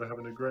tonight, we're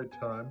having a great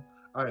time.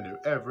 I knew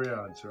every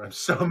answer. I'm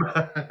so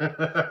mad.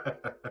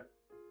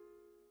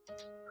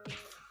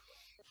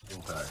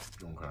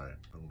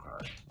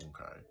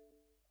 Okay.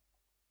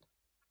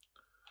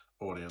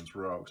 Audience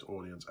rocks.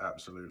 Audience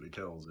absolutely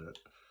kills it.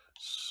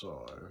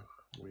 So,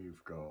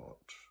 we've got...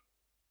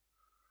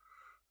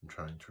 I'm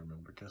trying to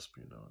remember.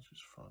 Espionage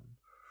is fun.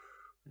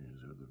 We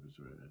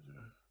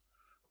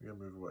gotta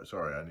move away.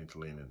 Sorry, I need to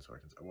lean in so I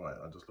can... Why?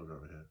 I'll just look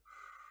over here.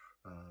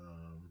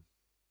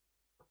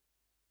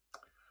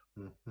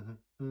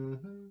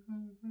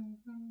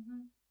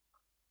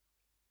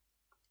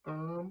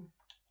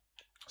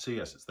 So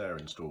yes, it's there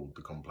installed,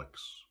 the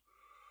complex.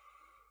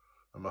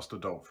 I must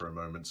adult for a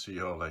moment. See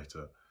you all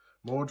later.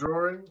 More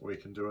drawing? We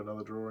can do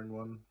another drawing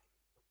one.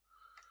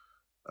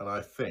 And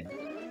I think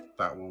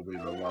that will be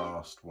the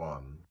last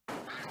one.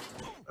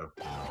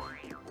 Okay.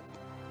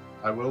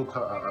 I'm going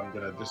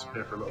to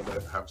disappear for a little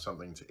bit, have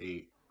something to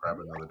eat, grab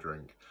another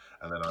drink,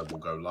 and then I will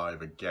go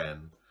live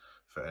again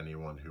for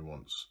anyone who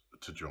wants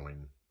to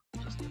join.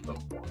 Just the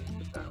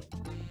wind down.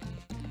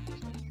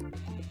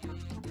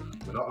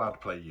 We're not allowed to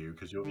play you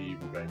because you're the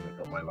evil game that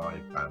got my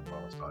live banned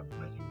last time for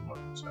making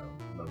moaning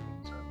sounds.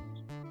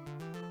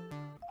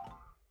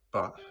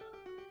 But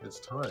it's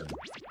time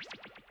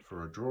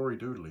for a drawy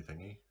doodly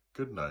thingy.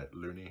 Good night,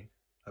 Looney.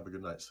 Have a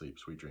good night's sleep,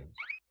 sweet dreams.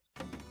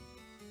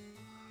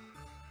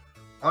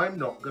 I'm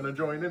not going to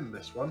join in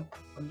this one.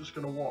 I'm just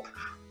going to watch.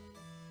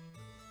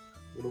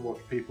 I'm going to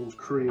watch people's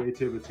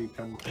creativity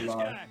come to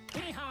life.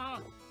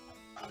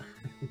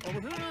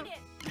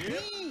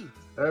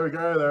 There we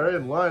go, they're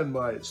in. Lion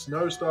Mite,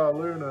 Snowstar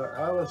Luna,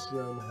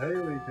 Allison,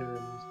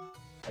 Haleykins,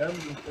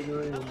 Ember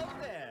Figurines.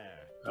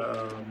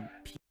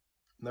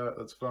 No,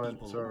 that's fine,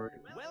 sorry.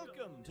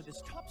 Welcome to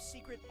this top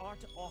secret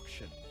art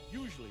auction.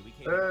 Usually we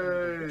can't.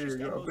 Hey, you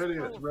got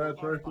idiots. Rare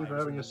trophy for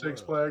having a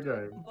 6-player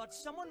game. But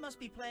someone must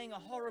be playing a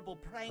horrible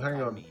prank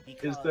Hang on, me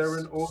because is there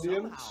an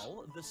audience?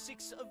 somehow the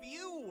 6 of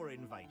you were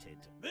invited.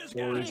 This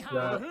Or guy. is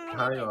that...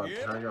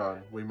 Hang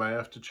on. We may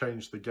have to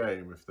change the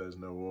game if there's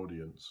no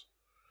audience.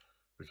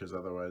 Because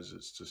otherwise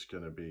it's just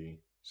going to be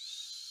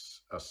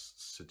us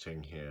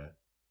sitting here.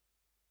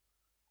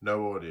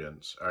 No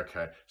audience.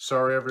 Okay.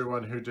 Sorry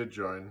everyone who did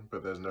join,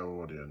 but there's no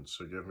audience.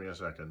 So give me a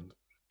second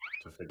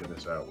to figure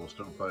this out. We'll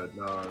still play it.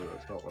 No,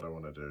 that's not what I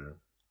want to do.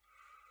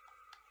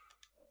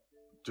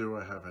 Do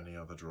I have any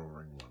other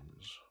drawing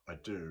ones? I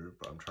do,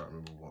 but I'm trying to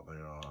remember what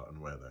they are and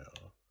where they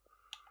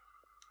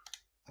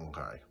are.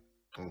 Okay.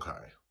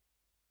 Okay.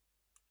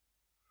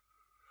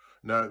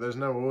 No, there's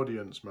no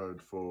audience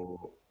mode for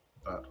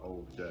that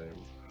old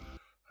game.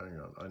 Hang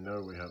on. I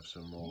know we have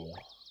some more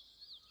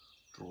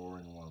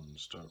drawing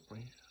ones, don't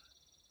we?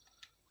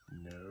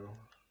 No.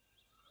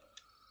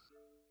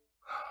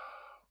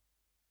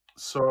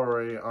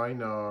 Sorry, I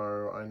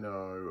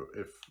know.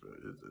 If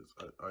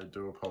I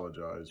do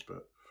apologize,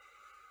 but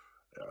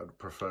I'd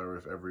prefer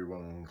if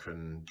everyone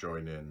can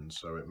join in.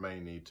 So it may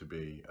need to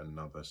be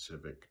another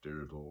Civic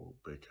Doodle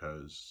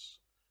because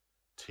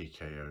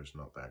TKO's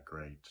not that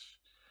great,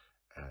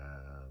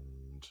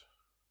 and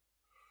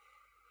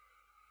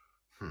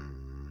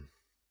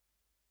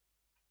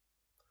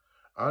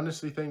I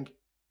honestly think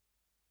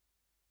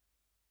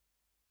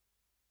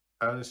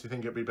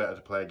it'd be better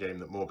to play a game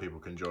that more people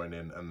can join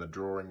in, and the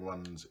drawing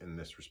ones in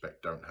this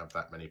respect don't have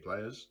that many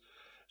players.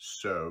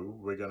 So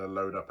we're going to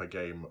load up a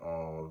game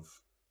of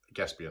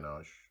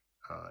Espionage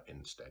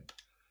instead,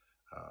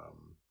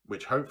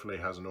 which hopefully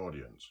has an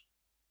audience.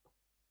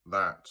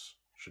 That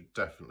should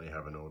definitely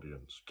have an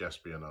audience.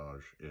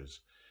 Espionage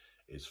is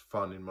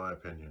fun in my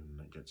opinion.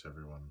 It gets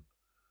everyone.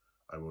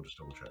 I will just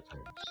double check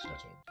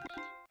settings.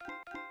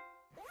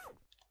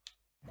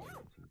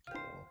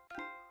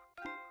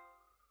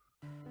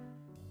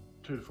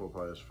 2 to 4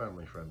 players,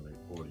 family friendly,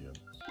 audience.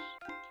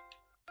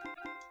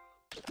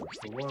 That's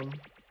the one.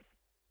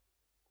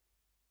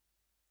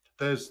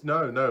 There's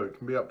no, it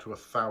can be up to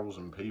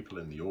 1,000 people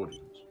in the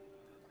audience,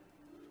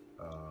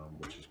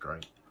 which is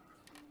great.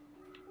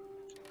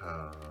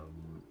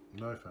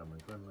 No family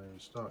friendly,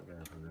 start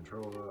game from the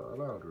controller,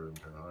 allowed room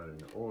to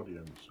hiding,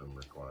 audience and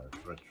required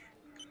switch.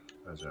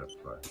 As you have to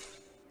play.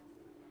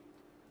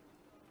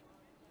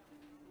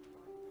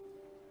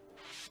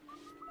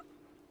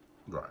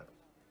 Right.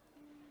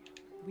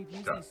 We've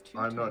used Yeah, these two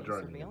I'm not tiny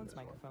joining surveillance in this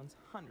one. microphones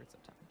hundreds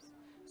of times.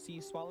 So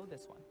you swallow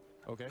this one.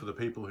 Okay. For the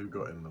people who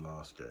got in the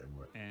last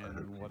game.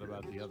 And what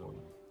about the other one?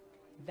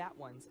 That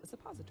one's a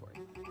suppository.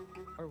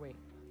 Or wait,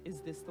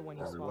 is this the one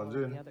you Everyone's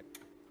swallowed? in. The other?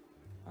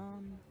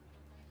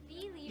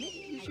 Maybe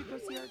you should go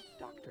see our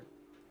doctor.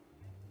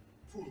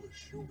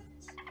 Foolish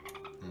humans.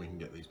 And we can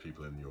get these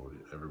people in the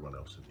audience, everyone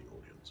else in the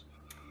audience.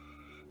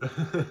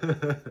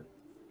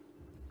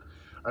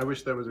 I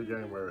wish there was a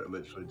game where it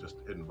literally just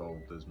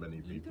involved as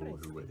many people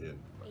who were in.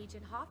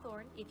 Agent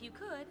Hawthorne, if you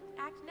could,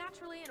 act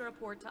naturally and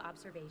report to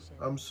observation.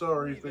 I'm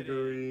sorry,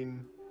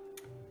 figurine.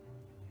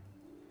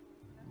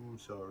 I'm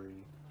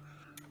sorry.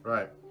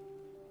 Right.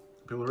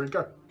 People are in,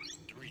 go.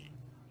 3,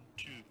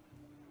 2,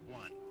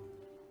 1.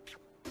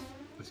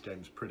 This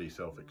game's pretty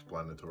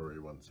self-explanatory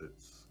once it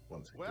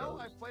Well,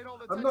 goes. I've played all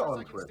the I'm Tetris not on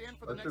I can Twitch. stand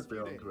for the I next should be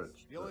few on days.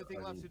 Twitch, The only but thing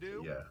I left to need-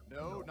 do? yeah,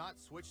 No, no.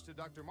 not switch to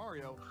Dr.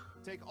 Mario.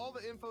 Take all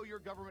the info your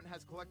government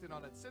has collected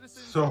on its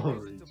citizens and Sorry,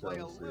 use it to play a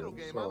Chelsea. little I'm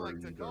game I sorry like you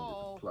to don't get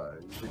call... to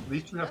play. At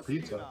least you have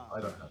pizza. espionage. I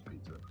don't have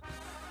pizza.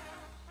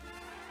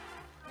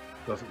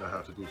 Doesn't know how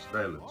to do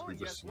surveillance. Oh, We and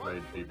just guess what?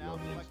 surveyed We're people now on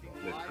the collecting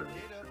internet, live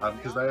literally. data from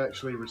Because the they audience.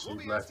 actually We'll received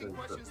be asking letters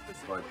that, questions like,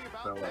 specifically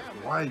they're about like,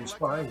 them. why are you Collect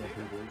spying on data.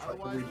 people? It's like,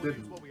 Otherwise, we we'll use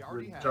didn't. what we We're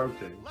already have.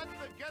 joking. Let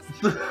the guest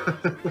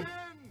speakers begin!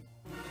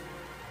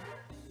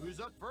 Who's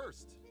up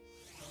first?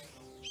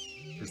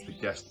 It's the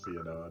guest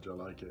espionage. I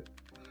like it.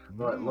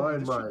 Right,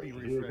 Lion this should Mike, be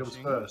here comes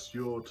refreshing. first.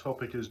 Your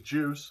topic is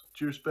juice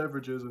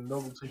beverages, and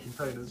novelty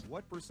containers.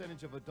 What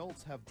percentage of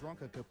adults have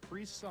drunk a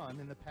Capri Sun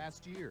in the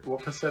past year?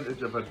 What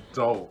percentage of Give it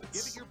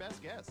adults your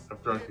best guess.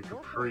 have drunk a Get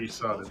more Capri points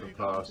Sun in closer the you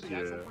come to past the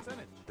actual year?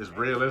 percentage. Is And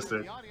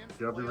realistic. the audience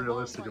You gotta be play along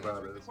realistic by about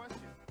answering the this.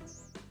 question.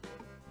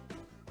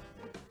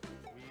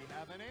 We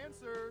have an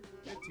answer,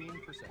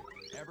 15%.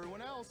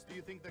 Everyone else, do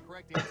you think the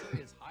correct answer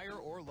is higher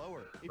or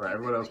lower? If Right, you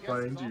everyone else think the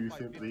guess playing, is do off you by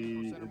think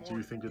 50% or do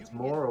you think you it's can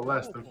more get or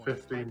less double than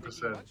points by taking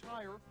 15%? much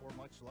higher or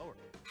much lower.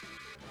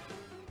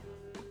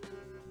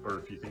 Or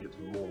if you think it's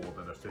more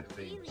than a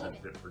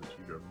 15% difference,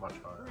 you go much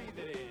higher. Breathe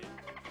it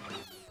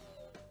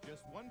in.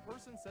 Just one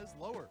person says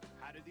lower.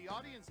 How did the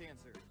audience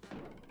answer?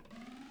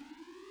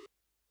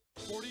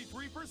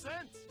 43%.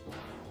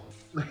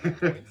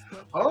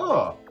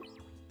 Ah!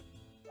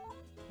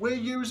 We're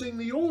using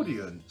the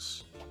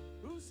audience.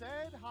 Who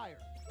said higher?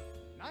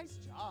 Nice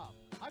job.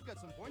 I've got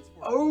some points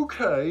for you.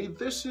 Okay,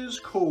 this is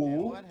And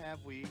cool. what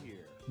have we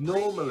here?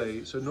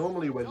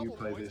 Normally when you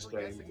play this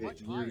game,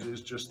 it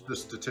uses just the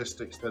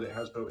statistics that it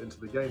has built into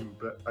the game,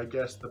 but I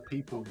guess the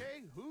people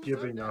Okay, who's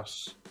giving up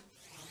us...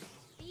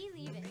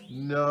 Believe it.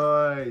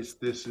 Nice,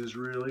 this is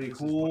really This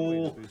is one way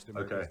to cool. boost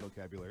America's Okay,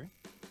 vocabulary.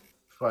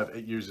 5,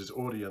 it uses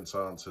audience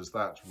answers,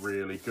 that's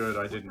really good,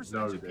 I What didn't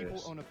know percentage of people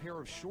this. own a pair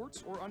of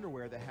shorts or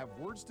underwear that have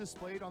words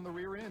displayed on the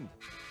rear end?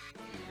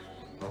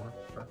 Oh,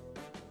 okay.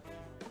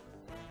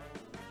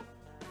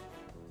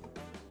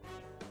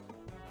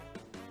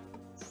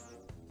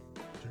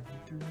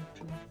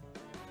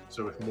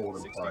 So if more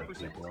than 5 60%.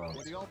 people What do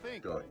answer, y'all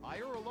think? got it.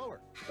 Higher or lower?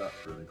 That's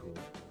really cool.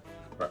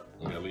 Right,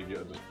 I'm gonna leave you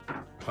to just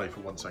play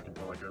for 1 second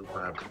while I go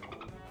grab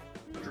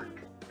a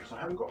drink. Because I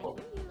haven't got one.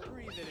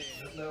 Breathe it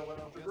in. No, I went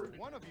off the Just drink.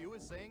 one of you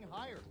is saying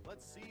higher.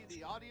 Let's see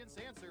the audience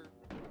answer.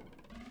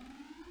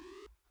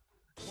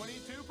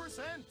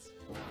 22%.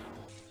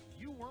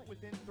 You weren't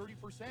within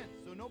 30%,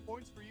 so no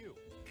points for you.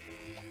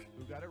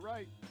 Who got it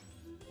right?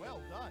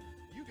 Well done.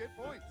 You get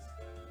points.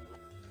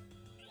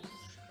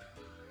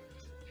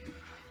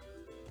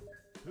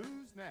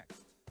 Who's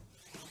next?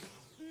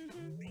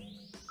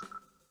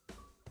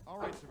 All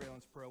right,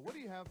 Surveillance Pro, what do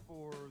you have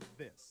for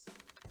this?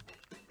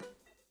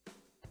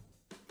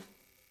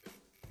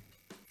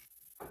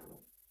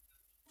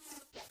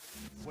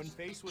 When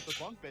faced with a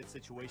bunk bed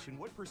situation,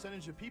 what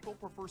percentage of people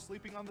prefer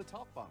sleeping on the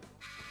top bunk?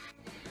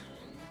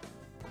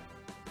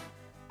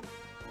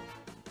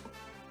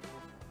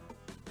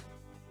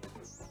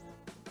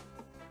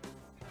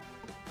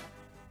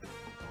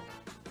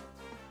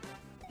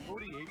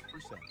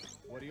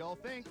 What do y'all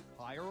think?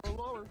 Higher or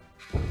lower?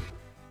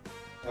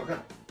 Okay.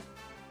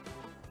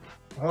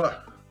 Hold on.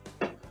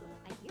 I hear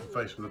you.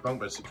 Faced with a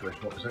bunk bed situation,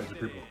 what percentage of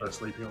people prefer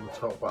sleeping on the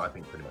top? Well, I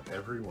think pretty much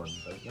everyone,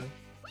 don't they?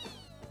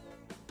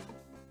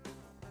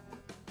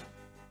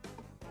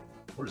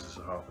 Or is this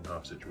a half and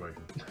half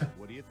situation?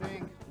 What do you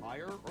think?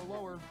 Higher or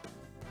lower?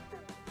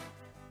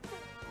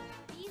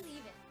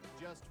 Believe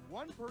it. Just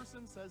one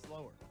person says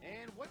lower.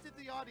 And what did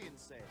the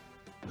audience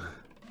say?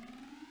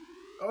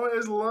 Oh, it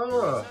is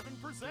lower!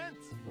 7%.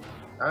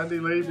 Andy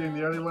Lee being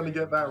the only one to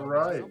get that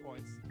right. Some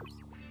points.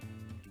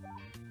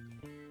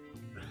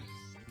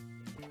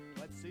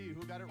 Let's see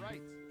who got it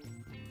right.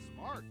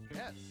 Smart,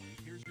 yes.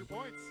 Here's your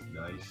points.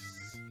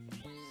 Nice.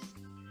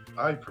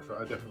 I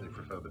definitely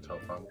prefer the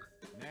top bunk.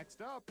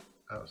 Next up,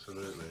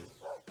 Absolutely.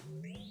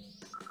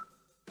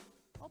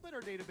 I'll bet our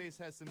database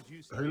has some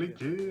juicy Holy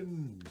data.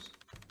 Kins!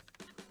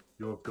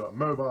 You've got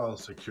mobile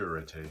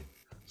security,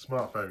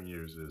 smartphone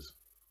users.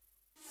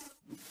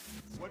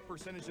 What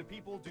percentage of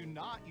people do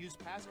not use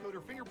passcode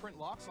or fingerprint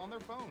locks on their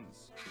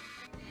phones?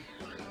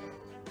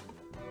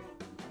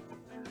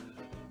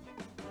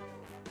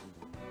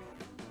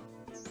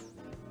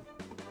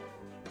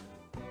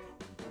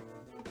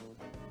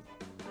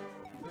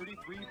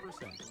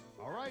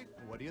 All right,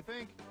 what do you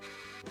think?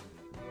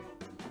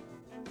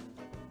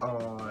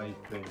 I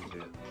think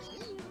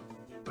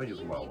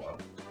it's lower.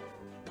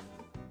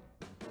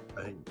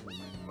 I think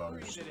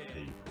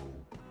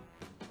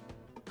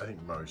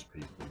most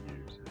people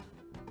use it.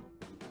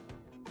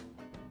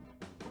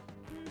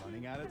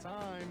 Running out of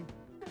time.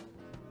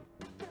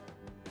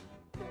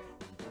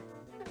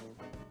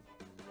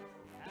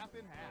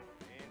 than half.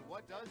 And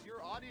what does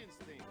your audience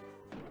think?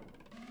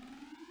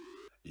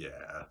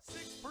 Yeah.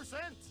 6%.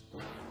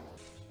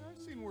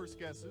 I've seen worse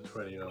guesses.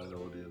 29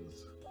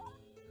 audience.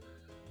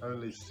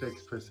 Only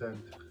 6%.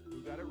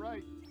 Who got it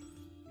right?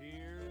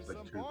 Here's Like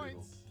some 2 people.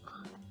 points.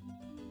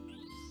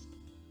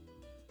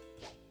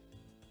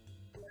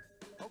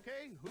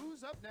 Okay,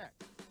 who's up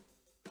next?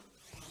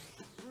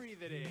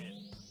 Breathe it in.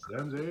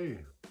 Ramsey,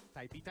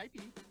 Typey,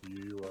 typey.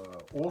 you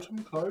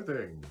autumn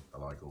clothing. I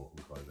like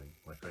autumn clothing.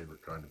 My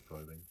favorite kind of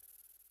clothing.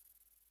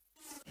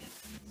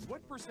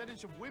 What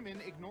percentage of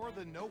women ignore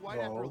the no white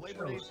after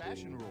Labor Day Chelsea.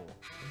 fashion rule?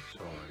 I'm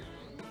sorry.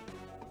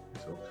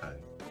 It's okay.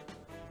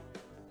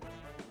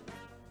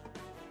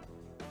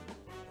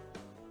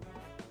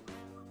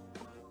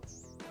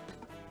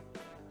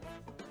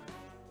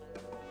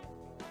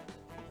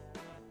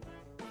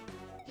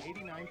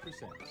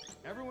 %.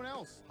 Everyone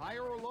else,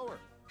 higher or lower?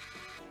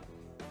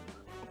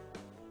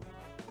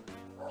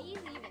 Please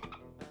even.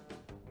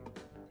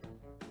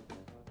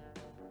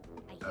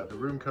 The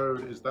room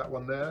code is that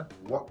one there.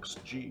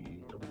 WUXG.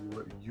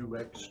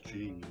 WUXG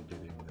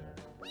did in there.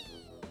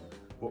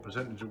 What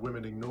percentage of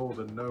women ignore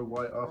the no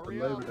white after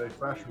Hurry Labor up. Day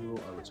fashion rule?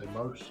 I would say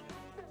most.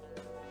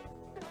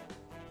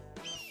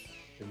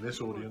 In this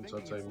People are audience,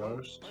 I'd thinking say it's low.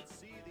 most. Let's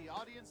see the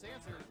audience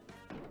answer.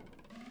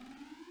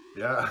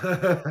 Yeah.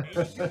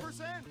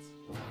 82%.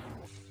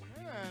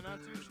 Yeah,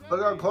 not too shabby.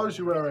 Look how close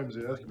you were,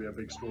 MZ. That's gonna be a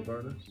big score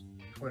bonus.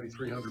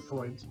 2,300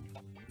 points.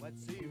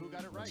 Let's see who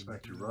got it right.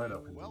 Smacked you right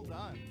up. Well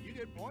done. You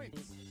get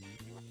points.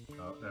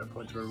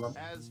 Points to everyone.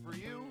 As for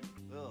you,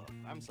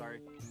 I'm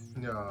sorry.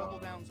 Yeah. Double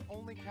downs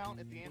only count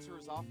if the answer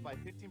is off by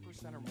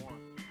 15% or more.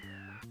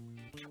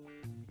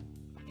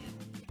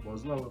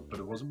 Was lower, but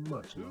it wasn't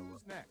much lower.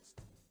 Who's next?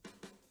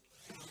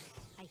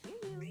 I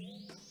hear you.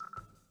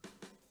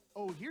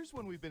 Oh, here's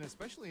one we've been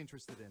especially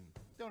interested in.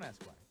 Don't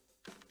ask why.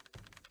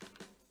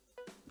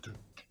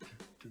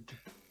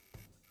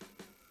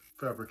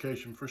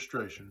 Fabrication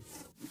frustration.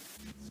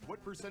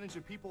 What percentage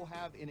of people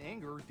have, in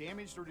anger,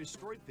 damaged or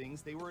destroyed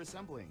things they were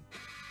assembling?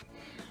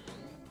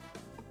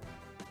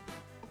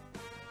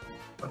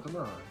 I don't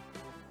know.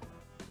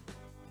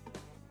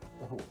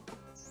 Oh.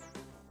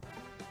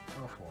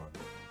 Tough one.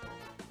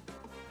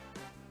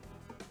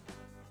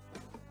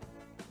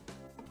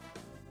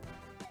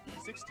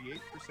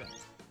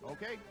 %.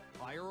 Okay,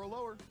 higher or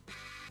lower?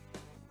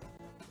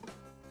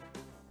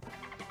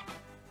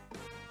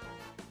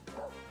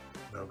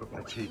 No, but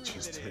my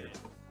teachers did.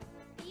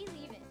 Please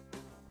even.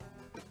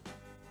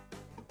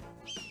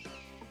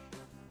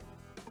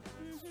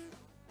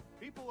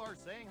 People are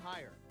saying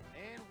higher.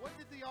 And what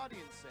did the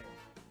audience say?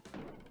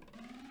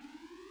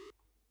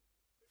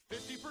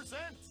 50%!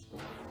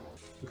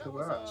 Look That at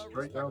was that, a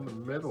straight down the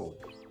respectable middle.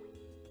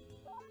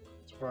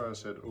 That's why I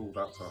said, oh,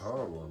 that's a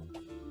hard one.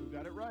 Who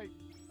got it right?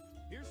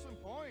 Here's some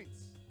points.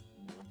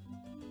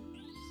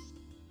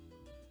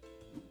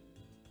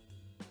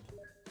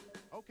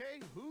 Okay,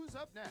 who's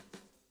up next?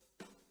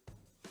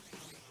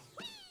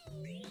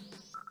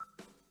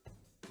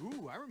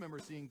 Ooh, I remember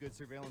seeing good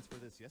surveillance for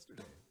this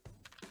yesterday.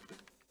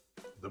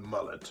 The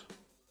mullet.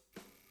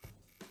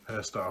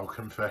 Hairstyle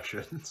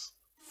confessions.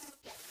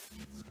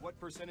 What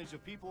percentage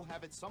of people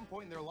have at some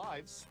point in their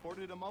lives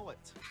sported a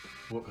mullet?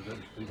 What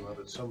percentage of people have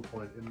at some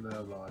point in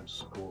their lives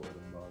sported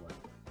a mullet?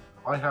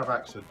 I have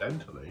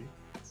accidentally.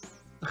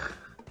 18%.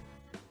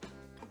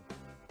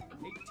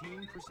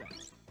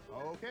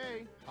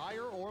 Okay,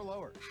 higher or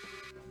lower?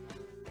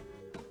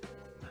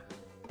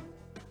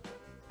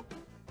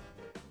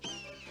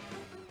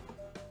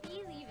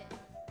 Please even.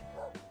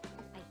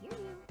 I hear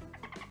you.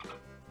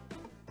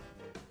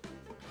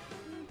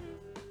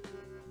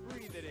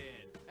 Breathe it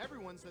in.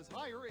 Everyone says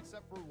higher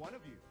except for one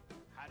of you.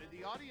 How did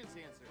the audience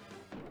answer?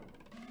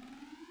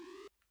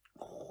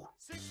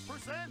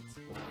 6%!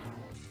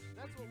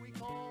 That's what we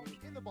call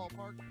in the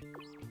ballpark.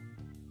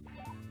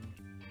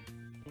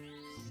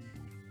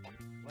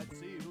 Let's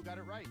see who got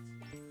it right.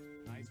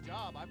 Nice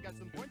job. I've got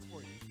some points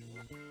for you.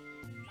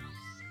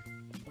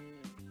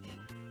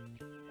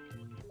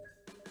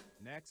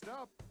 Next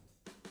up.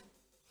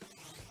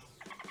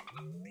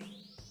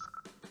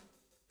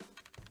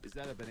 Is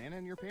that a banana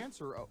in your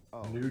pants or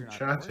Nude you're not wearing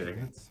chatting?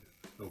 pants?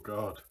 Oh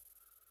god.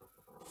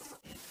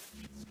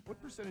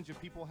 What percentage of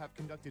people have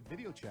conducted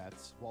video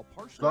chats while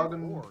partially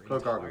Garden, or go,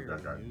 go, entirely go,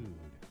 go. nude?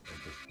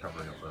 I'm just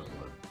covering up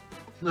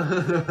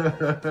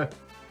those words.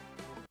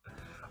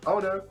 Oh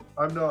no,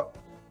 I'm not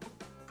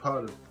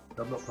I'm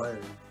not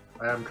playing.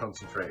 I am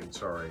concentrating,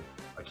 sorry.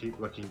 I keep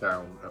looking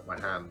down at my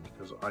hand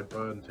because I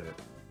burnt it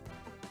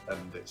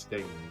and it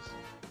stings.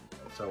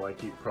 So I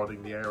keep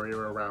prodding the area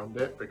around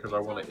it because I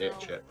want to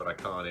itch it, but I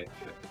can't itch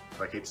it.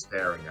 So I keep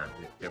staring at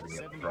it, giving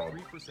it the prod.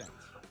 73%.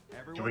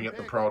 Everyone Giving it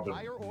the pick prod of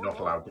higher or not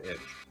lower. allowed to itch.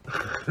 I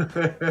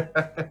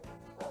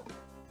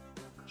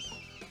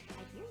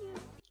hear you.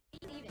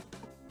 Please even.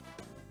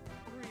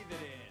 Breathe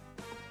it in.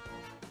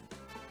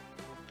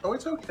 Oh,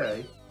 it's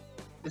okay.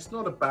 It's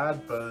not a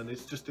bad burn.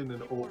 It's just in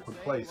an awkward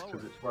place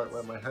because it's right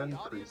where my hand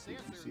creases. You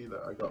see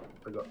that I got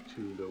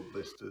 2 little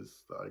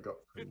blisters that I got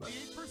from that.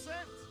 58%.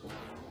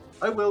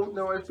 I will.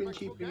 No, I've been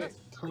keeping it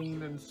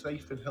clean and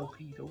safe and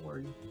healthy. Don't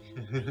worry.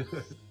 Who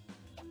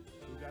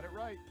got it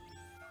right?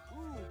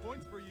 Ooh,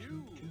 points for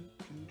you.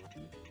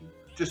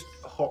 Just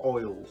hot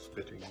oil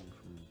spitting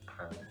from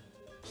pan.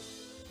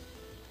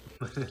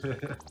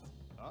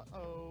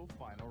 Uh-oh,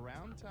 final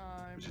round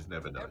time. Which is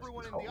never nice.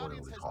 Everyone in Hot the oil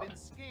audience is has hot. been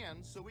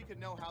scanned so we can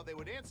know how they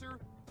would answer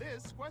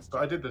this question.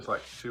 But I did this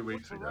like 2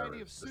 weeks What ago.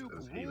 variety of It's just soup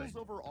as healing. rules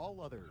over all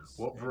others?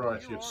 What And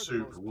variety here of are the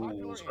soup most popular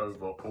rules answers.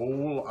 over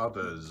all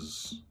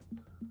others?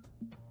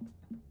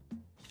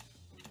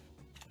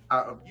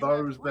 Out of You have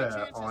those 3 there,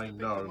 chances to I pick the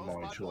know most my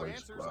popular choice.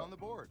 answers But on the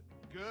board.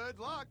 Good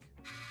luck.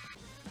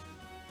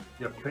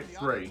 you have to You in pick the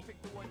 3. audience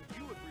pick the one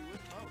you agree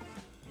with most.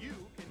 You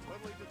can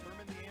totally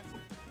determine the answer.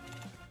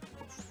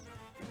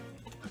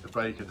 Did the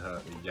bacon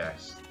hurt me?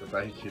 Yes, the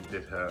bacon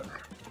did hurt.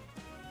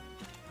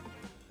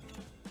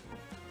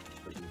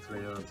 Picking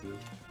 3 answers.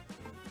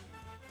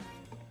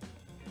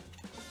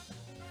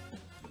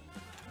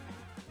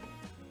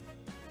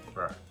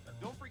 Right.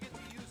 Don't forget to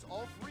use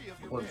all 3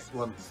 of your Once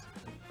picks.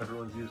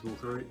 everyone's used all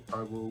 3,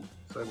 I will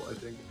say what I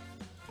think.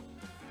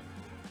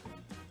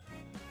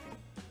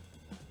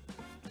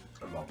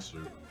 I love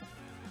soup.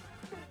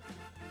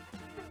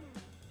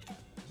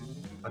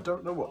 I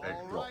don't know what egg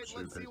All drop right, soup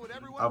let's see is. what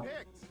everyone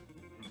picked.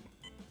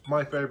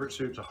 My favourite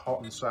soups are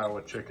hot and sour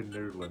chicken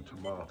noodle and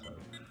tomato.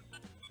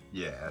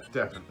 Yeah,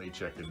 definitely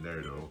chicken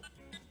noodle.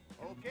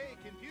 Okay,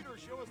 computer,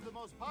 show us the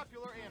most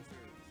popular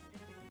answers.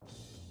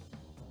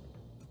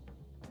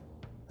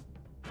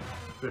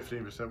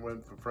 15%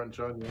 went for French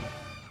onion,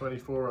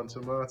 24 on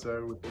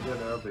tomato, with the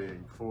winner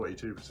being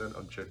 42%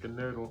 on chicken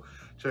noodle.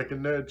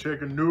 Chicken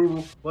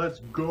noodle, let's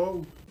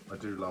go! I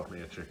do love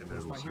me a chicken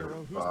Who's noodle my soup, hero?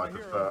 Who's but my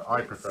hero?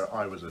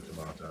 I was a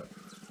tomato.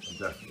 I'm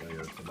definitely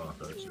a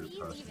tomato soup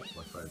person. It's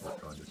my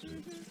favourite kind of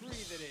soup.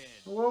 Breathe it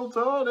in. Well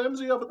done,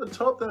 MZ up at the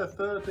top there,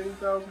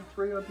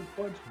 13,300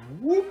 points.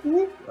 Whoop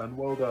whoop! And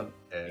well done,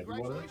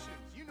 everyone else.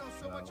 Congratulations, you know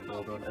so much Well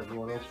about done, people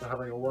everyone you else, for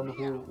managed having a to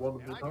wonderful, beat me out.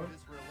 wonderful And I do time.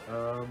 this for a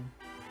living.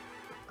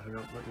 Hang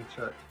on, let me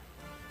check.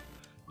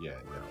 Yeah,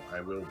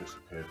 I will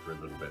disappear for a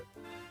little bit,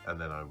 and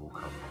then I will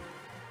come back.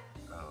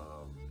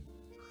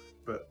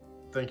 But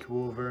thank you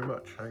all very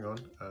much. Hang on,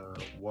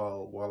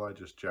 while I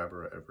just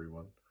jabber at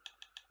everyone,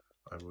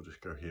 I will just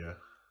go here.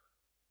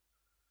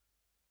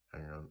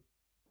 Hang on,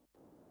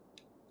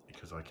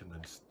 because I can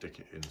then stick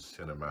it in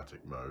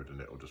cinematic mode,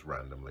 and it will just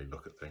randomly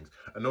look at things.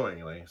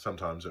 Annoyingly,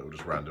 sometimes it will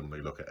just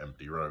randomly look at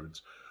empty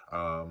roads,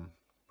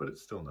 but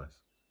it's still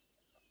nice.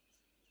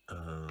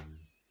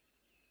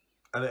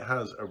 And it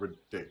has a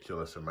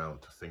ridiculous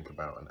amount to think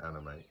about and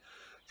animate,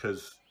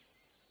 because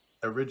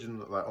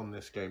originally, like on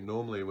this game,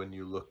 normally when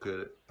you look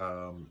at,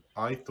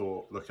 I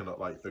thought looking at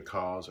like the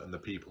cars and the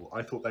people,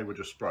 I thought they were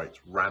just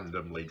sprites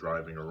randomly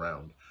driving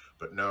around,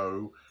 but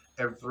no,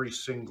 every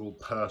single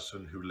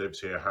person who lives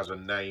here has a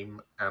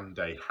name and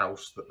a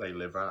house that they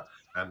live at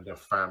and a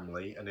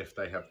family, and if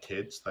they have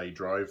kids, they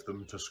drive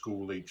them to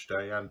school each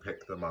day and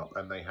pick them up,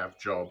 and they have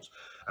jobs.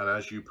 And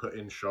as you put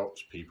in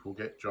shops, people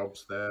get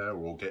jobs there,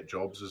 or get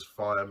jobs as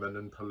firemen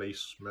and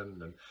policemen.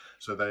 And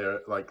so they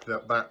are like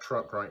that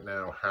truck right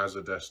now has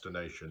a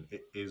destination.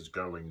 It is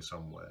going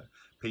somewhere.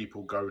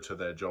 People go to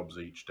their jobs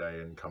each day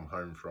and come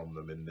home from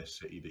them in this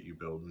city that you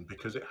build. And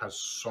because it has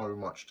so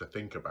much to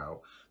think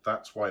about,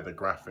 that's why the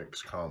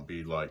graphics can't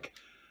be like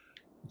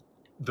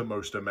the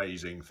most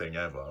amazing thing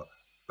ever.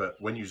 But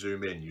when you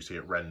zoom in, you see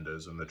it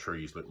renders and the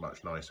trees look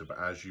much nicer. But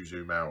as you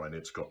zoom out and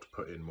it's got to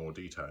put in more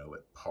detail,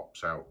 it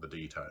pops out the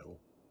detail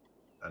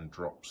and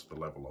drops the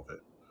level of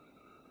it.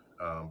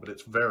 But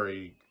it's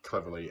very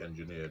cleverly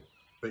engineered.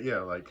 But yeah,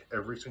 like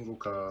every single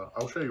car,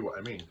 I'll show you what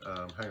I mean.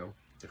 Hang on.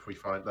 If we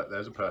find that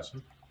there's a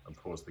person, and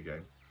pause the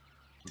game,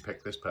 and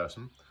pick this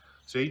person.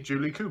 See,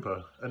 Julie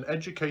Cooper, an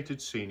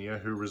educated senior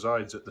who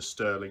resides at the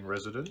Sterling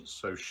residence.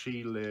 So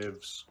she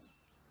lives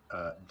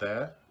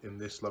there in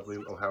this lovely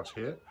little house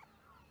here.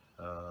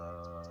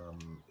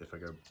 If I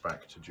go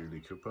back to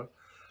Julie Cooper,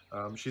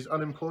 she's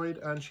unemployed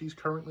and she's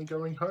currently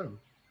going home.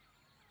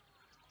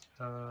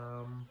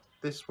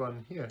 This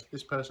one here,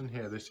 this person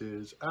here, this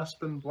is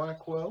Aspen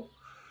Blackwell.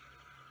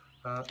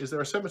 Is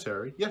there a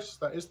cemetery? Yes,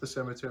 that is the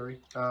cemetery.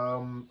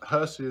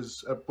 Hearse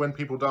is, when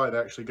people die, they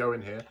actually go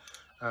in here,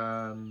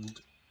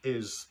 and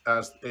is,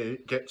 as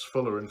it gets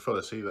fuller and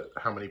fuller, see that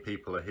how many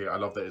people are here. I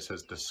love that it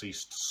says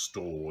deceased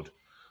stored.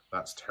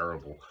 That's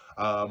terrible.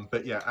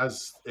 But yeah,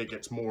 as it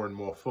gets more and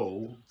more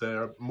full,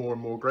 there are more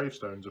and more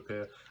gravestones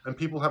appear. And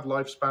people have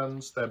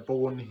lifespans. They're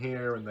born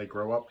here and they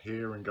grow up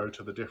here and go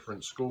to the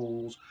different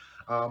schools.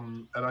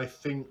 And I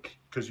think,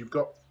 because you've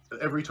got,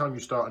 every time you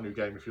start a new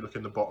game, if you look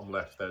in the bottom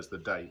left, there's the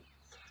date.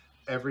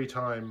 Every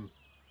time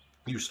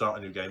you start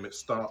a new game, it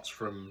starts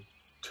from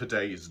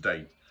today's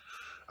date.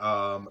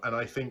 And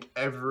I think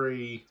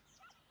every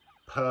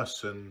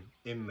person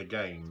in the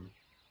game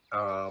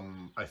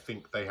I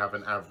think they have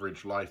an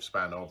average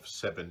lifespan of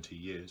 70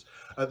 years.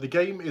 The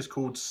game is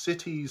called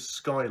Cities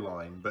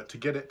Skyline, but to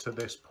get it to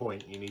this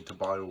point, you need to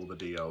buy all the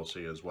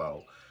DLC as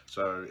well.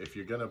 So if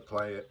you're going to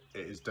play it,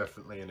 it is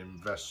definitely an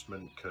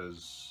investment,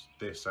 because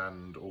this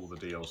and all the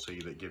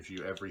DLC that gives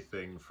you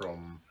everything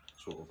from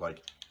sort of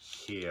like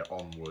here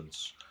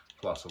onwards,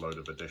 plus a load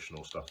of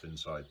additional stuff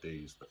inside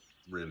these that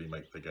really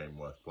make the game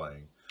worth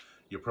playing.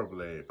 You're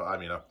probably, but I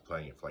mean, I've been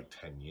playing it for like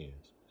 10 years.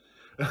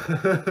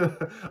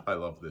 I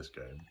love this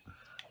game.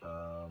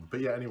 But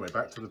yeah, anyway,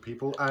 back to the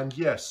people. And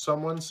yes,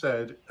 someone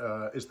said,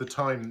 is the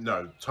time...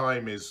 No,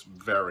 time is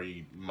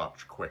very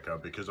much quicker,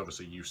 because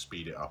obviously you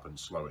speed it up and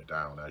slow it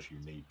down as you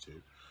need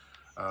to.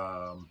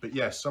 But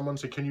yes, someone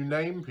said, can you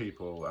name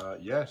people?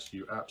 Yes,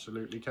 you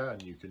absolutely can.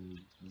 You can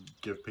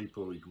give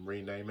people... You can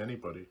rename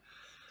anybody.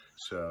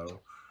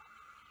 So...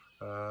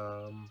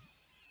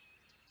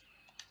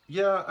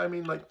 yeah, I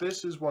mean, like,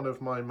 this is one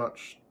of my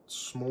much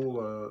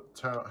smaller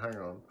town... Hang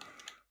on.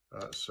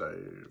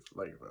 Save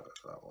later,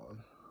 that one.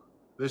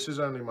 This is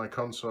only my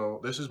console.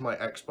 This is my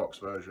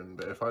Xbox version,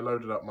 but if I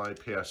loaded up my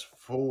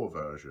PS4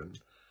 version,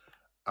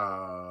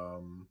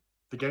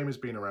 the game has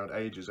been around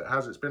ages.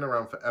 It's been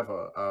around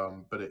forever,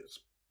 but it's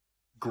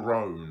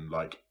grown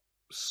like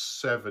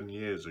 7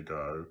 years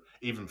ago,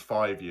 even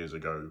 5 years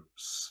ago,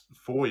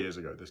 4 years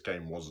ago. This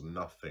game was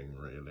nothing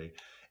really.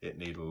 It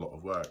needed a lot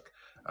of work.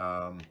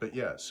 But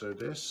yeah, so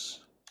this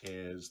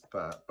is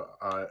that, but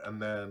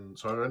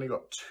so I've only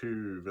got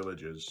 2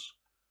 villages.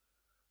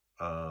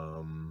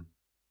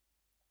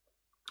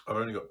 I've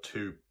only got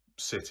 2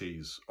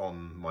 cities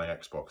on my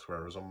Xbox,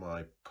 whereas on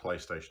my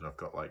PlayStation I've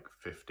got like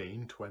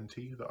 15,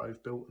 20 that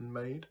I've built and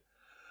made.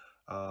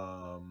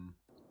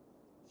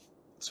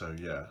 So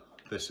yeah,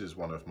 this is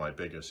one of my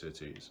bigger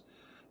cities.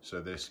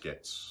 So this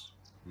gets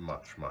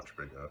much, much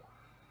bigger,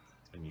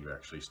 and you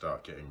actually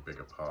start getting big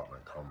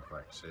apartment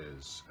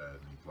complexes,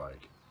 and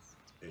like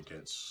it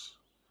gets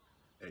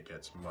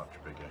much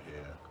bigger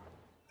here,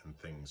 and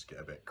things get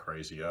a bit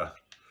crazier,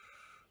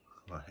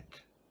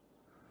 like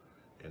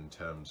in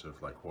terms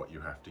of like what you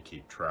have to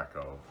keep track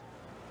of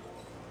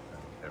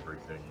and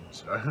everything.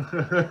 So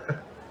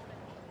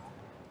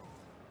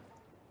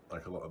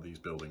like a lot of these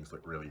buildings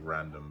look really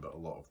random, but a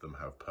lot of them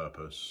have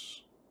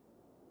purpose.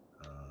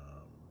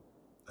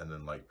 And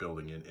then like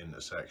building in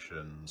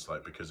intersections,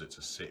 like because it's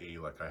a city,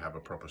 like I have a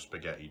proper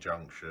spaghetti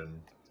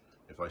junction.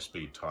 If I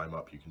speed time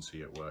up, you can see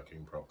it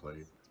working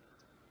properly.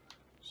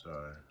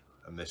 So,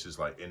 and this is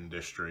like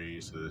industry,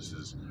 so this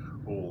is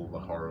all the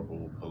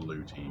horrible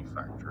polluting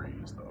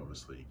factories that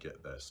obviously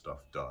get their stuff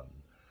done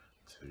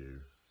to...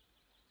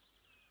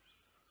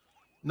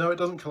 No, it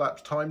doesn't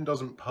collapse. Time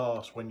doesn't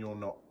pass when you're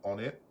not on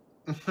it.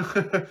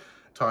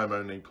 Time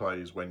only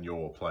plays when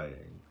you're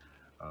playing.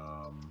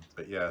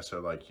 But yeah, so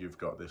like you've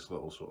got this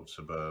little sort of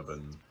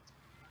suburban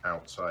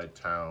outside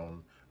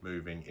town,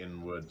 moving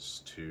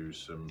inwards to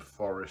some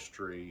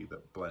forestry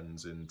that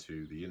blends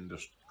into the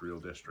industrial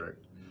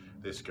district.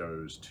 This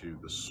goes to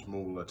the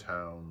smaller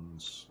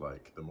towns,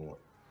 like the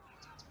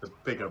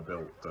bigger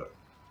built but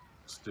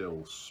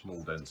still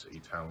small density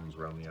towns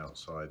around the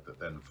outside that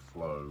then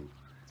flow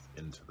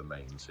into the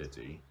main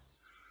city.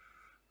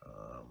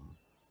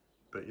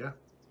 But yeah,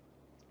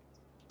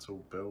 it's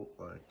all built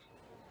like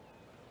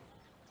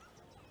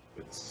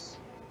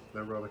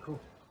they're rather cool,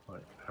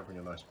 like having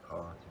a nice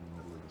park in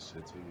the middle of the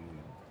city.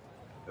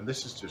 And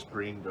this is just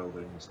green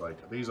buildings.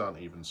 Like these aren't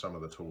even some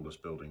of the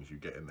tallest buildings you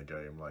get in the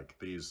game. Like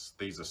these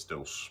are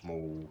still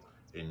small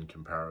in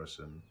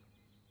comparison.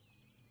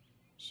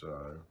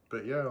 So,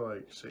 but yeah,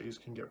 like cities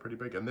can get pretty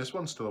big, and this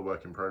one's still a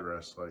work in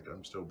progress. Like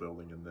I'm still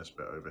building in this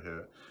bit over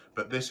here,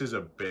 but this is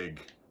a big,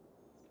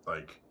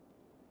 like,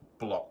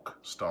 block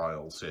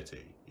style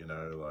city, you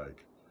know,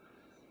 like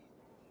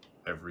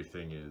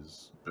everything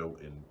is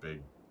built in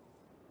big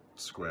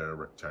square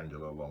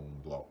rectangular long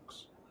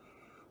blocks,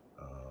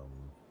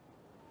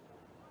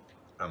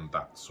 and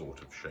that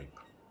sort of shape.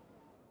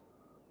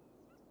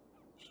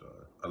 So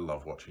I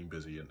love watching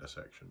busy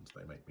intersections.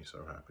 They make me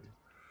so happy.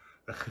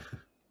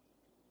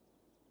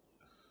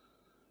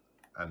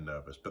 And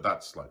nervous, but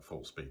that's like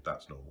full speed.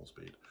 That's normal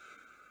speed.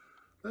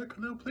 Look,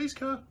 a little police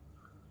car.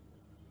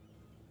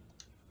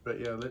 But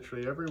yeah,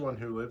 literally everyone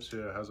who lives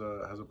here has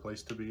a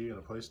place to be and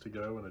a place to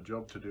go and a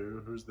job to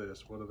do. Who's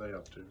this? What are they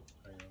up to?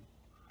 Hang on.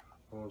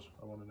 Pause.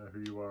 I want to know who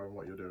you are and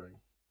what you're doing.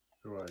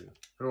 Who are you?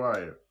 Who are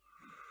you?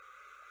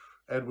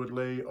 Edward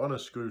Lee on a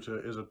scooter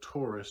is a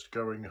tourist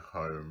going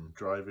home,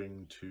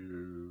 driving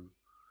to...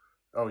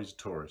 Oh, he's a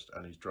tourist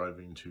and he's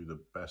driving to the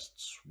best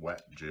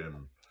sweat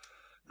gym.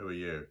 Who are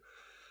you?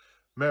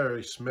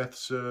 Mary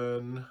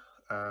Smithson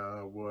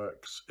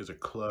is a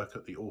clerk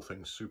at the All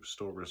Things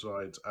Superstore,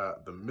 resides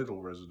at the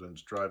Middle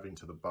Residence, driving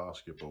to the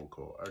basketball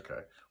court. Okay,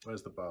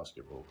 where's the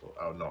basketball court?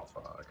 Oh, not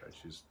far. Okay,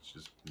 she's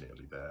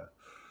nearly there.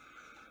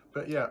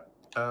 But yeah,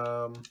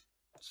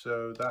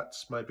 so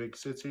that's my big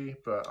city,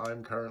 but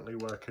I'm currently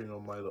working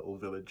on my little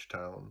village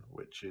town,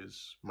 which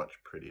is much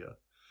prettier.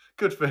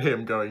 Good for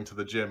him going to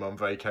the gym on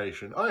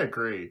vacation. I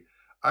agree.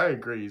 I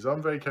agree. He's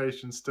on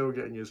vacation, still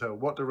getting his hell.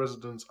 What do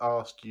residents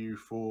ask you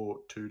for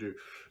to do?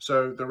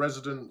 So the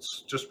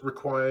residents just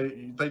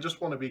they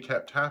just want to be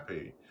kept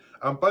happy.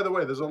 By the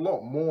way, there's a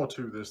lot more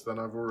to this than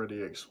I've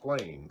already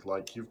explained.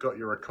 Like, you've got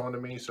your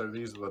economy, so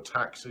these are the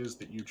taxes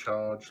that you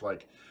charge,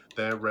 like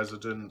their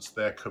residents,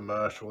 their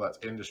commercial, that's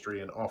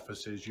industry and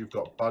offices. You've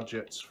got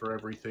budgets for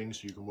everything,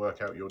 so you can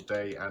work out your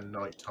day and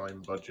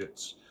nighttime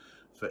budgets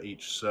for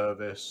each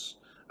service.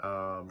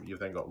 You've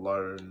then got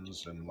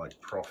loans and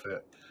like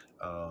profit.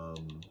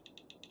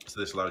 So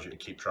this allows you to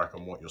keep track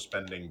on what you're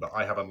spending, but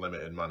I have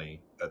unlimited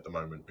money at the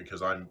moment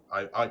because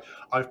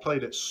I've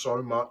played it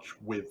so much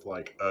with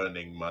like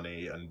earning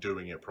money and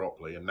doing it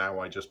properly, and now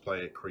I just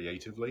play it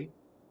creatively.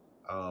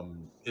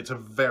 It's a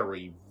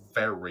very,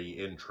 very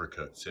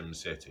intricate Sim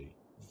City.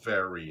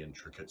 Very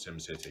intricate Sim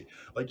City.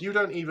 Like, you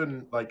don't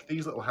even, like,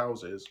 these little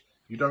houses,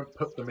 you don't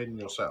put them in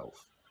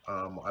yourself.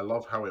 I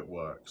love how it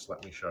works.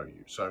 Let me show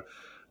you. So,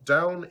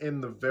 down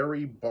in the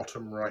very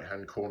bottom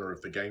right-hand corner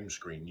of the game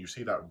screen, you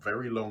see that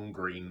very long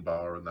green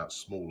bar and that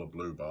smaller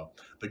blue bar.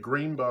 The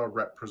green bar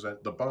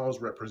the bars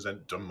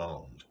represent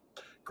demand.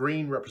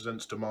 Green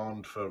represents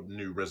demand for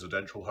new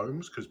residential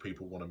homes because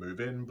people want to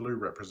move in. Blue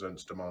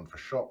represents demand for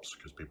shops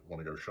because people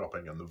want to go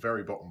shopping. And the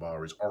very bottom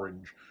bar is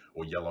orange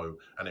or yellow,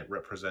 and it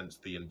represents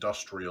the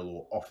industrial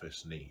or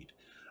office need.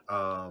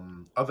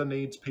 Other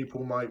needs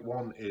people might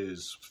want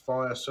is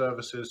fire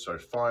services, so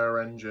fire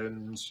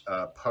engines,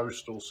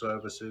 postal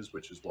services,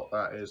 which is what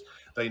that is.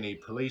 They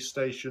need police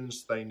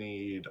stations. They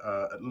need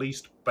at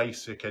least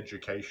basic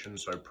education,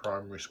 so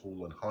primary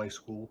school and high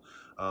school.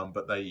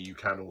 But you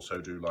can also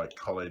do like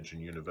college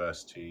and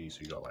university. So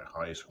you got like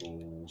high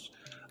schools,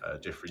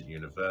 different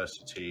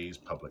universities,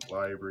 public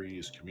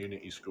libraries,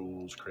 community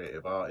schools,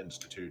 creative art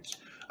institutes.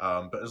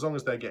 But as long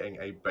as they're getting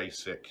a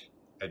basic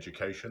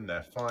education,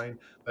 they're fine.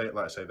 Like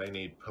I say, they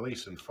need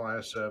police and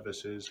fire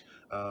services.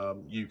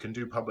 You can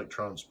do public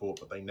transport,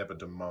 but they never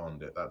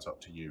demand it. That's up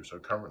to you. So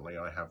currently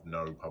I have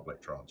no public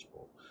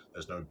transport.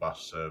 There's no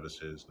bus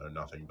services, no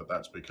nothing, but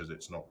that's because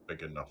it's not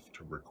big enough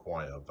to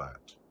require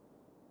that.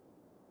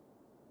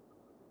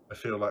 I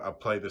feel like I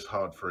play this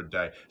hard for a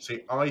day.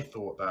 See, I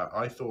thought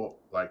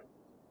like,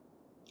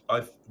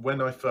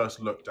 when I first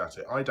looked at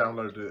it, I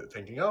downloaded it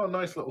thinking, oh,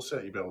 nice little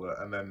city builder.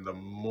 And then the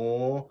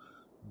more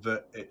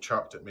that it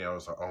chucked at me, I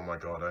was like, oh my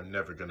God, I'm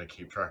never going to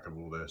keep track of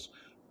all this.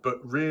 But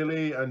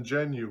really and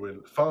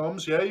genuine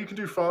farms, yeah, you can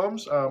do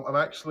farms. I'm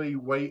actually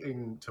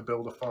waiting to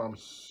build a farm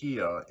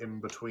here in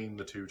between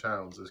the two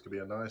towns. There's going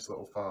to be a nice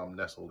little farm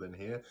nestled in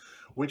here,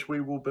 which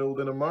we will build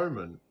in a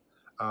moment.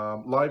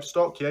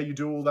 Livestock, yeah, you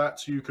do all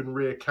that so you can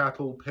rear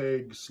cattle,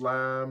 pigs,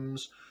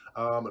 lambs,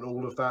 and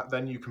all of that.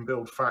 Then you can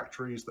build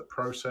factories that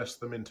process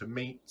them into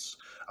meats.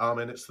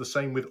 And it's the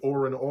same with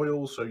ore and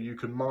oil. So you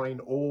can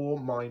mine ore,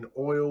 mine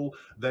oil.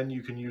 Then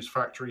you can use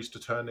factories to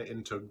turn it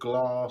into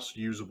glass,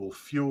 usable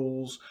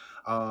fuels.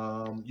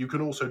 You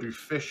can also do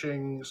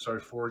fishing.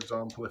 So for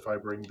example, if I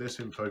bring this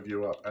info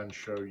view up and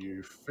show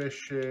you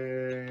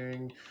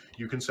fishing,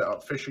 you can set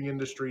up fishing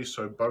industries.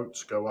 So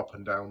boats go up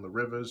and down the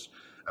rivers,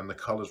 and the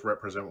colors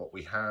represent what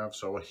we have.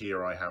 So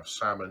here I have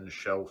salmon,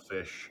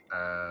 shellfish,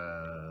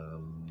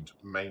 and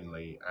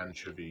mainly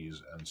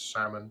anchovies and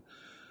salmon.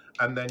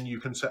 And then you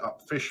can set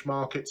up fish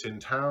markets in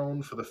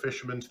town for the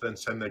fishermen to then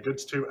send their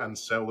goods to and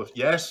sell the...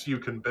 Yes, you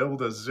can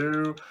build a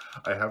zoo.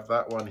 I have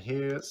that one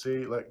here.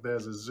 See, like,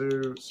 there's a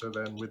zoo. So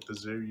then with the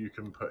zoo, you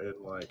can put in,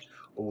 like,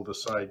 all the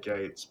side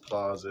gates,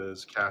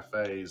 plazas,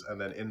 cafes, and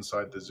then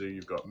inside the zoo,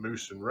 you've got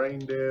moose and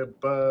reindeer,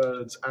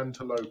 birds,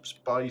 antelopes,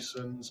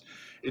 bisons,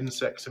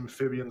 insects,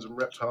 amphibians and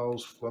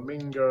reptiles,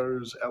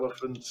 flamingos,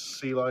 elephants,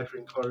 sea life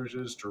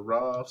enclosures,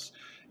 giraffes.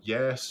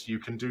 Yes, you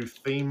can do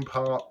theme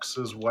parks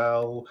as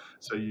well.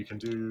 So you can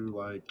do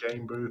like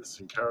game booths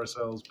and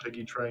carousels,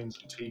 piggy trains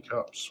and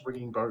teacups,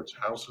 swinging boats,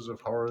 houses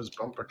of horrors,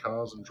 bumper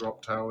cars and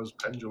drop towers,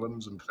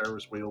 pendulums and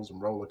Ferris wheels and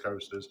roller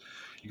coasters.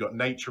 You've got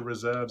nature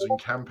reserves and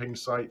camping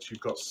sites. You've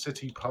got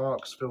city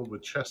parks filled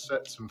with chess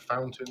sets and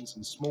fountains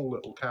and small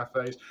little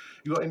cafes.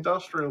 You've got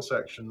industrial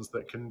sections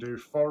that can do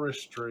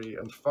forestry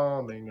and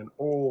farming and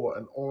ore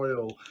and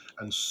oil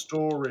and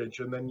storage.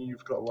 And then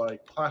you've got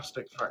like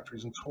plastic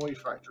factories and toy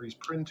factories,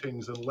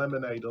 printings and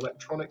lemonade,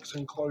 electronics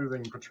and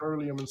clothing,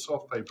 petroleum and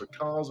soft paper,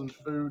 cars and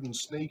food and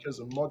sneakers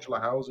and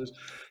modular houses,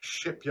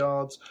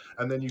 shipyards.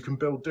 And then you can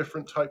build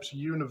different types of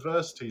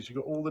universities. You've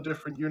got all the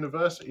different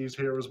universities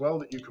here as well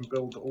that you can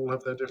build, that all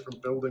have their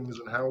different buildings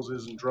and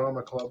houses and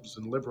drama clubs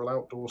and liberal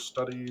outdoor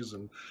studies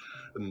and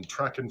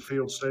track and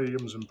field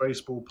stadiums and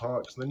baseball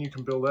parks. And then you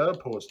can build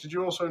airports. Did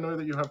you also know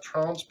that you have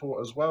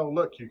transport as well?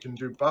 Look, you can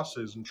do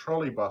buses and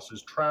trolley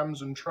buses,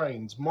 trams and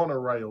trains,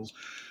 monorails,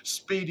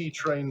 speedy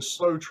trains,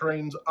 slow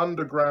trains,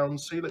 underground.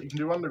 See that you can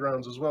do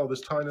undergrounds as well,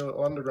 this tiny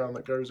little underground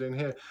that goes in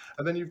here.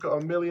 And then you've got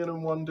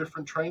 1,000,001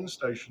 different train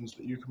stations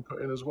that you can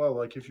put in as well.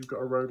 Like if you've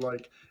got a road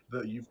like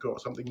that, you've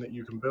got something that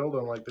you can build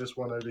on, like this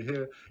one over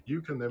here,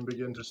 you can then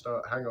begin to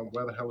start, hang on,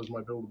 where the hell is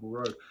my buildable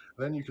road? And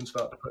then you can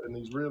start to put in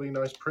these really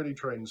nice pretty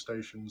train stations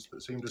stations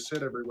that seem to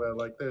sit everywhere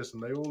like this,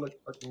 and they all look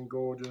fucking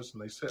gorgeous,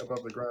 and they sit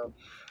above the ground.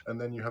 And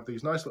then you have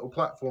these nice little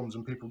platforms,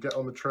 and people get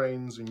on the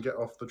trains and get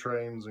off the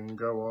trains and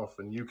go off,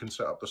 and you can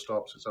set up the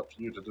stops. It's up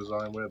to you to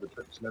design where the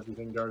trips and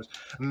everything goes.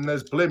 And then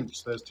there's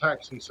blimps, there's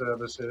taxi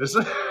services.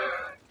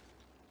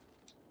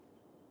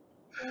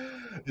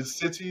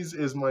 Cities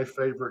is my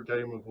favorite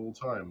game of all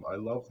time. I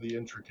love the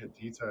intricate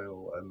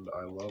detail, and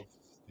I love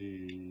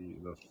the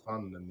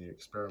fun and the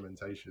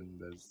experimentation.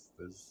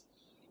 There's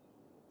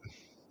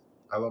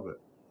I love it.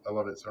 I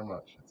love it so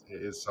much.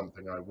 It is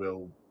something I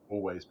will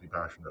always be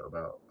passionate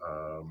about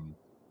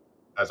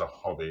as a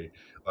hobby.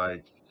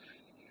 Like,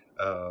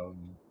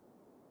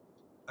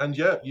 and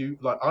yeah, you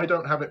like I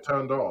don't have it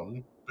turned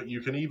on, but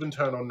you can even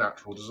turn on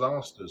natural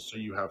disasters. So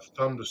you have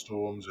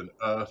thunderstorms and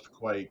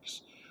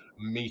earthquakes,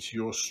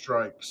 meteor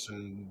strikes,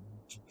 and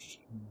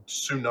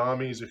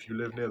tsunamis if you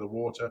live near the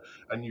water,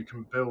 and you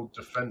can build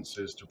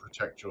defenses to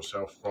protect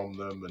yourself from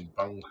them, and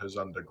bunkers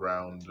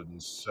underground,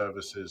 and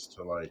services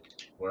to like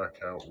work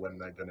out when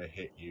they're going to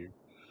hit you.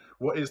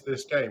 What is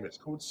this game? It's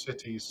called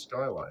Cities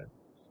Skyline.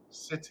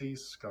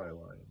 Cities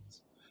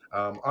Skylines.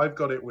 I've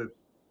got it with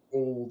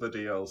all the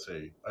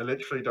DLC. I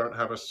literally don't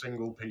have a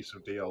single piece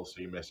of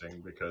DLC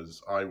missing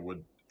because I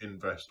would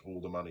invest all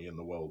the money in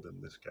the world in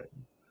this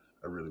game.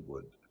 I really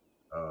would.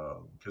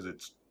 Because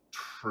it's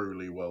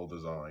truly well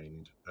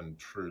designed and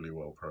truly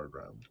well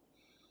programmed.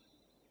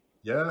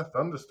 Yeah,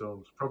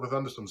 thunderstorms, proper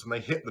thunderstorms, and they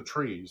hit the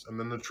trees, and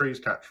then the trees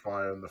catch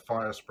fire, and the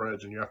fire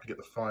spreads, and you have to get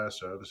the fire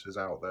services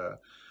out there.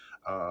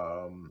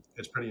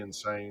 It's pretty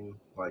insane.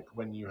 Like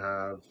when you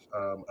have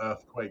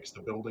earthquakes,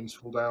 the buildings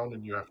fall down,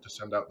 and you have to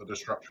send out the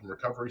destruction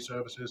recovery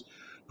services,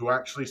 who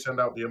actually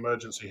send out the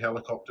emergency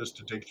helicopters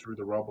to dig through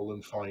the rubble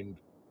and find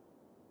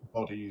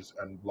bodies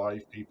and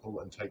live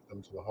people and take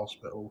them to the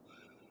hospital.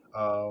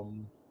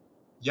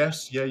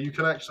 Yes, yeah, you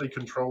can actually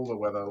control the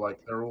weather.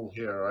 Like they're all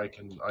here. I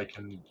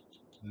can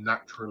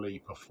naturally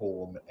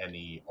perform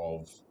any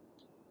of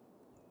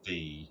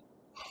the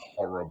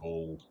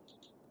horrible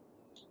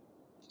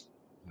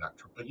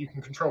natural, but you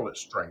can control its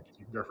strength.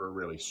 You can go for a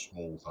really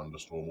small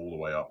thunderstorm all the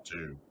way up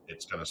to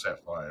it's going to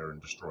set fire and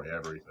destroy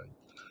everything.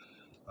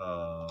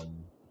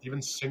 Even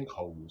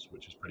sinkholes,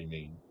 which is pretty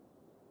mean.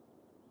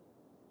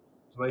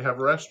 So they have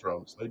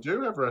restaurants. They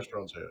do have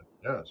restaurants here.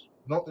 Yes,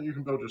 not that you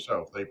can build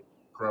yourself. They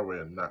grow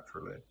in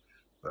naturally,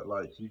 but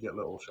like you get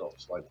little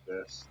shops like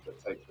this that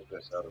take the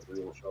piss out of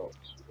real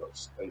shops. You've got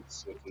State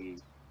City,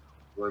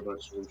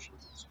 Robot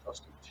Solutions,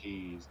 Custom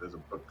Teas. There's a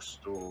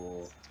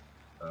bookstore,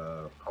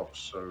 pop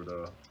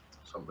soda,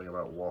 something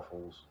about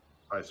waffles,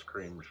 ice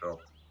cream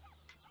shop.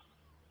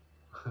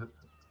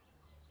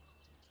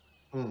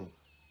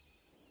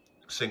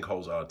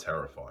 Sinkholes are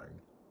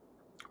terrifying,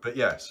 but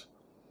yes.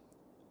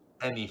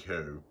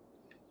 Anywho,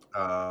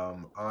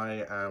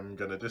 I am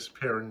gonna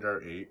disappear and go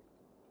eat,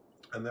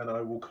 and then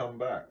I will come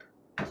back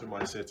to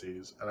my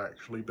cities and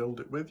actually build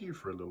it with you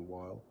for a little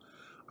while.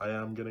 I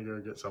am gonna go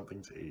get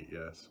something to eat,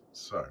 yes.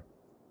 So,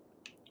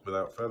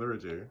 without further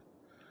ado,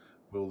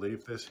 we'll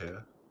leave this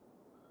here,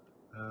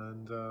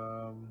 and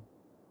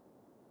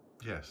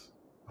yes,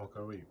 I'll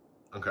go eat.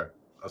 Okay,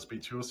 I'll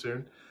speak to you all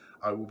soon.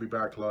 I will be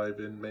back live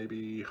in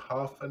maybe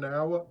half an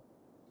hour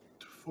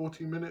to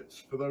 40 minutes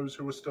for those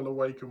who are still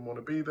awake and want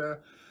to be there.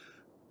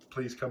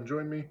 Please come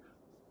join me.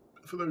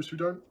 For those who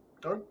don't,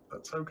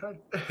 that's okay.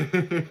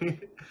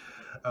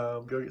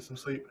 Go get some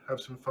sleep,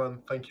 have some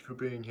fun. Thank you for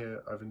being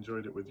here. I've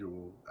enjoyed it with you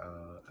all,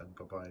 and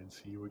bye-bye, and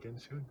see you again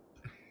soon.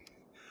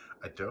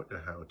 I don't know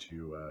how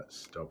to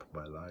stop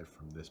my live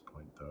from this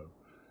point, though.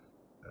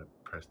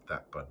 Press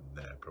that button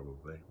there,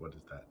 probably. What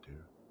does that do?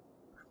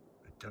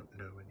 I don't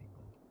know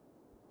anymore.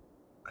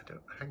 I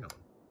don't... Hang on.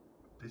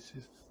 This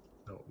is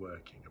not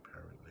working,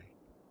 apparently.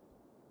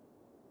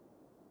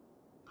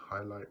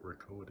 Highlight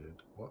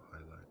recorded. What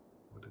highlight?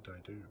 What did I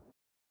do?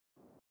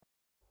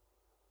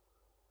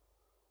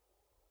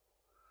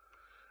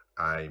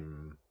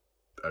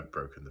 I've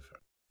broken the phone.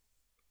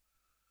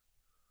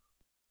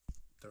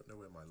 Don't know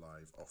where my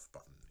live off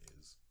button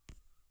is.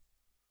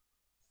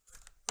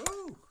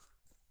 Oh!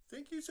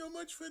 Thank you so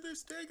much for the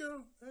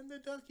stego and the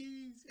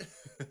duckies.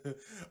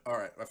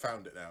 Alright, I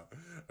found it now.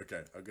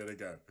 Okay, I'm gonna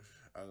go.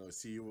 I'm gonna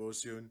see you all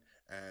soon,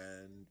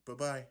 and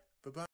bye-bye. Bye-bye.